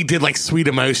they did like Sweet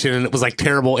Emotion and it was like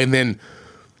terrible. And then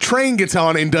Train gets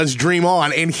on and does Dream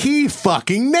On and he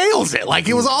fucking nails it. Like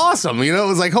it was awesome. You know, it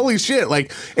was like holy shit.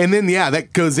 Like, and then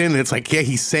that goes in and it's like,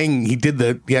 he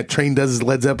Train does his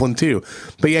Led Zeppelin too.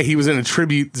 But he was in a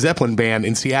tribute Zeppelin band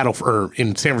in Seattle or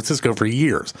in San Francisco for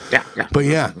years. Yeah. But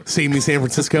Save Me San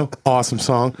Francisco, awesome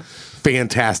song.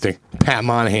 Fantastic. Pat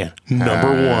Monahan, number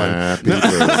one. Happy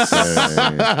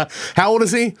birthday. How old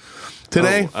is he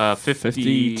today?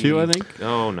 52, I think.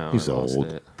 Oh no, He's I lost old.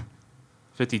 it.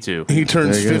 52. He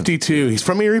turns There you go. 52. He's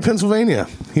from Erie, Pennsylvania.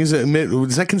 He's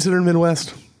is that considered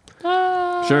Midwest?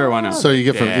 Sure, why not? So you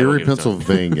get from Yeah, we'll Erie, give it to him.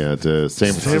 Pennsylvania to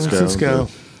San Francisco.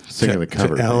 Singing the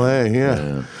cover. To LA,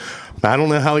 yeah. I don't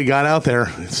know how he got out there.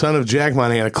 Son of Jack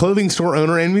Monahan, a clothing store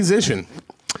owner and musician.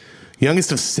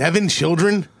 Youngest of 7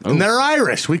 children, and they're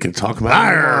Irish. We could talk about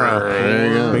There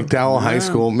you go. McDowell High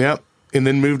School. Yep. And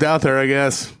then moved out there, I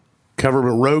guess. Covered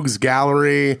with Rogues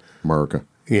Gallery. America.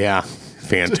 Yeah.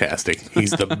 Fantastic.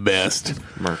 He's the best.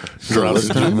 Merca.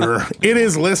 Drummer. It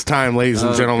is list time, ladies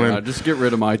and gentlemen. God, just get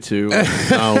rid of my 2.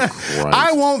 Oh, Christ.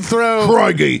 I won't throw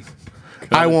Crikey.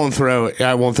 I won't throw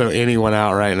anyone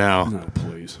out right now No,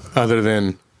 please. other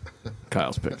than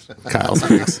Kyle's picks. Kyle's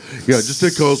picks. Yeah, just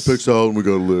take Cole's picks out and we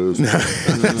go to list.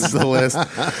 That's the list.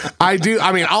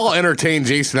 I'll entertain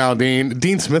Jason Aldean.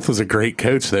 Dean Smith was a great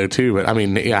coach though too, but how do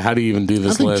you even do I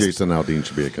this think list? Jason Aldean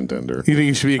should be a contender. You think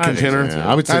he should be a I think so, contender? too. Yeah,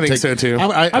 I would say I think take, so too.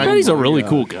 I bet he's a really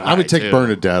cool guy. I would take too.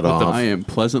 Bernadette off. I am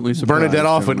pleasantly surprised. Bernadette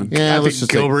off, but gentlemen. Yeah, I let's think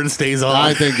just Gilbert stays on.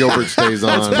 I think Gilbert stays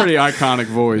on. Pretty iconic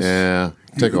voice. Yeah.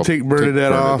 Take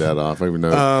Bernadette off. Bernadette off. Even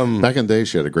though back in the day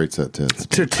she had a great set tits.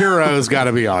 Turturro's got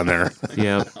to be on there.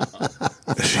 Yeah.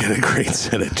 She had a great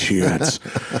set of tits.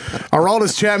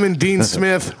 Araldus Chapman, Dean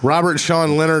Smith, Robert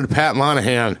Sean Leonard, Pat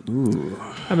Monahan.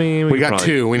 I mean, We could got probably-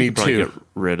 2. We could need probably 2. Get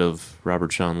rid of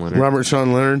Robert Sean Leonard. Robert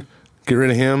Sean Leonard, get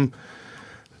rid of him.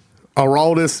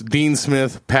 Araldus, Dean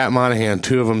Smith, Pat Monahan.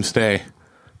 2 of them stay.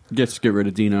 Get rid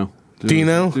of Dino.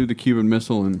 Dino? Do the Cuban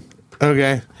Missile and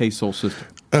Okay. Hey Soul Sister.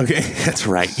 Okay, that's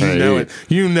right. You Hey. know it.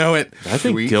 You know it. I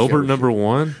think Sweet Gilbert Gilbert. number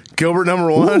 1. Gilbert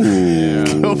number 1.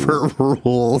 Gilbert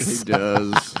rules.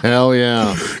 Does. Hell yeah.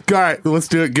 All right, let's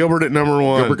do it. Gilbert at number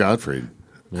 1. Gilbert Gottfried.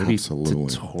 Maybe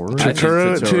Absolutely. Torres.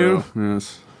 Turturro at 2.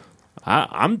 Yes.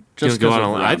 I'm Just just going 'cause of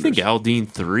on. I think Rounders. Aldean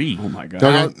 3. Oh my God.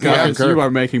 Okay, Guys, yeah, you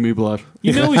are making me blush.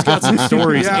 You know he's got some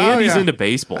stories, Yeah, and oh, he's yeah. into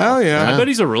baseball. Oh, yeah. I bet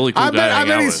he's a really cool I guy. to hang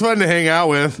bet out he's with. fun to hang out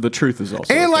with. The truth is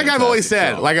also. And a like I've always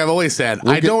fantastic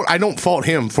said, song. I don't fault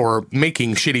him for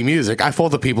making shitty music. I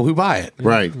fault the people who buy it.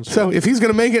 Right. So if he's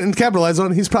going to make it and capitalize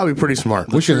on it, he's probably pretty smart.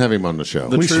 We should have him on the show.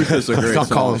 The truth is a great I'll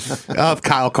call song. him. I'll have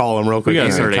Kyle call him real quick. We got to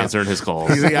He's start gonna- answering his calls.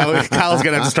 Kyle's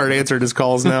going to have to start answering his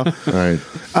calls now. Right.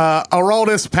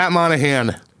 Araldus, Pat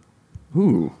Monahan.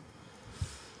 Ooh.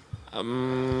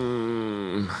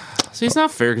 See, it's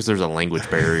not fair because there's a language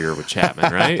barrier with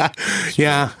Chapman, right?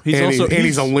 Yeah.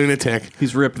 He's a lunatic.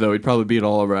 He's ripped though. He'd probably beat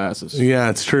all of our asses. Yeah,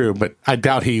 it's true. But I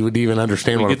doubt he would even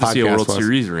understand We what a get to see a podcast World was.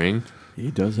 Series ring.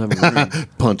 He does have a ring.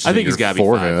 Punch. I think he's got to be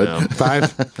forehead.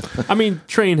 5, though. 5? I mean,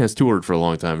 Train has toured for a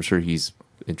long time. I'm sure he's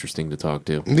interesting to talk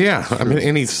to. Yeah. I mean,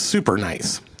 and he's super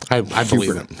nice. I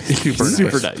believe him.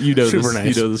 Super nice. You know Super this.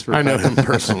 nice. You know this for a I know fact. him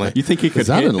personally. You think he could Is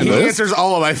that hit? in a He list? answers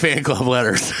all of my fan club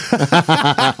letters.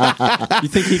 You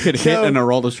think he could hit an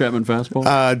Araldus Chapman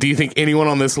fastball? Do you think anyone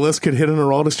on this list could hit an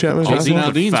Araldus Chapman? Jason fastball?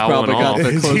 Aldean's Aldean's fouling probably got off. the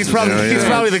closest. He's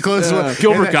probably the closest one.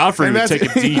 Gilbert And Godfrey and would that's-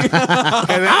 take it deep.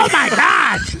 oh my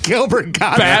God, Gilbert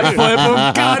Godfrey. Bat flip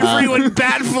him. Godfrey would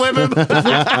bat flip him.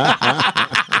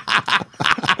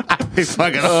 He's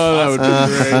fucking. That would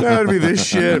be great. That would be the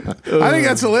shit. I think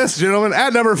that's the list, gentlemen.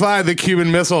 At number 5, the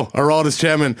Cuban Missile, Araldus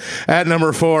Chapman. At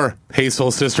number 4, Hey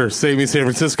Soul Sister, Save Me San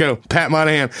Francisco, Pat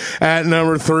Monahan. At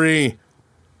number 3,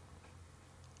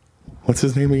 what's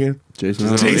his name again? Jason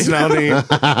Aldean. Jason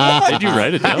Aldean. Did you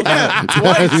write it down?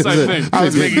 Twice, I think. I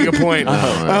was making a point.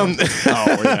 Oh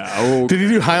yeah. Oh, Did you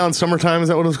do High on Summertime? Is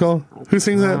that what it was called? Who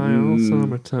sings that?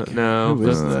 Summertime. No,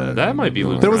 that might be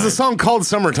Luke. There was a Bryan. song called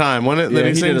Summertime, wasn't it? yeah,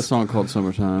 That he did a sings? song called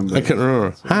 "Summertime." I But couldn't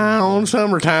remember. High on I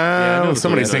Summertime. know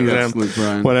Somebody the- sings that's that. Luke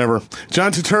Bryan. Whatever.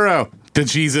 John Turturro, The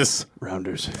Jesus.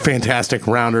 Rounders. Fantastic.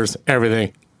 Rounders.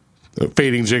 Everything.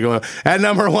 Fading Gigolo. At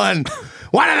number 1,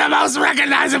 one of the most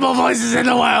recognizable voices in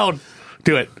the world.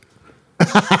 Do it.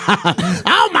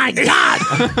 Oh my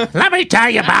God! Let me tell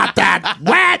you about that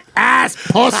wet ass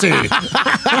pussy.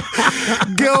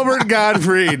 Gilbert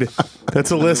Gottfried.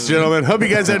 That's a list, gentlemen. Hope you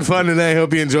guys had fun today.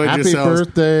 Hope you enjoyed Happy yourselves.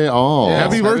 birthday, all.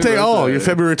 Happy birthday, all. You're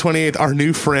February 28th. Our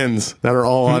new friends that are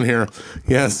all on here.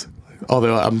 Yes.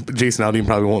 Although Jason Aldean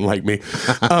probably won't like me.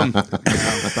 Probably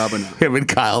not. Him and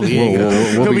Kyle. We'll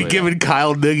He'll be giving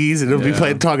Kyle noogies and he'll be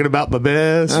talking about my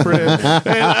best friend.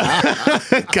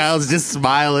 Kyle's just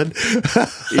smiling.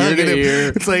 Ear to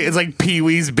ear. It's like Pee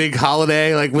Wee's Big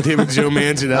Holiday, like with him and Joe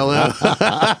Manganiello.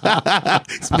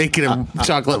 He's making him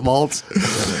chocolate malts.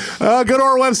 Go to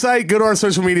our website, go to our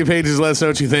social media pages, let us know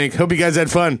what you think. Hope you guys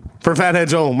had fun. For Fathead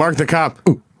Joel, Mark the Cop,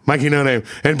 Mikey No Name,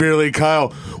 and Beer League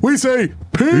Kyle, we say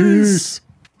peace.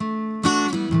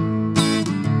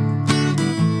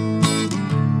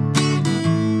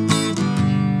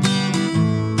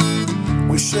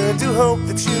 We sure do hope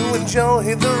that you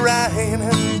enjoy the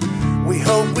ride. We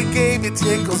hope we gave you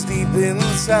tickles deep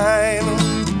inside.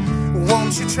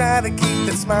 Won't you try to keep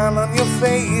that smile on your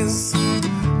face?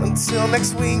 Until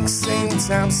next week, same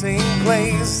time, same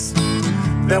place.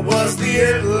 That was the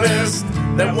It List.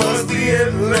 That was the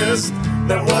It List.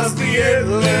 That was the It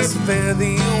List. Fare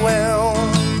thee well.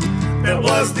 That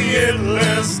was the It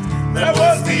List. That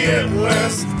was the It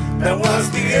List. That was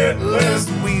the It List.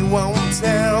 We won't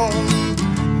tell.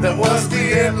 That was the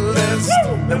It List.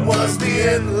 That was the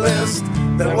It List.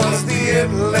 That was the It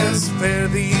List. Fare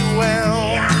thee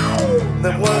well.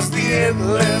 That was the It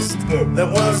List.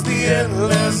 That was the It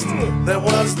List. That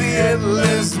was the It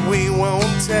List. We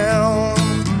won't tell.